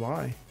just think,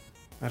 why?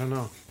 I don't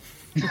know.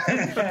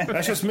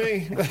 That's just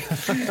me.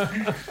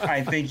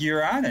 I think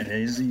you're on it.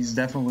 He's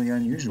definitely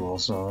unusual.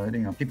 So,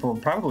 people,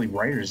 probably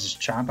writers,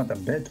 just chomp at the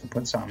bit to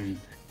put something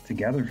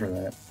together for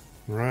that.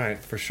 Right,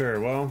 for sure.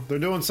 Well, they're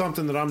doing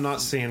something that I'm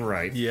not seeing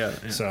right. Yeah.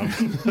 So,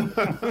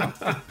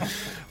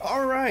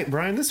 all right,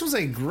 Brian, this was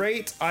a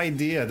great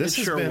idea. This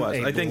sure was.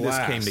 I think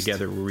blast. This came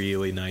together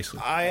really nicely.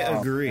 I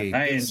agree.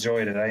 I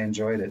enjoyed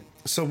it.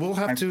 So we'll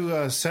have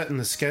to set in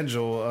the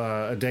schedule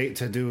a date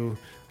to do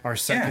our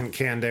second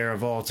Canned Air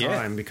of all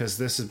time because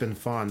this has been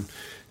fun.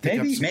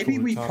 Maybe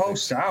we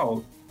post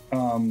out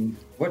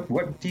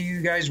what do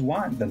you guys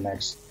want the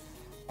next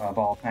of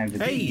all time to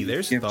be? Hey,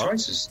 there's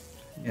choices.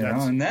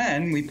 And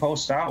then we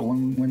post out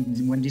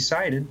when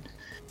decided,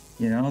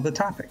 the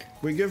topic.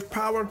 We give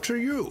power to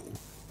you.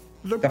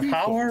 The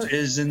power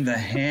is in the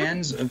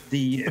hands of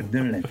the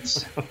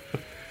villains.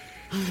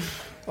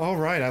 All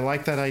right, I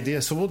like that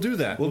idea. So we'll do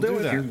that. We'll do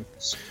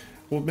that.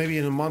 Well, maybe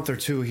in a month or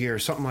two here,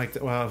 something like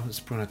that. Well, it's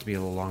going to have to be a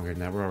little longer than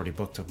that. We're already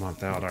booked a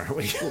month out, aren't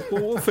we?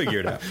 We'll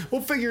figure it out.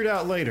 We'll figure it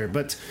out later.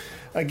 But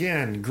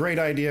again, great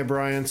idea,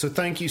 Brian. So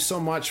thank you so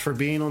much for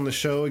being on the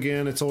show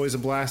again. It's always a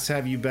blast to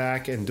have you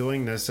back and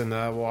doing this. And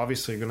we'll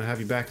obviously going to have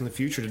you back in the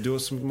future to do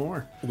us some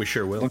more. We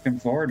sure will. Looking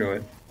forward to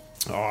it.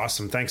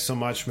 Awesome. Thanks so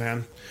much,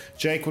 man.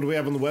 Jake, what do we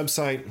have on the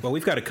website? Well,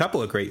 we've got a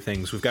couple of great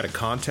things. We've got a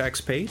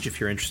contacts page if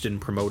you're interested in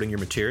promoting your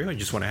material and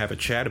just want to have a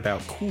chat about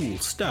cool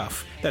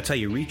stuff. That's how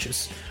you reach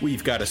us.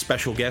 We've got a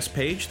special guest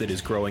page that is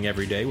growing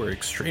every day. We're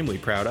extremely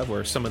proud of.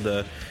 We're some of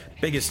the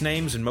biggest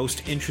names and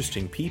most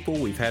interesting people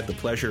we've had the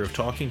pleasure of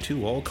talking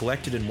to, all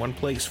collected in one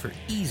place for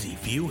easy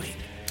viewing.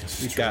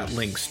 We've got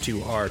links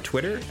to our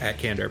Twitter at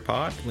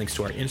CannedAirPod, links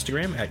to our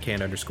Instagram at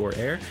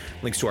Canned_Air,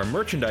 links to our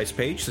merchandise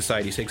page,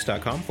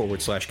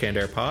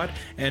 societysakes.com/CannedAirPod,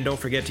 and don't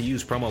forget to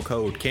use promo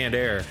code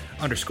CannedAir_,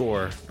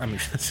 promo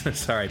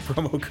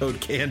code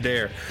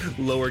CannedAir,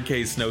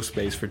 lowercase no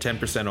space, for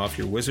 10% off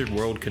your Wizard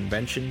World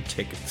Convention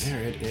tickets.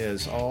 There it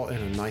is, all in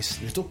a nice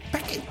little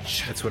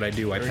package. That's what I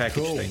do. I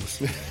package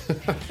things.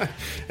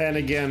 And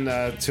again,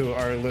 to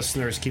our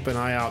listeners, keep an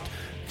eye out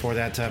for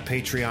that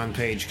Patreon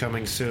page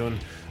coming soon.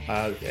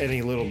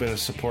 Any little bit of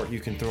support you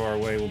can throw our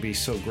way will be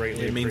so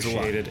greatly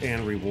appreciated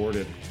and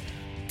rewarded.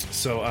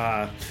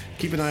 So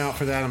keep an eye out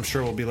for that. I'm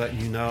sure we'll be letting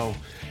you know.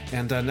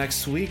 And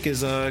next week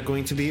is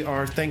going to be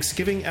our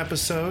Thanksgiving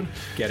episode.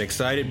 Get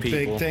excited,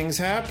 people. Big things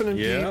happening,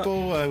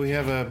 people. We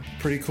have a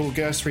pretty cool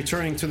guest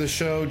returning to the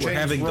show. We're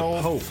having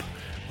Rolfe. the Pope.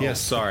 Yes,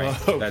 sorry.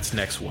 That's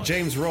next one.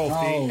 James Rolfe,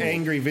 the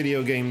angry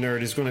video game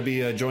nerd, is going to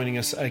be joining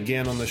us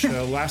again on the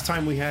show. Last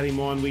time we had him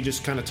on, we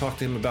just kind of talked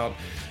to him about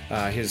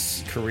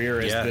his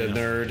career as the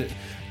nerd.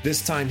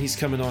 This time he's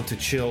coming on to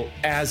chill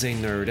as a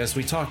nerd, as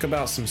we talk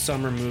about some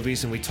summer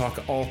movies and we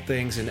talk all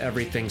things and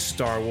everything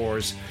Star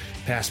Wars,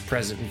 past,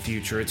 present, and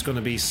future. It's going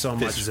to be so much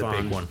fun. This is a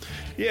big one.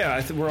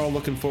 Yeah, we're all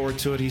looking forward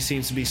to it. He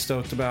seems to be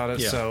stoked about it.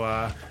 Yeah. So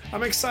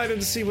I'm excited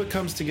to see what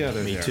comes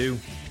together. Me too.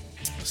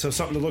 So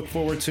something to look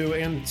forward to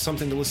and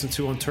something to listen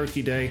to on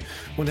Turkey Day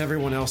when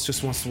everyone else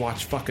just wants to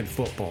watch fucking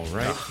football,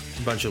 right? Ugh,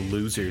 a bunch of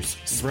losers.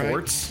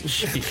 Sports?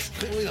 Right?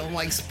 We don't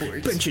like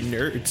sports. Bunch of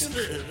nerds.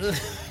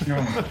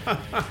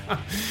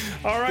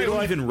 All right. They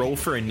don't even roll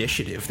for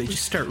initiative. They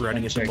just start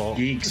running at the ball.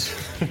 Geeks.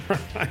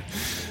 Right.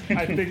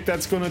 I think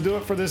that's going to do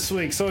it for this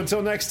week. So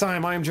until next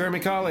time, I am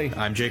Jeremy Colley.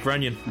 I'm Jake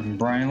Runyon. I'm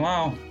Brian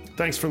Lau.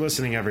 Thanks for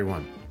listening,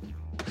 everyone.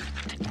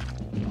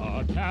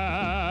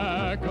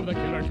 Attack of the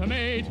Killer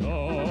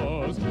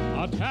Tomatoes!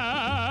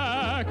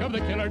 Attack of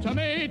the Killer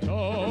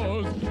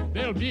Tomatoes!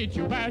 They'll beat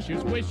you, bash you,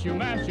 squish you,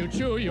 mash you,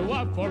 chew you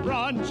up for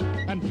brunch,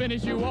 and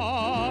finish you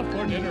off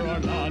for dinner or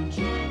lunch.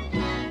 They're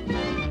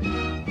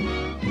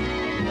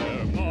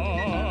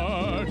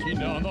marching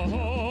down the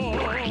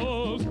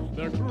halls,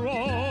 they're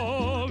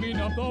crawling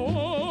up the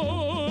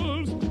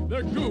walls,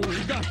 they're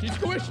gooey, gushy,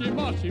 squishy,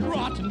 mushy,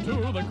 rotten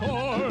to the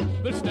core,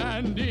 they're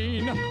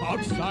standing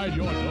outside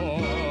your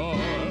door.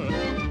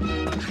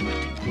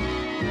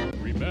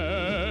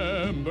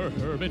 Remember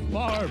Herbert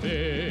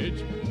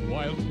Farbage,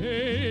 while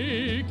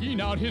taking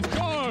out his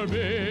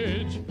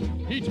garbage,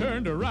 he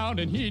turned around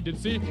and he did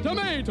see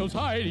tomatoes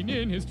hiding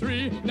in his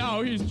tree.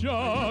 Now he's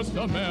just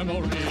a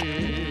memory.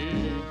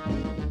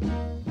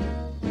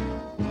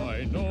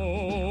 I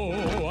know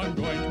I'm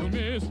going to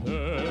miss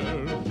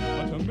her.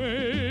 A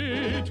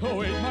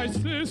tomato ate my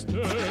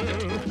sister.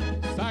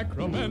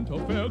 Sacramento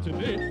fell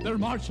today. They're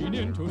marching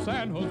into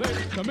San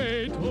Jose.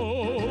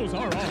 Tomatoes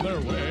are on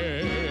their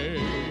way.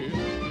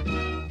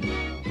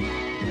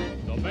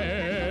 The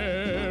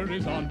mayor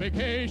is on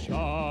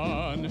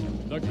vacation.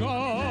 The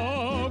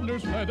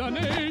governor's fled the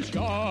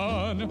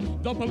nation.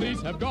 The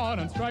police have gone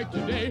on strike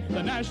today.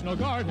 The National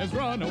Guard has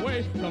run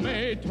away.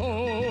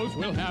 Tomatoes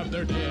will have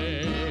their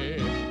day.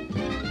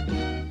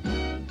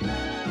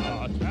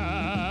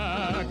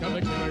 Attack of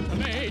the Killer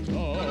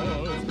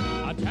Tomatoes.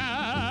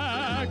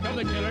 Attack of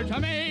the Killer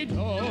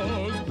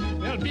Tomatoes.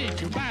 They'll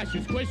beat you, bash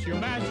you, squish you,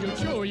 mash you,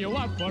 chew you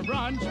up for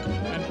brunch,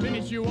 and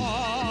finish you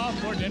off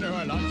for dinner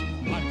or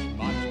lunch. Munch,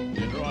 munch,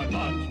 dinner or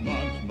lunch,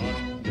 munch,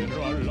 munch, dinner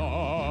or lunch.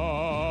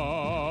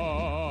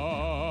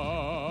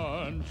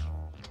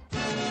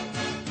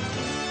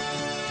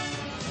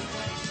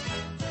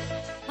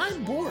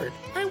 I'm bored.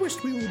 I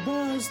wished we were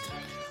buzzed.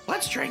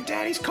 Let's drink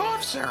Daddy's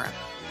cough syrup.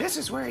 This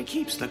is where he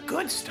keeps the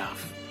good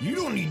stuff. You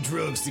don't need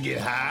drugs to get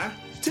high.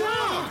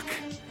 Doc!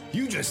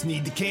 You just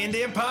need the Canned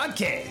Air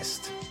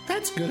podcast.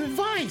 That's good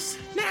advice.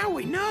 Now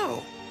we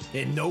know.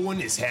 And no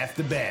one is half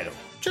the battle.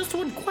 Just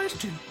one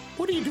question.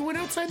 What are you doing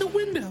outside the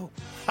window?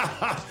 Ha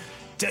ha!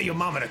 Tell your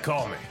mama to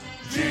call me.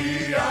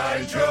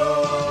 G.I.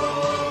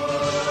 Joe!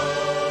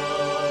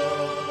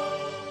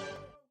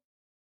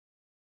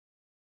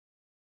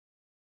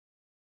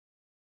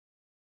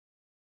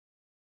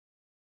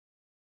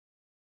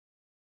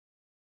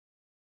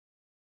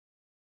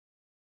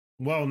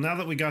 Well, now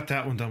that we got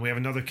that one done, we have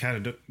another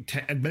category.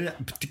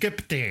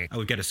 Oh,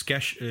 we got a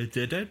sketch. I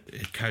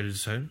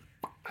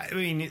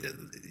mean,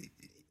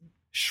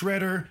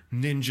 Shredder,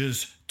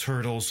 Ninjas,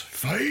 Turtles,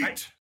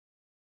 fight!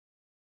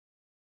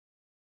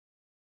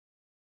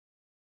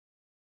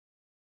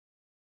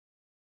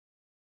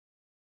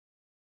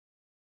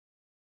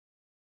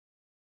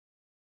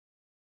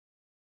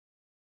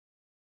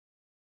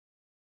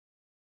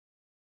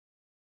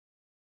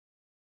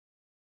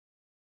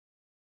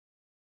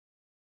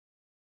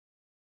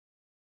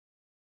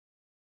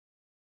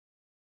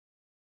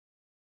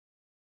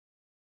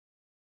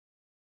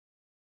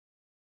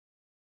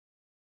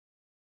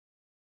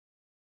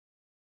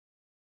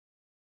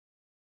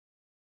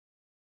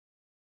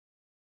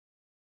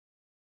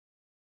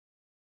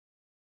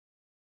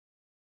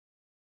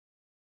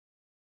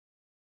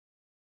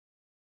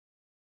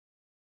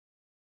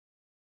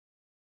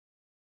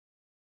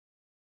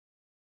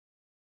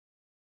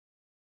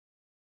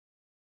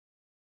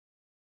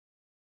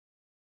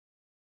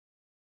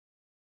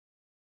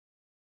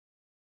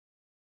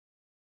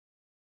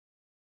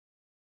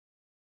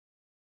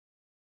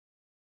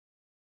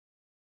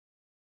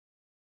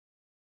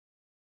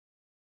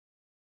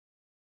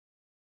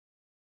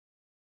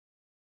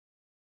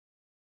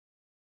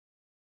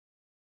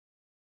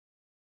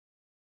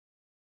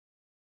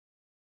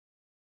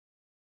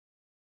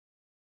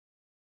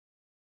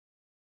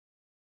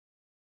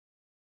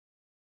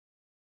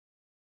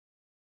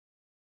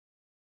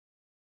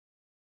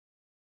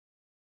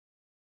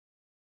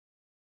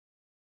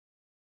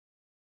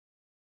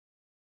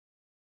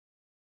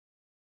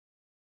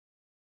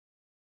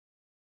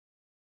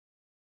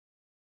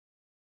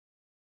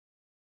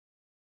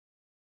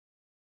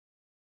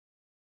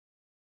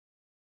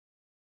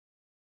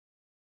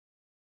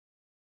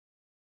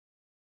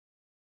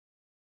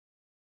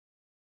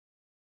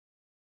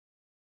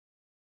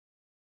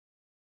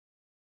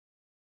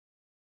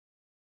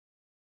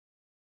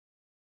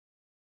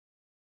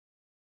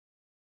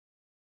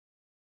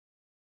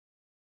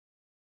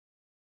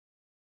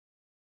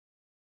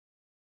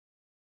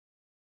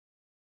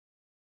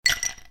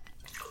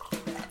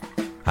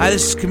 Hi,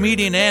 this is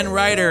comedian and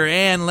writer,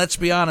 and let's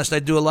be honest, I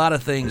do a lot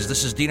of things.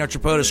 This is Dino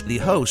Tripodis, the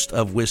host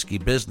of Whiskey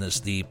Business,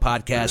 the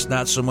podcast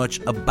not so much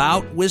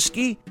about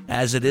whiskey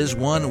as it is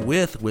one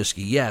with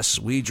whiskey. Yes,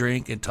 we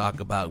drink and talk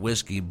about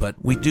whiskey, but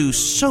we do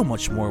so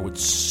much more with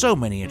so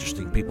many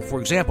interesting people. For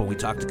example, we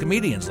talk to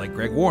comedians like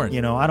Greg Warren.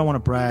 You know, I don't want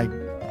to brag,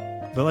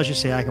 but let's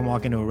just say I can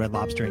walk into a Red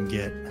Lobster and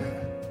get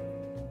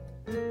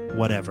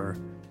whatever.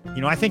 You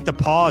know, I think the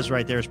pause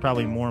right there is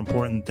probably more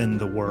important than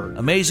the word.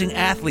 Amazing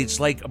athletes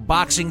like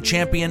boxing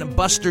champion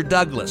Buster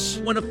Douglas.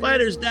 When a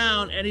fighter's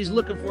down and he's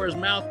looking for his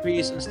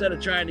mouthpiece instead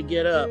of trying to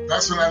get up.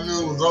 That's when I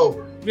knew it was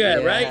over. Yeah,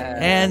 right?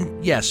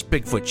 And yes,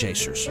 Bigfoot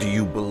chasers. Do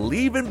you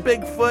believe in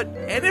Bigfoot?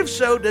 And if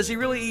so, does he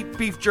really eat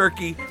beef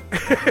jerky?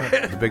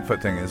 The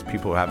Bigfoot thing is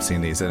people have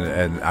seen these,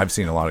 and I've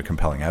seen a lot of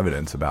compelling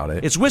evidence about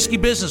it. It's Whiskey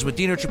Business with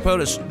Dino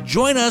Tripodis.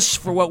 Join us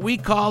for what we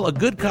call a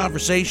good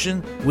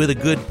conversation with a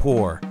good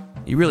pour.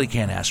 You really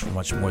can't ask for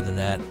much more than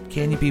that,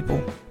 can you,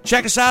 people?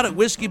 Check us out at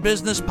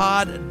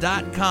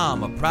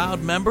whiskeybusinesspod.com, a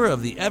proud member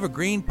of the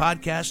Evergreen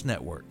Podcast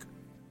Network.